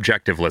a more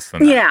objective list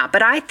than that. yeah,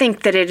 but I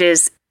think that it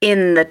is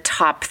in the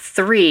top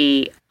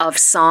 3 of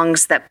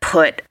songs that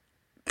put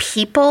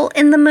people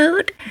in the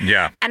mood.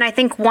 Yeah. And I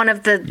think one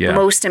of the Yeah.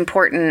 most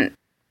important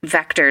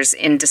vectors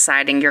in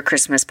deciding your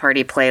Christmas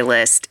party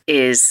playlist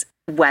is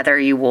whether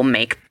you will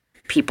make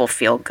people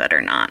feel good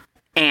or not.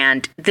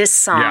 And this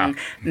song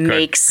Yeah.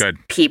 makes Good.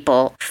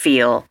 people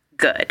feel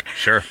good.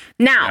 Sure.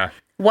 Now, Yeah.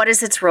 what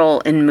is its role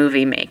in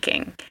movie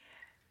making?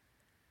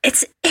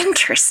 It's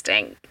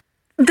interesting.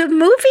 The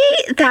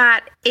movie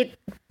that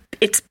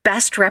it's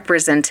best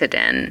represented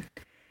in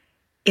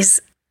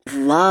is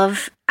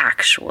Love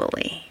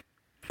Actually.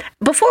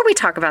 Before we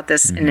talk about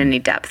this in any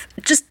depth,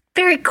 just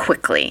very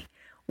quickly,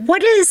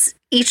 what is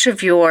each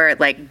of your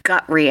like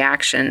gut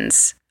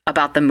reactions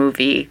about the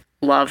movie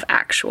Love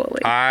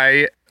Actually?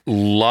 I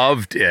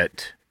loved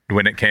it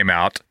when it came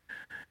out.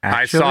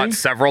 I saw Actually? it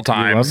several You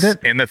times loved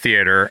it? in the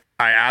theater.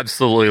 I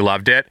absolutely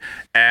loved it.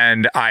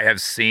 And I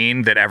have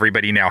seen that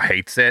everybody now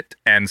hates it.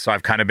 And so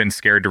I've kind of been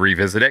scared to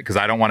revisit it because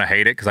I don't want to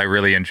hate it because I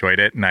really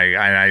enjoyed it. And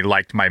I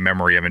liked my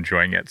memory of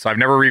enjoying it. So I've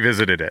never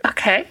revisited it.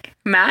 Okay,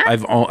 Matt?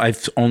 I've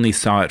only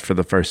saw it for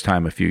the first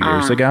time a few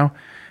years ago,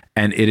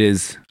 and it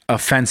is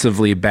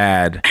offensively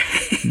bad,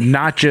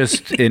 not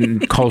just in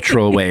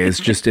cultural ways,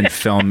 just in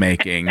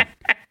filmmaking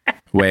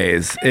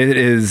ways. It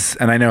is,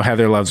 and I know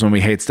Heather loves when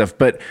we hate stuff,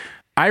 but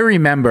I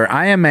remember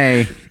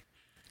I've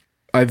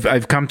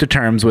come to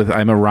terms with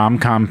I'm a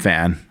rom-com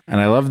fan, and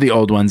I love the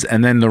old ones.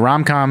 And then the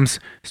rom-coms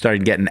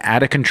started getting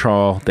out of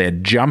control. They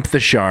had jumped the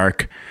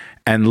shark.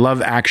 And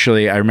Love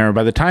Actually, I remember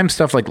by the time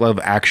stuff like Love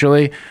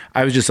Actually,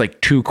 I was just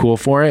like too cool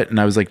for it. And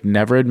I was like,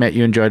 never admit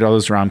you enjoyed all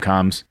those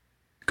rom-coms.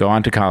 Go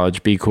on to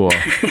college, be cool.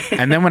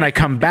 And then when I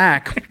come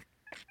back,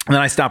 and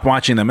then I stop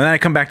watching them. And then I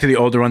come back to the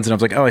older ones and I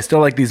was like, oh, I still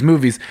like these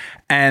movies.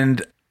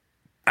 And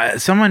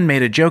someone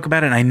made a joke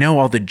about it, and I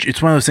know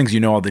it's one of those things you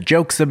know all the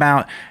jokes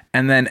about.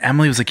 And then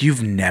Emily was like,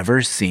 "You've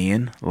never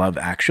seen Love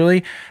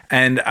Actually?"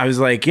 And I was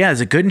like, "Yeah, is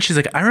it good?" And she's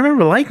like, "I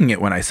remember liking it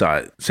when I saw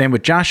it." Same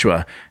with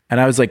Joshua. And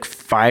I was like,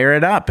 "Fire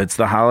it up. It's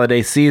the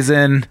holiday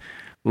season.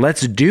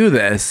 Let's do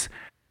this."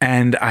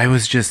 And I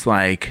was just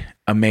like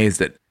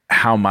amazed at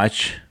how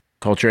much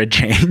culture had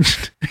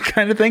changed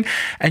kind of thing,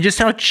 and just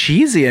how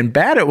cheesy and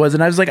bad it was.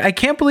 And I was like, I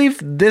can't believe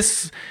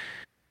this.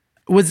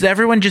 Was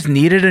everyone just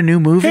needed a new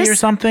movie or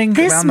something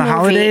around the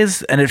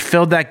holidays, and it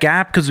filled that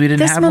gap because we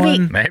didn't have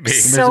one? Maybe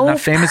so there's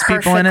enough famous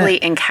people in it. perfectly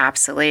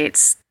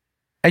encapsulates.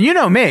 And you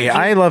know me,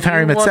 I love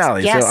Harry Met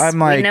Sally, yes, so I'm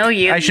like, we know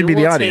you. I should You be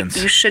the will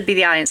audience. you should be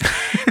the audience.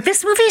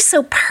 This movie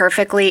so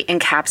perfectly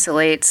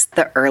encapsulates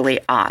the early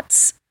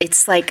aughts.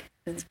 It's like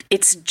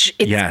it's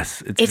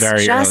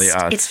very early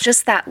aughts. It's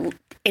just that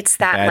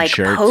Bad like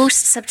shirts.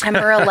 post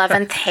September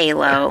 11th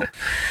halo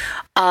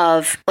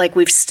of like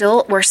we're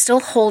still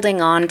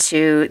holding on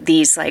to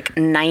these like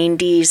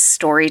 90s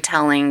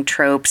storytelling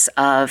tropes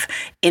of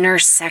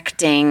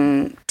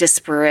intersecting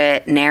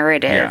disparate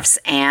narratives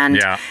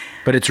and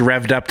But it's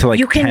revved up to like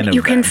 10 of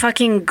you can them.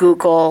 fucking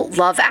Google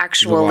Love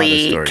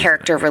Actually stories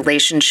character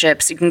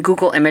relationships. You can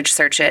Google image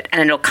search it,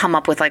 and it'll come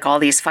up with like all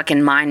these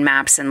fucking mind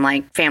maps and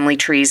like family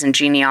trees and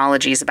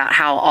genealogies about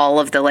how all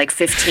of the like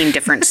 15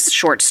 different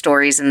short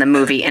stories in the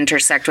movie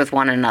intersect with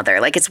one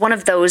another. Like it's one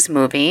of those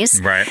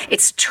movies. Right.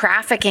 It's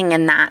trafficking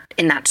in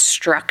that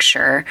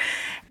structure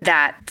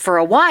that for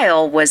a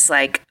while was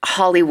like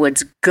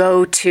Hollywood's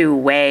go-to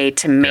way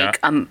to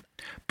make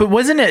But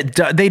wasn't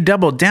it? They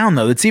doubled down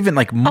though. It's even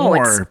like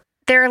more.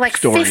 there are like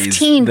stories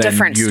 15 than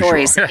different usual.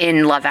 stories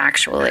in Love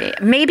Actually.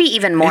 Maybe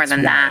even more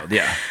than that. wild,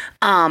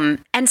 yeah.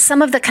 And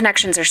some of the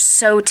connections are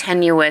so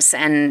tenuous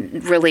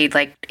and really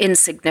like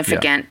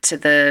insignificant to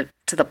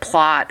the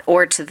plot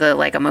or to the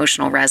like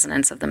emotional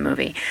resonance of the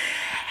movie.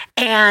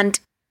 And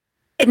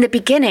in the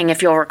beginning,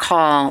 if you'll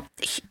recall,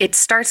 it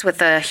starts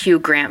with a Hugh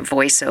Grant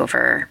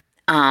voiceover.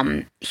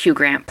 Hugh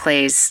Grant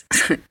plays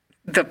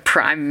the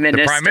Prime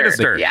Minister. The Prime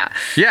Minister.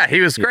 Yeah, he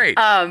was great.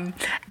 And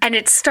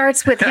it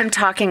starts with him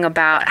talking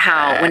about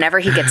how whenever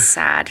he gets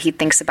sad, he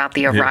thinks about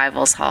the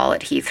arrivals hall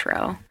at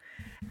Heathrow.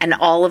 And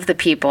all of the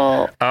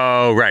people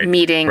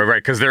meeting.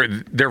 Right, because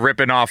they're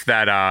ripping off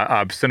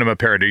that Cinema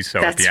Paradiso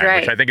at the end,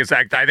 right. which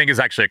I think is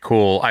actually a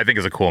cool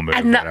movie.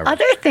 And the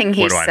other thing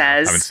he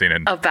says I haven't seen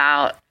it.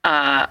 about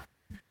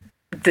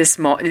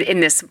in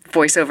this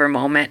voiceover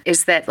moment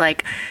is that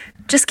like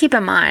just keep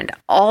in mind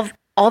all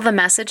the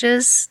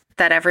messages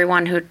that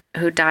everyone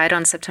who died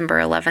on September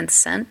 11th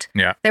sent.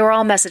 Yeah. They were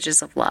all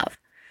messages of love.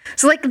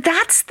 So like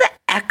that's the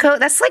echo.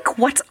 That's like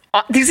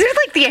these are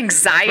like the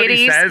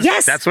anxieties.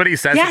 Yes, that's what he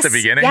says at the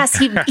beginning. Yes,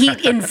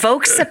 he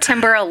invokes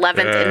September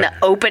 11th in the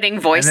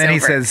opening voiceover. And then he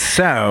says,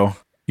 "So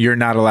you're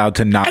not allowed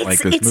to not like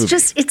this movie."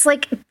 It's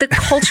like the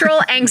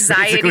cultural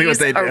anxieties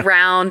they do.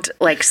 around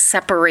like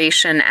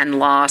separation and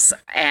loss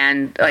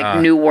and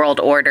like New World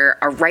Order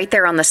are right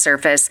there on the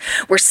surface.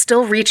 We're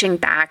still reaching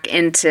back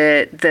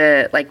into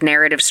the like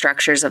narrative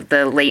structures of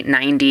the late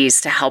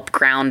 90s to help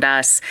ground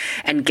us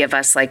and give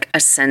us like a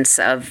sense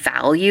of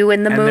value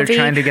in the movie. And they're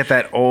trying to get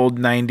that old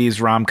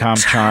 90s rom-com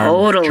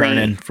charm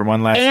churning for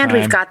one last time. And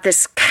we've got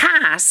this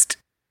cast.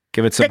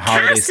 Give it some The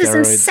holiday cast is steroids.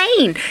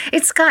 insane.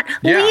 It's got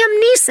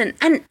Liam Neeson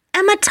and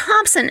Emma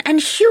Thompson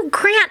and Hugh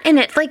Grant in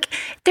it. Like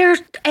they're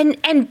and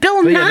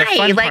Bill But yeah, the Nye.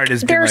 fun Like part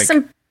has been there are like,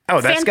 some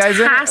this guy's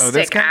in it? fantastic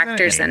This guy's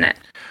actors in it.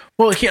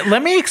 Well, here,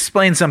 let me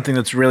explain something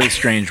that's really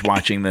strange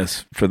watching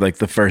this for like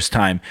the first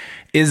time.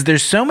 Is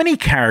there's so many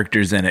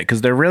characters in it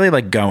because they're really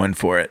like going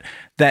for it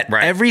that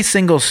every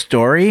single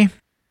story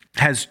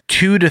has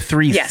 2 to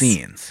 3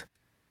 scenes,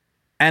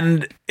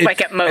 and Like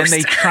at most.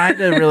 and they try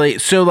to really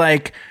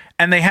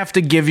and they have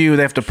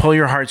to pull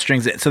your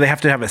heartstrings. So they have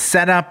to have a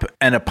setup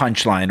and a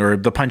punchline, or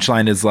the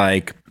punchline is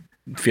like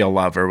feel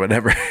love or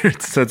whatever.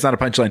 So it's not a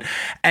punchline.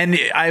 And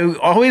I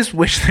always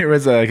wish there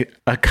was a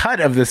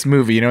cut of this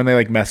movie, when they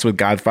like mess with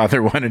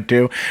Godfather 1 and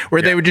 2,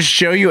 where they would just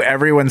show you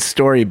everyone's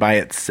story by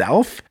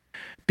itself,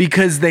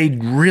 because they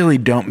really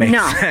don't make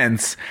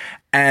sense.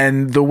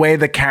 And the way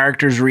the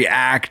characters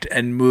react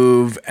and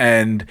move,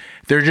 and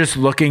they're just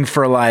looking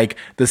for like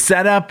the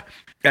setup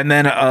and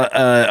then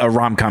a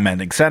rom-com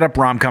ending. Setup,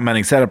 rom-com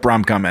ending, setup,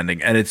 rom-com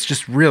ending. And it's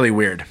just really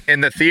weird. In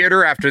the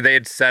theater, after they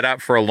had set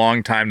up for a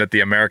long time that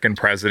the American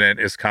president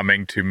is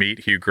coming to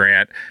meet Hugh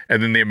Grant,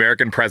 and then the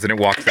American president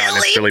walks out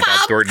and it's Billy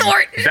Bob Thornton.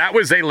 That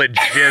was a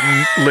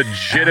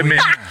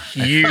legitimate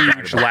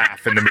huge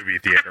laugh in the movie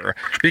theater.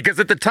 Because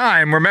at the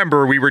time,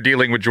 remember, we were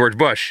dealing with George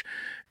Bush.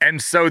 And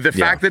so the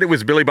fact that it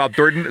was Billy Bob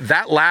Thornton,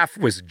 that laugh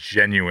was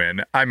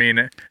genuine. I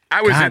mean,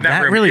 I was in that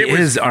that room. really It was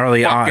is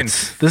early fucking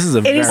odds. This is a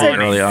It is very a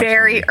early odds.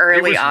 very early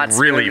It was odds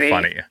really movie.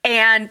 funny.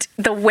 And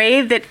the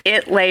way that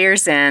it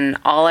layers in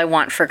All I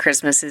Want for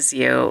Christmas Is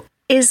You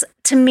is,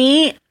 to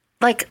me,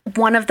 like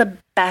one of the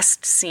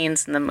best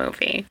scenes in the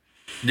movie.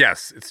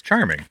 Yes, it's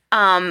charming.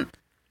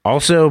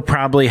 Also,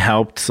 probably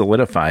helped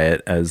solidify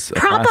it as a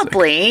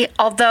Probably,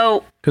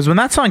 although because when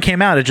that song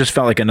came out, it just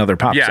felt like another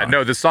pop Yeah, song.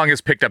 no, the song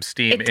has picked up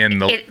steam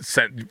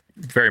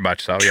very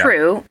much so. Yeah,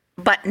 true.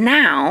 But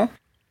now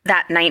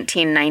that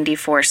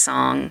 1994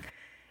 song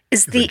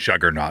is it's the a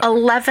juggernaut.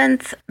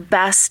 11th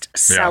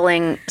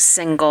best-selling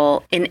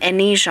single in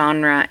any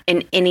genre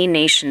in any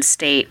nation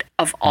state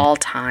of all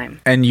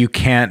time. And you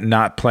can't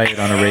not play it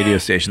on a radio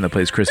station that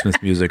plays Christmas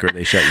music, or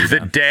they shut you The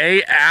down.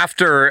 day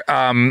after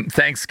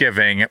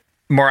Thanksgiving,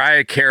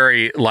 Mariah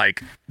Carey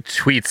like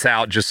tweets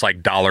out just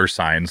like dollar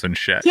signs and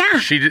shit. Yeah.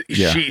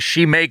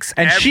 She makes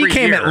And she every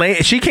came year.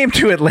 She came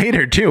to it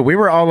later too. We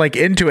were all like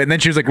into it, and then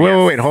she was like,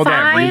 "Wait, hold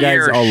on! You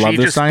guys all love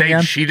this song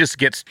again?" She just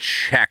gets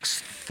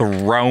checks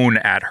thrown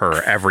at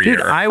her every Dude,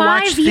 year. I 5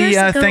 watched years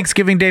the ago-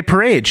 Thanksgiving Day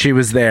parade. She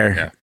was there.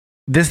 Yeah.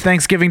 This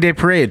Thanksgiving Day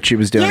parade, she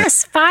was doing.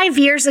 Yes, 5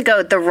 years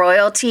ago, the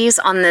royalties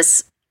on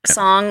this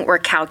song were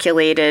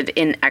calculated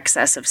in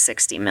excess of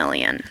 60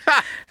 million.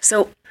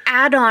 So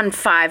add on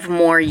 5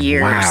 more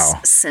years Wow.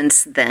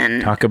 since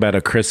then. Talk about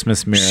a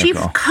Christmas She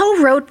miracle.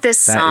 co-wrote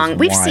this That song. is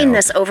We've seen wild.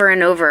 this over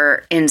and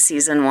over in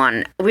season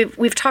 1.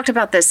 We've talked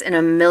about this in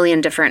a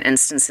million different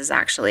instances,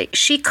 actually.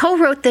 She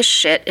co-wrote this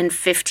shit in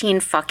 15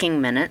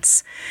 fucking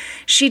minutes.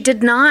 She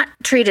did not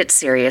treat it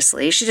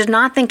seriously. She did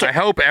not think I it.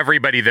 hope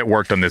everybody that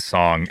worked on this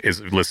song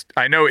is list.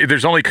 I know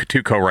there's only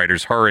 2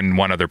 co-writers, her and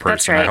one other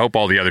person. right. I hope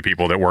all the other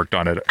people that worked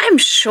on it I'm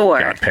sure.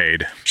 got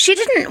paid. She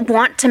didn't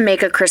want to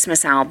make a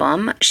Christmas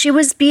album. She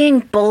was being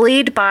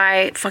bullied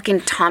by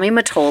fucking Tommy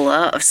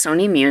Mottola of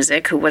Sony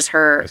Music, who was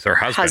her That's her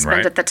husband,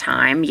 right? at the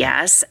time.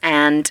 Yes,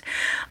 and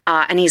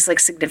he's like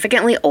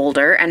significantly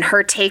older. And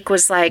her take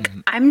was like,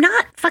 "I'm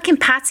not fucking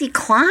Patsy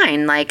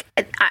Cline. Like,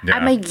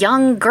 I'm a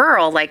young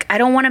girl. Like, I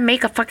don't want to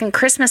make a fucking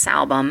Christmas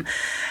album."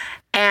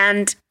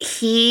 And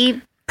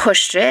he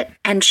pushed it,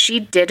 and she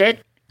did it.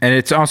 And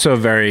it's also a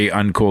very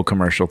uncool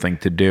commercial thing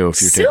to do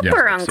if you're taking Super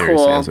yourself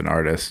seriously uncool. as an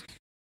artist.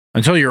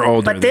 Until you're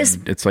older, But this-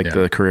 then it's like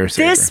the career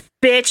saver. This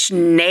bitch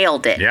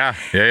nailed it. Yeah.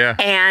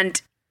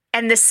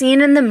 And the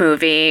scene in the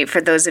movie,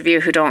 for those of you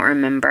who don't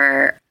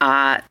remember,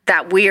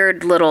 that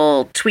weird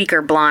little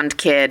tweaker blonde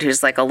kid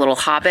who's like a little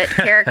hobbit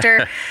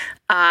character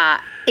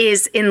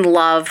is in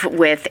love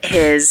with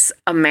his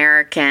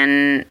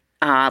American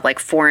like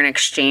foreign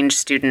exchange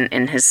student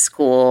in his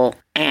school.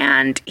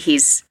 And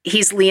he's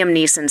Liam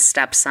Neeson's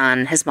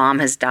stepson. His mom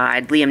has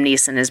died. Liam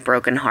Neeson is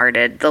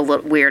brokenhearted. The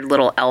weird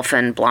little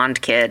elfin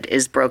blonde kid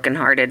is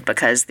brokenhearted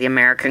because the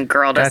American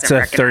girl doesn't That's a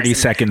recognize him.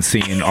 30-second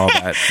scene, all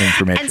that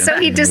information. And so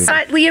he in the movie.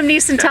 decides, Liam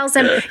Neeson tells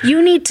him,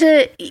 you need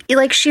to,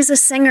 like, she's a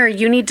singer.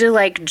 You need to,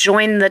 like,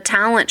 join the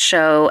talent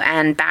show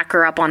and back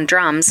her up on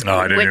drums. Oh,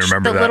 I didn't which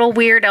remember the that. little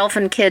weird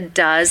elfin kid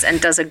does and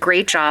does a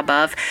great job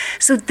of.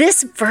 So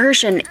this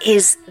version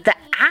is the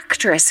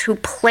actress who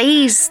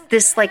plays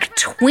this, like,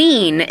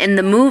 tween in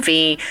the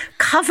movie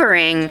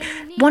covering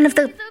one of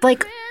the,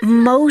 like,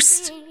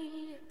 most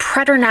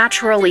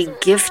preternaturally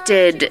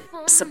gifted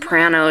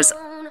sopranos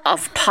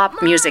of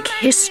pop music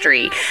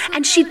history,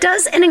 and she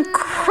does an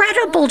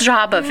incredible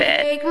job of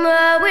it. Make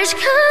my wish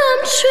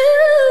come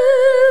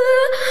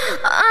true.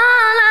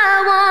 All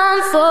I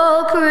want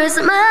for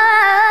Christmas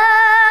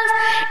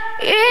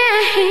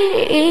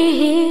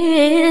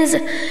is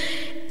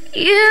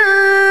you.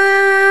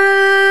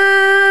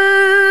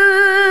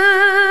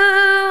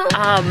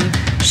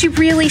 She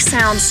really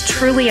sounds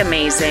truly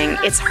amazing.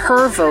 It's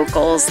her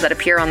vocals that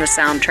appear on the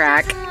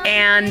soundtrack,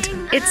 and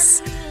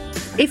it's,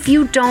 if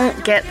you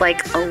don't get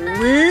like a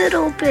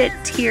little bit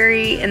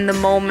teary in the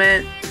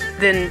moment,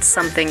 then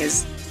something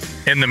is.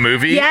 In the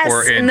movie Yes,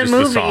 or in the just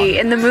movie. the song?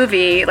 In the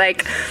movie,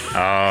 like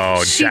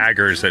Oh, She-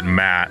 Daggers and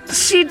Matt.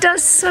 she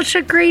does such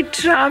a great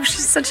job.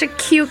 She's such a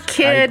cute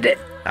kid.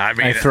 I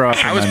mean, I throw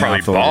up. I in was my probably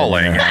mouth a little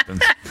when bawling. it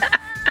happens.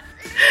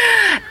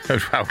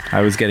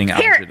 I was getting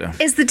Here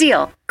agita. is the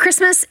deal.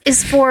 Christmas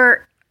is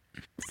for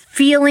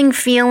feeling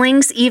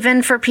feelings,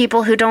 even for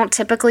people who don't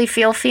typically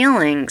feel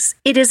feelings.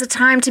 It is a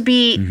time to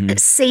be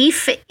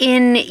safe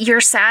in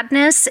your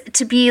sadness,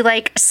 to be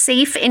like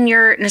safe in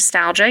your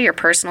nostalgia, your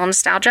personal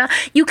nostalgia.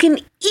 You can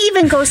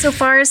even go so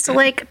far as to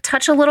like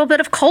touch a little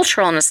bit of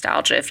cultural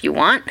nostalgia if you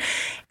want.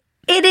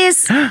 It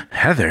is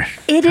Heather.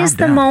 it calm is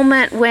the down.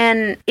 moment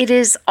when it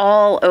is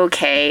all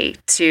okay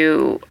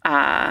to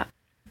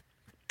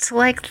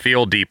like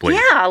Feel deeply.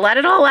 yeah, let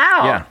it all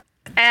out. Yeah.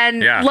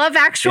 And Yeah. Love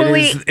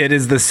Actually It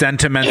is the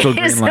sentimental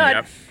green is,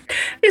 light.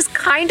 is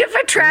kind of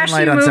a trashy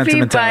light on movie,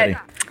 sentimentality.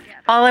 but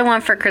All I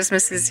Want for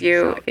Christmas Is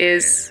You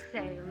is,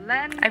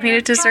 I mean,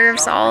 it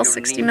deserves all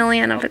 60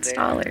 million of its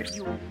dollars.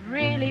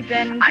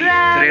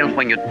 I thrill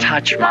when you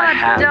touch my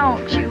hand.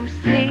 Don't you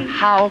see?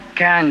 How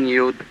can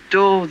you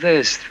do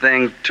this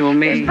thing to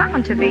me? There's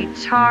bound to be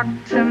talk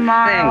Think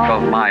tomorrow.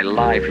 of my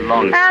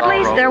lifelong At sorrow.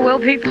 least there will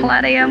be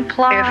plenty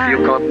implied. If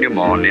you got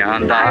pneumonia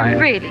and I I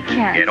really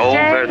can't get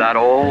stay. over that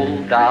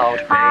old doubt,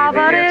 baby. Ah,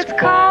 but it's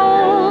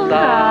cold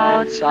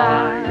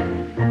outside.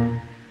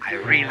 I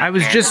I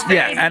was just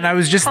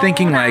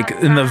thinking, like,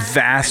 in the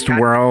vast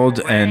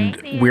world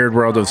and weird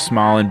world of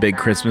small and big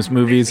Christmas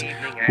movies,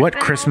 what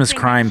Christmas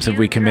crimes have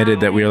we committed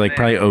that we are like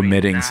probably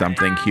omitting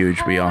something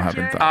huge we all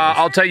haven't thought of?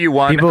 I'll tell you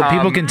one.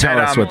 People can tell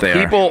us what they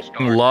are. People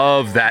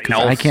love that 'Cause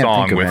I Elf can't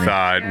song think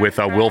of with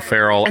Will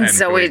Ferrell And and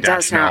Zoe Zoe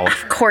Deschanel. Deschanel.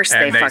 Of course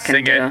And they fucking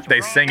sing do. it.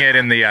 They sing it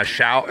in the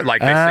shout,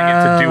 like they sing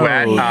it to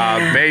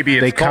duet. Baby,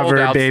 it's They cold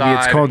cover outside. Baby,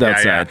 It's Cold Yeah,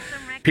 Outside. yeah.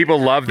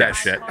 People love that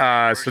shit.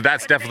 So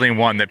that's definitely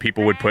one that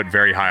people would put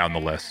very high on the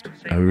list.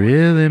 I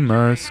really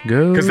must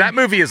go. Because that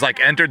movie is like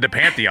entered the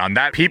pantheon.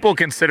 That people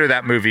consider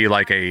that movie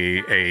like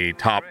a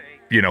top,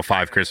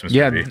 5 Christmas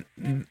movie.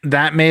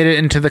 That made it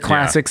into the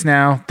classics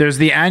now. There's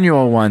the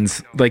annual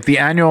ones, like the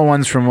annual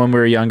ones from when we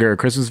were younger: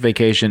 Christmas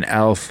Vacation,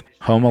 Elf,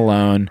 Home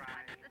Alone.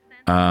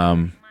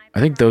 I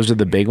think those are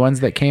the big ones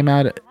that came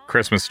out.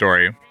 Christmas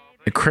Story.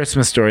 A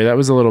Christmas Story, that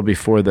was a little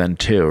before then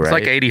too, right? It's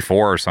like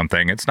 84 or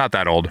something. It's not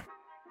that old.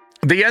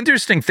 The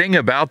interesting thing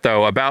about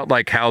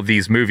like how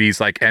these movies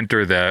like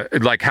enter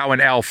like how an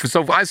Elf.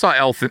 So I saw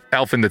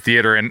Elf in the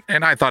theater and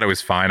I thought it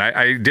was fine.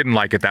 I didn't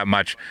like it that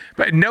much.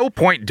 But at no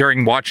point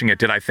during watching it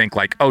did I think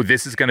like, oh,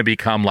 this is going to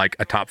become like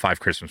a top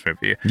 5 Christmas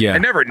movie. Yeah, it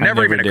never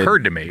even did,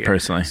 occurred to me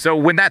personally. So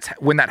when that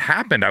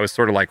happened, I was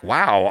sort of like,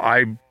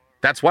 wow,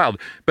 that's wild.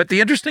 But the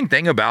interesting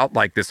thing about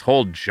like this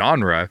whole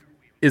genre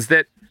is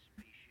that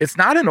it's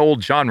not an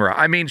old genre.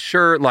 I mean,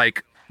 sure,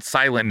 like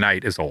Silent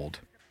Night is old.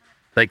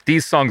 Like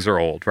these songs are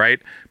old, right?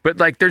 But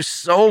like there's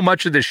so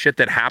much of this shit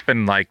that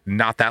happened like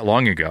not that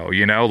long ago,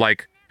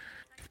 like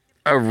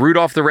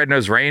Rudolph the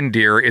Red-Nosed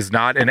Reindeer is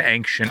not an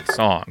ancient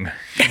song,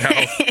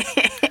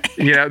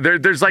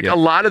 there's like a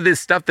lot of this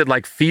stuff that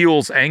like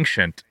feels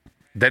ancient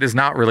that is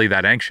not really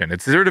that ancient.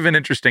 It's sort of an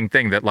interesting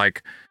thing that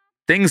like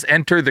things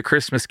enter the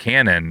Christmas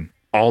canon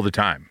all the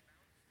time,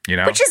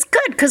 Which is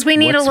good because we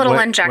need a little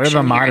injection. What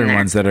are the modern here and there.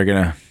 ones that are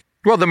gonna?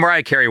 Well, the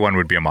Mariah Carey one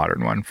would be a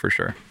modern one for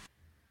sure.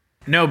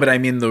 No, but I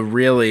mean that's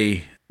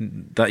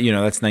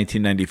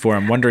 1994.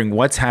 I'm wondering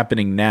what's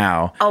happening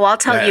now. Oh, I'll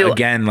tell you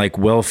again, like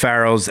Will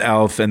Ferrell's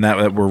Elf, and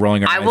that we're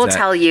rolling. I will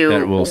tell you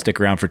that will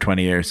stick around for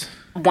 20 years.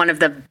 One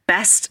of the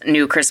best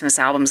new Christmas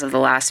albums of the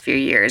last few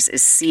years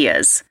is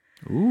Sia's.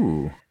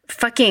 Ooh,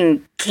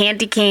 fucking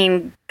Candy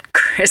Cane,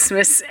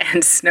 Christmas,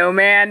 and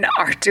Snowman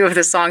are 2 of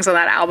the songs on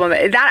that album.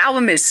 That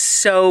album is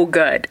so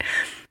good.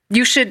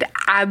 You should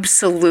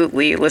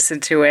absolutely listen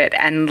to it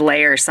and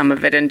layer some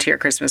of it into your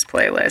Christmas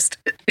playlist.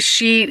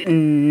 She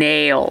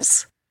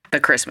nails the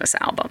Christmas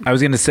album. I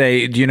was going to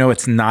say, do you know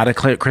it's not a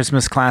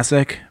Christmas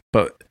classic,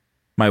 but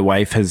my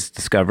wife has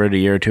discovered a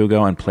year or 2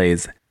 ago and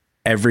plays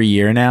every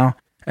year now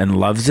and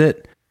loves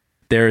it.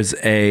 There's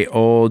a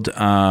old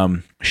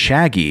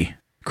Shaggy,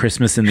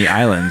 Christmas in the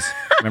Islands.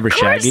 Remember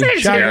Shaggy?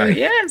 Shaggy,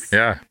 yes.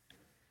 Yeah.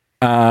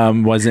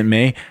 Wasn't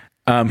me.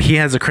 He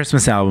has a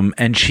Christmas album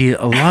and she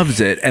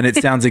loves it, and it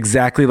sounds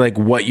exactly like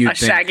what you think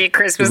Shaggy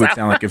Christmas it would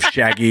album. sound like if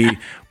Shaggy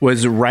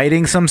was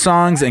writing some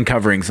songs and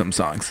covering some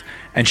songs.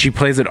 And she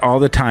plays it all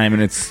the time,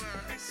 and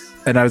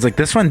I was like,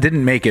 this one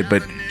didn't make it,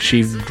 but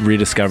she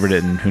rediscovered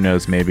it, and who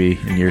knows, maybe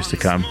in years to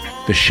come,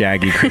 the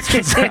Shaggy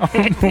Christmas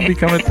album will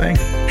become a thing.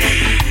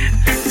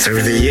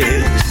 Through the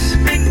years,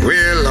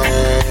 we'll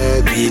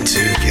all be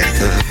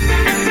together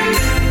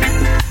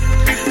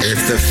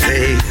if the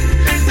fate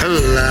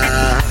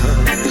allows.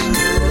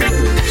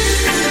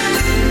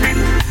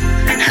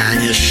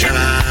 Hang your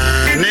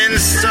shining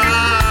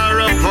star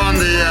upon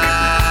the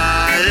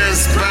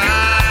highest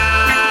bough.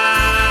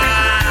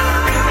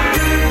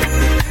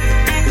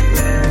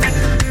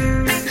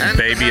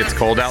 Baby, It's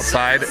Cold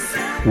Outside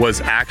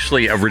was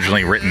actually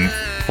originally written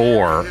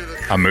for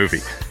a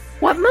movie.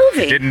 What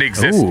movie? It didn't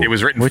exist. Ooh, it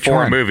was written which for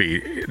one? a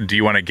movie. Do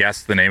you want to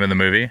guess the name of the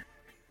movie?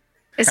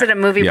 Is it a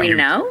movie we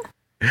know?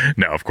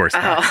 No, of course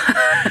not.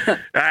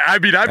 I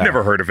mean, I've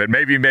never heard of it.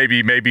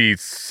 Maybe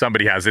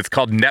somebody has. It's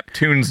called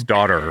Neptune's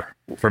Daughter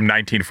from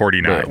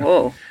 1949.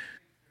 Whoa.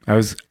 I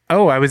was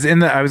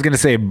going to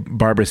say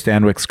Barbara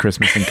Stanwyck's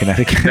Christmas in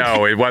Connecticut.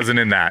 No, it wasn't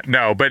in that.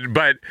 No, but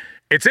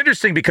it's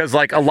interesting because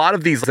like a lot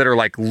of these that are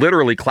like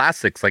literally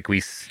classics, like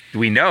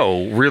we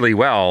know really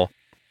well,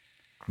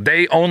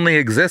 they only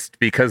exist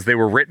because they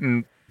were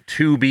written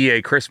to be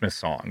a Christmas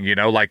song.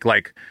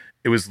 Like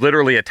it was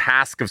literally a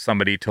task of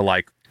somebody to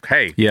like,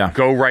 hey,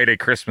 go write a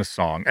Christmas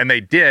song. And they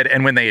did.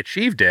 And when they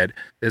achieved it,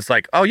 it's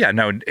like, oh yeah,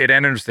 no, it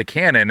enters the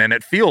canon and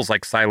it feels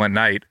like Silent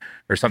Night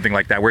or something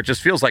like that, where it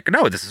just feels like,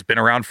 no, this has been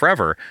around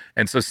forever.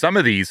 And so some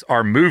of these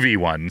are movie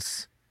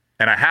ones,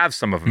 and I have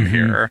some of them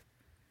here.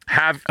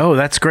 Oh,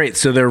 that's great.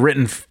 So they're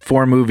written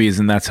for movies,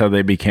 and that's how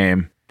they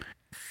became.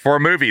 For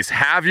movies.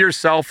 Have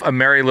Yourself a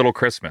Merry Little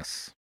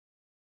Christmas.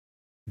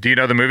 Do you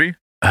know the movie?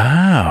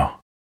 Oh.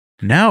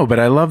 No, but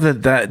I love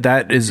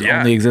that is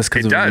only exists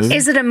because of the movie.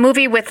 Is it a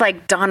movie with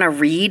like Donna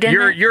Reed in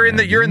it? You're in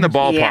the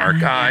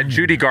ballpark.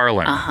 Judy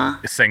Garland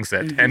sings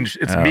it, and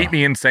it's Meet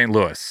Me in St.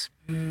 Louis.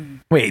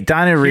 Wait,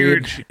 Donna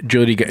Reed,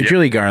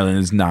 Judy Garland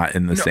is not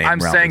in the same. I'm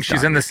realm saying as she's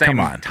Donna. in the same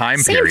time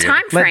period. Same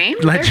time frame.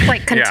 They're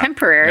like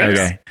contemporaries.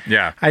 Okay.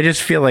 Yeah. I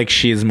just feel like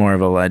she's more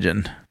of a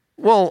legend.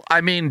 Well,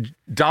 I mean,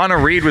 Donna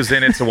Reed was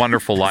in It's a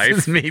Wonderful Life.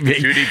 is me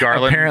being- Judy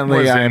Garland apparently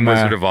was in I'm,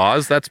 Wizard of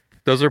Oz.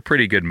 Those are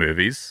pretty good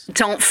movies.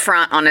 Don't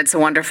front on It's a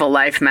Wonderful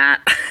Life,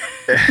 Matt.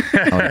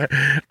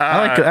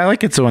 I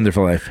like It's a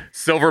Wonderful Life.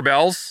 Silver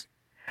Bells.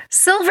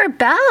 Silver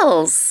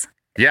Bells.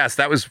 Yes,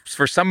 that was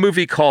for some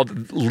movie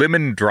called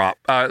Lemon Drop,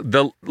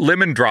 the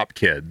Lemon Drop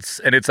Kids,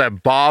 and it's a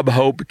Bob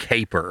Hope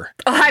caper.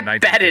 Oh, I from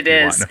bet it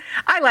 1951. is.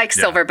 I like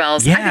Silver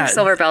Bells. I Yeah. think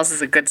Silver Bells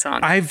is a good song.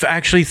 I've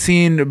actually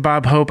seen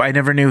Bob Hope. I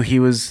never knew he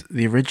was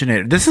the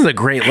originator. This is a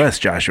great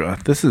list, Joshua.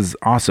 This is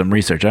awesome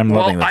research. I'm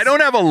loving this. I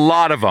don't have a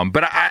lot of them,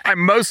 but I'm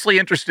mostly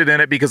interested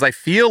in it because I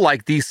feel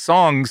like these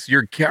songs,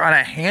 you're kind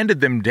of handed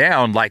them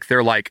down like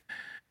they're like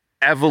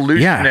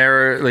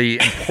evolutionarily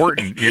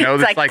important. You know,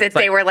 it's like that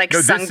they were like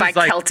sung by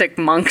Celtic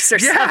monks or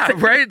something.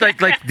 Right?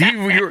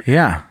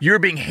 You're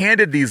being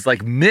handed these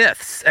like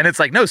myths, and it's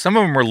like, no, some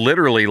of them were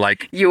literally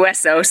like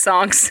USO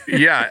songs.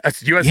 Yeah, a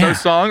USO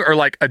song, or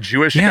like a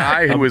Jewish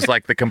guy who was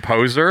like the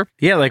composer.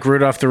 Yeah, like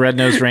Rudolph the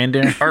Red-Nosed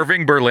Reindeer.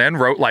 Irving Berlin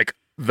wrote like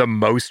the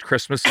most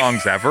Christmas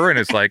songs ever, and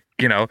it's like,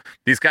 you know,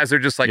 these guys are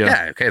just like,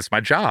 okay, it's my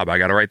job. I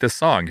got to write this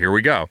song. Here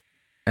we go.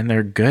 And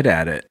they're good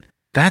at it.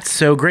 That's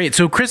so great.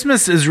 So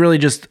Christmas is really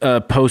just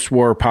a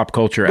post-war pop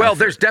culture Well, effort.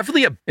 there's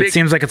definitely a big... It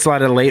seems like it's a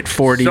lot of late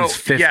 40s,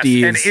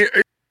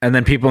 50s. And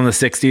then people in the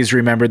 60s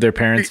remembered their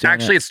parents doing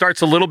Actually, it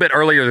starts a little bit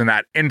earlier than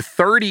that. In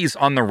 30s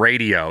on the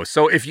radio.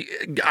 So if you...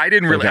 I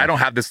don't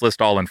have this list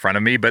all in front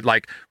of me, but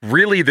like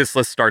really this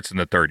list starts in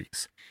the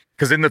 30s.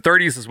 Because in the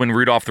 30s is when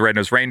Rudolph the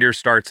Red-Nosed Reindeer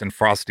starts and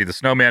Frosty the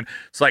Snowman.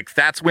 So like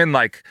that's when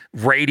like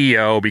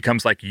radio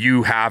becomes like,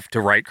 you have to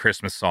write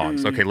Christmas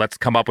songs. Okay, let's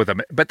come up with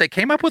them. But they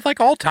came up with like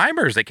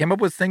all-timers. They came up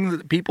with things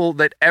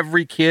that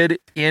every kid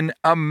in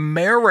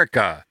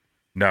America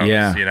knows.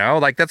 Yeah. You know,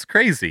 like that's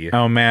crazy.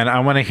 Oh man,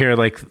 I want to hear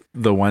like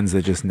the ones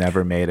that just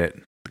never made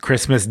it.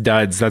 Christmas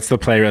duds. That's the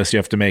playlist you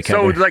have to make.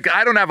 So Heather. like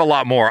I don't have a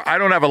lot more.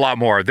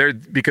 There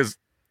because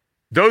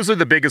those are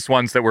the biggest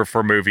ones that were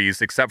for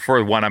movies, except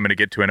for one I'm going to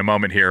get to in a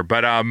moment here.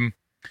 But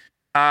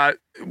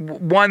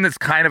one that's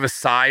kind of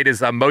aside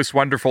is A Most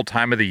Wonderful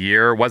Time of the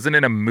Year. Wasn't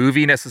in a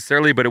movie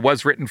necessarily, but it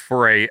was written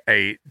for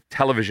a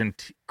television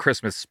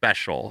Christmas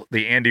special,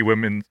 the Andy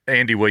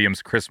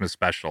Williams Christmas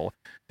special.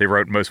 They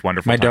wrote Most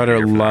Wonderful My Time of the daughter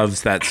Year for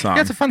loves that song.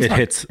 Yeah, it's a fun song.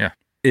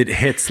 It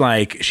hits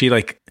like she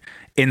like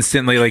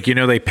instantly, like, you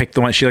know, they pick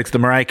the one she likes, the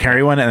Mariah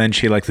Carey one, and then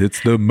she likes It's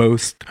the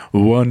Most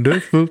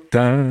Wonderful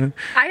Time.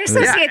 I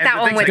associate that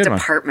one with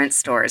department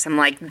stores. I'm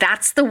like,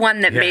 that's the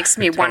one that makes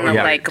me want to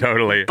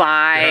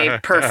buy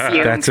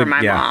perfume for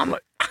my mom.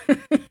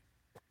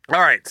 All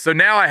right, so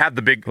now I have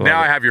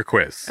I have your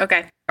quiz.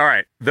 Okay. All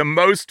right, the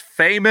most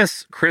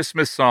famous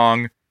Christmas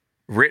song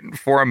written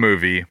for a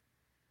movie.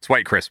 It's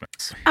White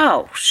Christmas.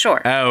 Oh,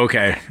 sure. Oh,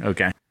 okay.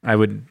 I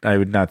would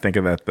not think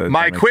of that.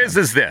 My quiz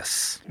is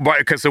this,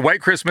 because the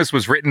White Christmas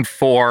was written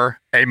for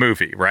a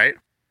movie, right?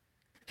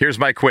 Here's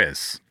my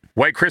quiz.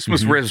 White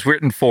Christmas was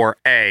written for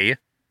A,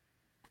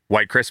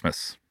 White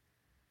Christmas.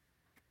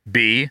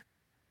 B,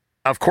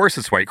 of course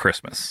it's White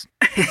Christmas.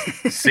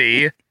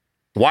 C,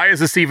 why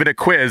is this even a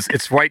quiz?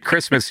 It's White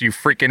Christmas, you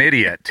freaking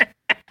idiot.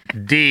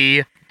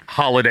 D,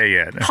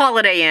 Holiday Inn.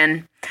 Holiday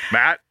Inn.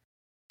 Matt?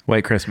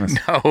 White Christmas.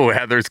 No,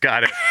 Heather's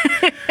got it.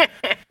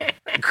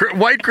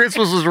 White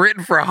Christmas was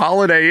written for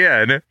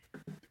Holiday Inn,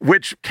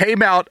 which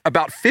came out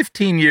about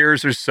 15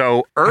 years or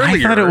so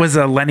earlier. I thought it was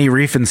a Lenny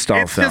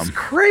Riefenstahl film. It's just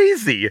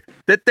crazy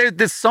that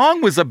this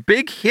song was a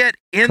big hit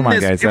in Come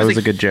on, guys, that was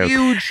a good joke.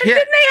 Huge hit. And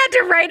then they had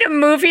to write a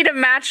movie to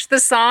match the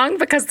song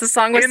because the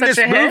song was such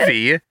a hit.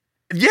 Movie.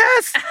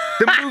 Yes,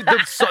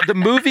 the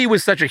movie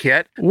was such a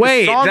hit.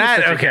 Wait, the song that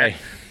was such a okay?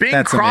 hit. Bing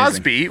That's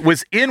Crosby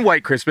was in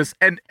White Christmas,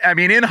 and I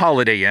mean in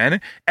Holiday Inn,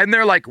 and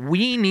they're like,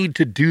 we need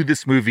to do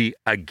this movie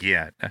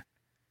again.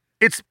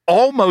 It's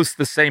almost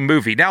the same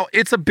movie. Now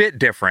it's a bit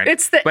different.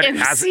 It's the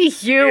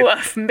MCU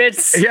of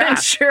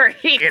mid-century.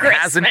 It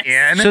has an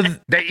inn. So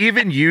they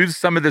even use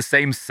some of the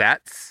same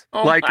sets.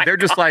 Oh like they're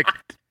just like,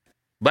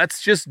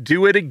 let's just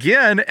do it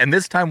again, and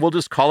this time we'll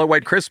just call it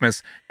White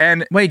Christmas.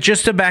 And wait,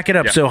 just to back it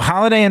up, so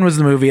Holiday Inn was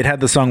the movie. It had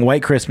the song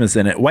White Christmas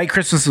in it. White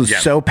Christmas was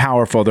so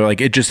powerful. They're like,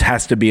 it just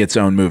has to be its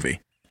own movie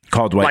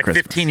called White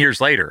Christmas. 15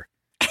 years later.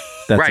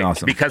 That's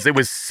awesome. Because it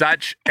was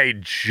such a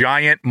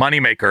giant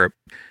moneymaker.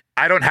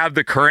 I don't have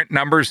the current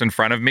numbers in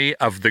front of me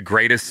of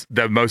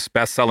the most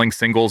best-selling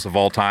singles of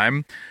all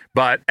time,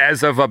 but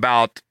as of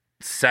about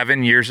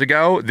 7 years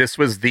ago, this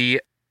was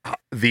the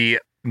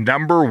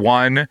number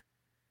one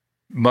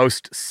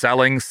most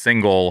selling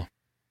single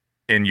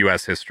in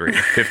U.S. history.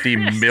 50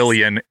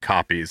 million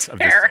copies of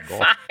this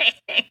single.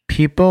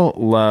 People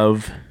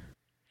love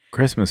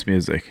Christmas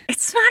music.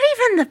 It's not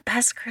even the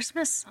best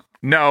Christmas song.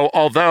 No,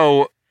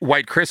 although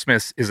White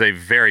Christmas is a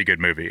very good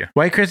movie.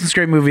 White Christmas,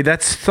 great movie.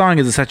 That song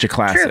is such a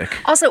classic. True.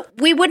 Also,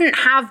 we wouldn't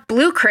have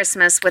Blue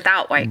Christmas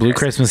without White Blue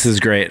Christmas. Christmas is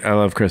great. I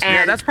love Christmas.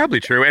 Yeah, that's probably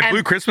true. And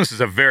Blue Christmas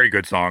is a very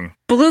good song.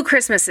 Blue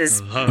Christmas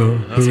is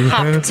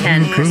top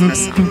 10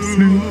 Christmas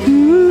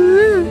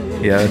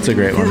songs. Yeah, that's a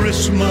great one.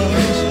 Christmas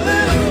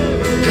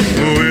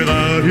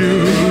without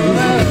you,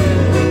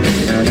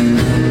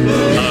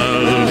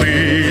 I'll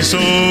be so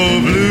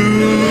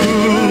blue,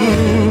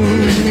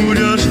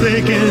 just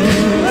thinking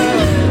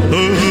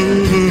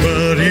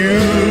about you.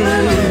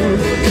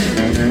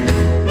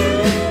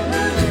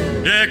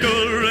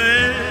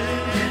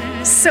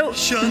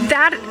 So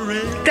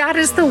that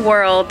is the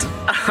world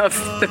of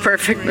the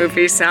Perfect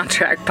Movie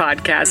Soundtrack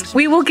Podcast.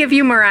 We will give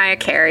you Mariah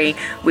Carey.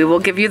 We will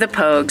give you the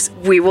Pogues.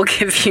 We will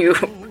give you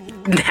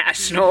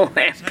National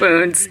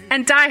Lampoons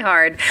and Die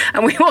Hard,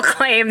 and we will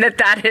claim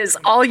that is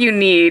all you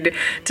need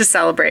to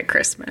celebrate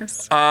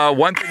Christmas.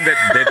 One thing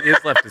that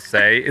is left to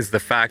say is the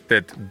fact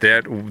that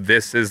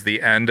this is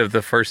the end of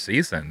the first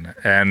season,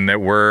 and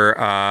that we're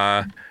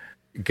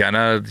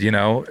gonna,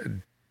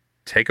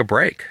 take a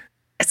break.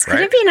 It's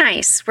going to be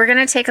nice. We're going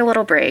to take a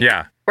little break.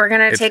 Yeah. We're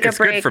going to take a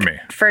break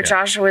for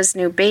Joshua's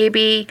new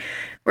baby.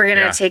 We're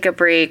going to take a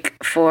break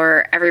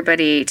for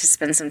everybody to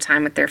spend some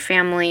time with their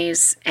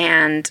families.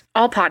 And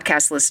all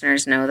podcast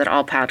listeners know that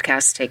all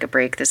podcasts take a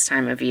break this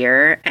time of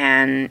year.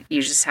 And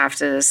you just have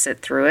to sit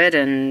through it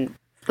and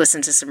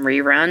listen to some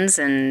reruns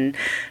and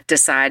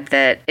decide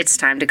that it's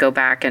time to go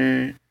back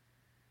and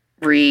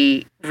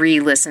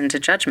re-listen to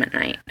Judgment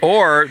Night,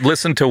 or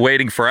listen to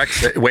Waiting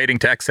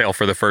to Exhale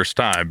for the first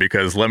time,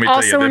 because let me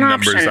tell you, the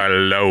numbers are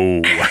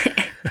low.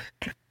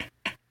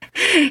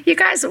 You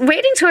guys,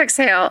 Waiting to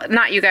Exhale,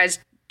 not you guys,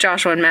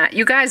 Joshua and Matt,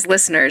 you guys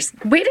listeners,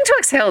 Waiting to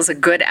Exhale is a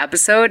good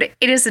episode.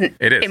 It is an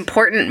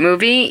important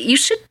movie. You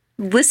should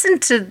listen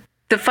to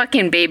the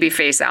fucking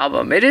Babyface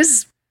album. It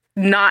is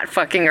not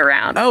fucking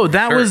around. Oh,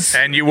 that was,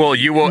 and you will,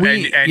 you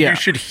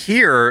should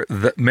hear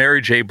the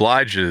Mary J.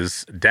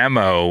 Blige's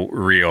demo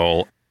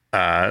reel.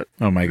 Oh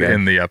my God,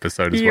 in the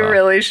episode as well. You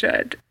really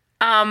should.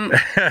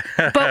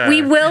 But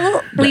we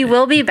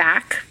will be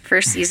back for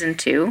season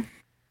 2.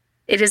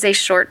 It is a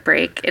short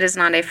break. It is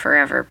not a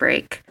forever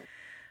break.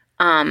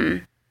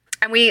 And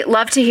we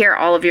love to hear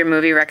all of your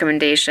movie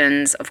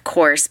recommendations, of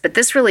course. But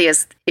this really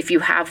is, if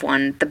you have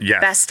one, the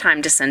best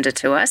time to send it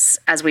to us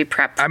as we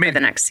prep for the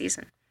next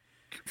season.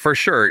 For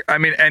sure. I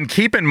mean, and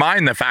keep in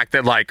mind the fact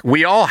that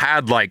we all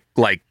had like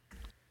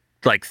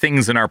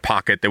things in our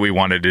pocket that we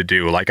wanted to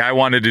do. Like, I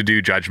wanted to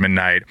do Judgment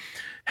Night.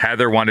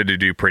 Heather wanted to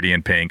do Pretty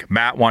in Pink.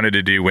 Matt wanted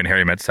to do When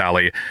Harry Met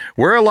Sally.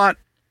 We're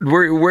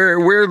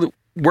going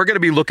to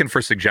be looking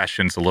for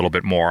suggestions a little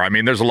bit more. I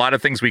mean, there's a lot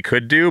of things we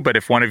could do, but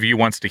if one of you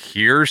wants to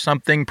hear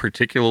something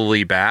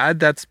particularly bad,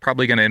 that's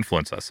probably going to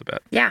influence us a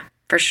bit. Yeah,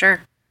 for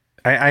sure.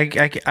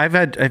 I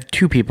have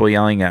 2 people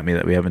yelling at me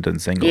that we haven't done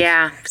singles.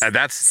 Yeah,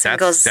 that's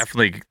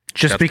definitely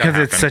just because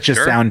it's such a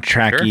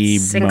soundtracky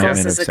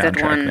Singles is a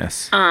good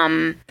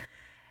one.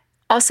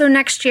 Also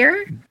next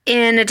year,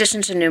 in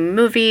addition to new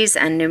movies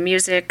and new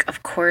music,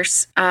 of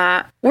course,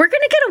 we're going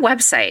to get a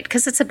website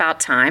because it's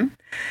about time.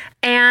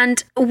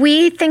 And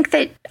we think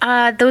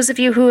that those of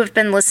you who have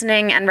been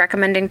listening and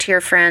recommending to your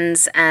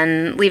friends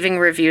and leaving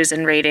reviews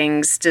and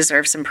ratings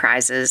deserve some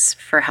prizes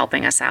for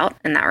helping us out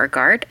in that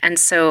regard. And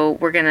so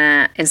we're going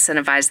to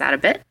incentivize that a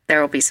bit. There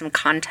will be some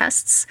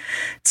contests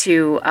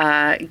to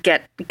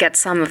get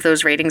some of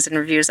those ratings and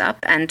reviews up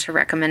and to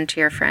recommend to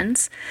your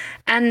friends.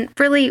 And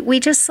really, we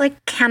just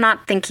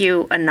cannot thank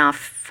you enough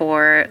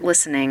for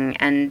listening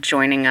and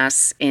joining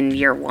us in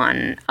year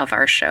 1 of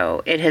our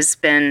show. It has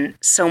been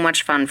so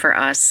much fun for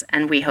us,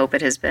 and we hope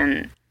it has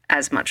been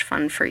as much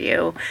fun for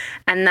you.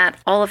 And that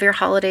all of your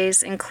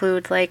holidays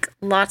include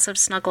lots of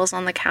snuggles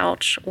on the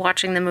couch,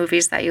 watching the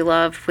movies that you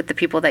love with the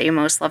people that you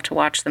most love to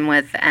watch them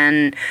with,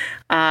 and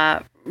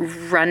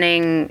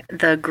running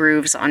the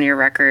grooves on your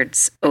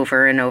records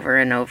over and over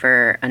and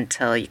over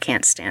until you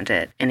can't stand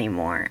it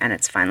anymore. And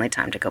it's finally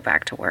time to go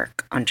back to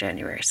work on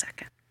January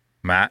 2nd.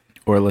 Matt?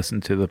 Or listen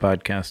to the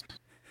podcast.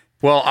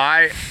 Well,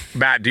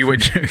 Matt,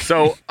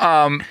 so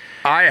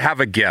I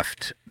have a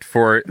gift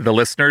for the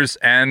listeners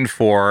and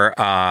for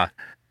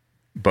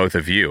both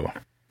of you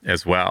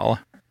as well.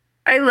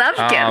 I love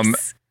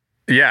gifts.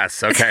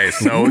 Yes. Okay.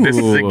 So this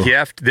is a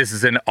gift. This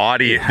is an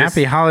audio.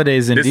 Happy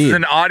holidays indeed. This is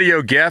an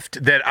audio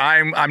gift that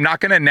I'm not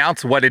going to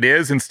announce what it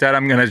is. Instead,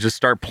 I'm going to just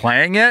start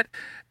playing it,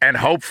 and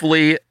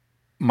hopefully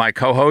my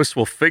co-host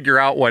will figure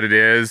out what it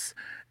is,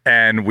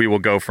 and we will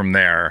go from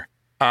there.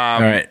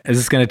 All right. Is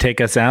this going to take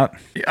us out?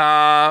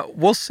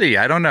 We'll see.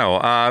 I don't know.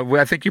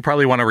 I think you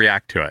probably want to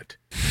react to it.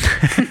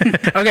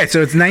 Okay.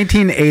 So it's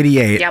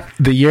 1988. Yep.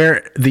 The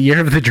year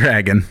of the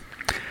dragon.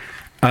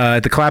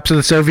 The collapse of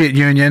the Soviet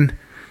Union.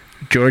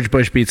 George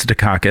Bush beats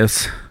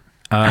Dukakis.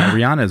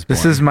 Rihanna's born.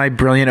 This is my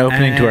brilliant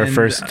opening to our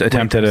first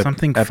attempt at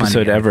an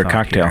episode ever,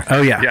 Cocktail.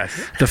 Oh, yeah.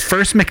 Yes. The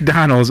first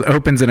McDonald's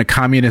opens in a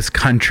communist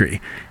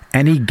country.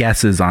 Any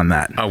guesses on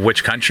that?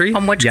 Which country?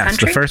 On which country? Yes,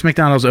 the first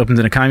McDonald's opens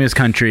in a communist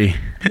country.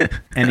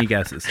 Any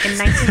guesses? In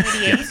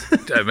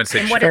 1988? I'm going to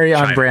say very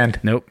on brand.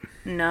 Nope.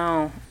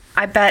 No.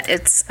 I bet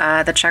it's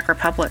the Czech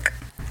Republic,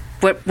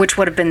 which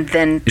would have been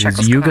then Czechoslovakia. It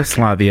is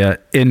Yugoslavia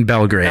in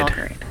Belgrade.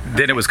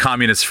 Then it was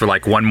communist for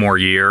one more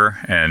year,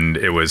 and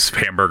it was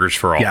hamburgers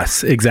for all.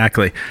 Yes,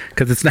 exactly.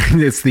 Because it's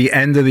the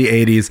end of the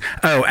 80s.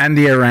 Oh, and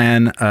the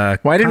Iran.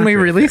 Why didn't we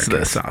release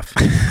this off?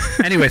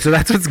 Anyway, so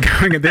that's what's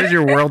going on. There's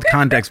your world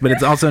context, but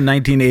it's also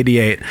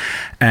 1988,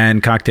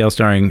 and Cocktail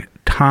starring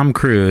Tom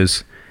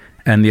Cruise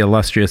and the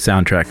illustrious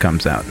soundtrack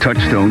comes out.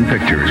 Touchstone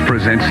Pictures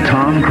presents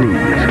Tom Cruise.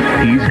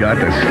 He's got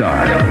the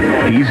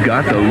style. He's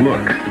got the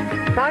look.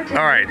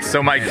 All right,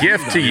 so my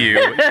gift to you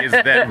is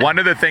that one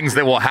of the things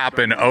that will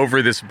happen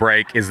over this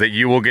break is that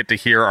you will get to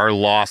hear our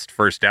lost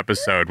first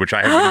episode, which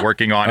I have been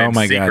working on in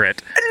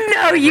secret.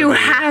 No, you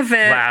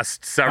haven't.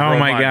 Last several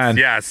months. God.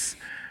 Yes.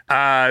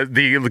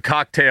 The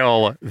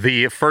cocktail,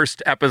 the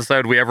first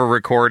episode we ever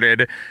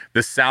recorded,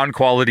 the sound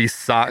quality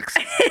sucks.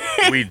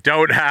 We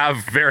don't have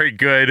very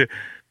good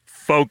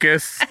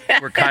focus.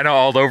 We're kind of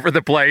all over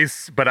the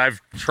place, but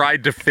I've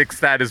tried to fix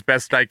that as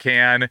best I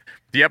can.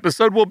 The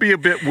episode will be a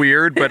bit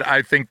weird, but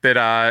I think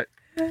that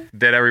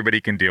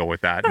everybody can deal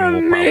with that. And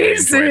we'll probably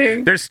enjoy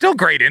it. There's still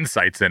great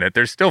insights in it.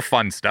 There's still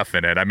fun stuff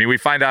in it. I mean, we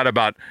find out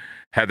about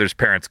Heather's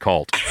parents'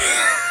 cult.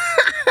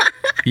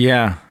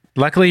 Yeah.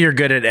 Luckily, you're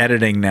good at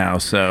editing now,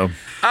 so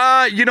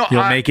you'll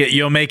make it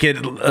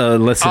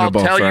listenable.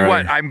 I'll tell you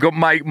what,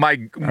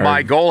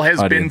 my goal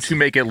has been to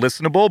make it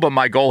listenable, but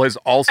my goal has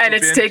also and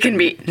it's taken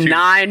me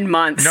 9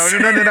 months.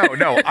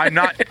 No. I'm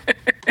not.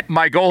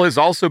 My goal has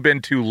also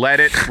been to let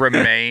it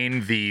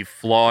remain the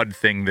flawed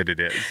thing that it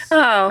is.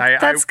 Oh,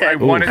 that's good. I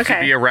want it to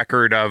be a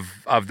record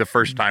of the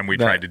first time we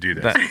tried to do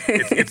this.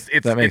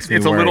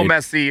 It's a little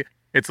messy.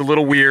 It's a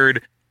little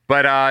weird.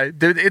 But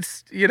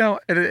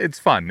it's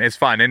fun. It's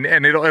fun,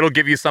 and it'll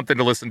give you something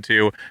to listen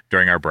to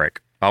during our break.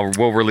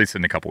 We'll release it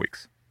in a couple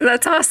weeks.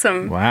 That's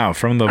awesome. Wow,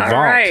 from the vault.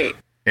 Right.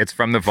 It's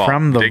from the vault.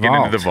 Digging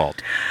into the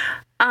vault.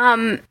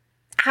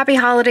 Happy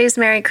holidays,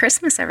 Merry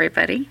Christmas,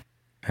 everybody.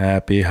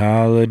 Happy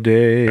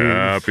holidays.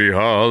 Happy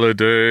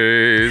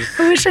holidays.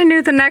 I wish I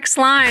knew the next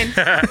line.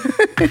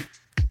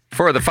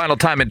 For the final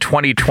time in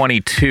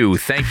 2022,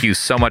 thank you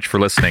so much for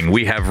listening.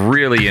 We have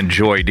really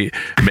enjoyed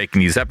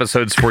making these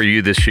episodes for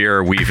you this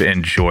year. We've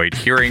enjoyed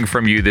hearing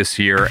from you this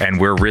year,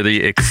 and we're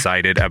really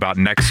excited about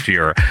next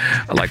year.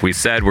 Like we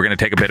said, we're going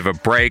to take a bit of a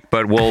break,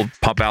 but we'll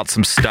pump out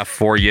some stuff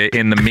for you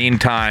in the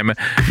meantime,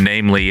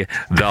 namely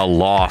the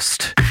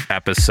Lost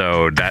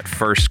episode. That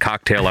first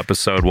cocktail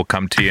episode will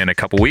come to you in a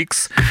couple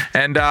weeks,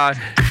 and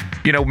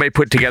may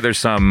put together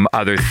some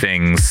other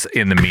things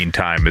in the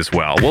meantime as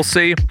well. We'll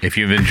see. If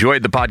you've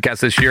enjoyed the podcast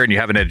this year and you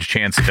haven't had a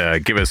chance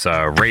to give us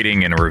a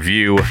rating and a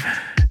review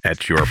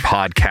at your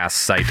podcast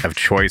site of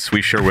choice,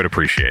 we sure would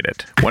appreciate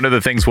it. One of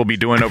the things we'll be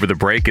doing over the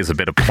break is a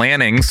bit of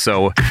planning.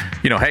 So,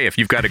 hey, if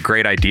you've got a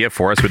great idea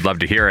for us, we'd love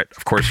to hear it.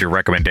 Of course, your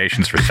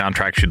recommendations for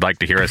soundtracks you'd like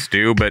to hear us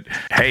do. But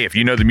hey, if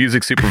you know the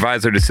music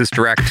supervisor to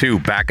Sister Act 2,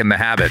 Back in the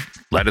Habit,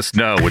 let us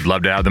know. We'd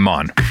love to have them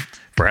on.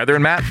 For Heather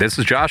and Matt, this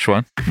is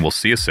Joshua. We'll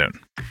see you soon.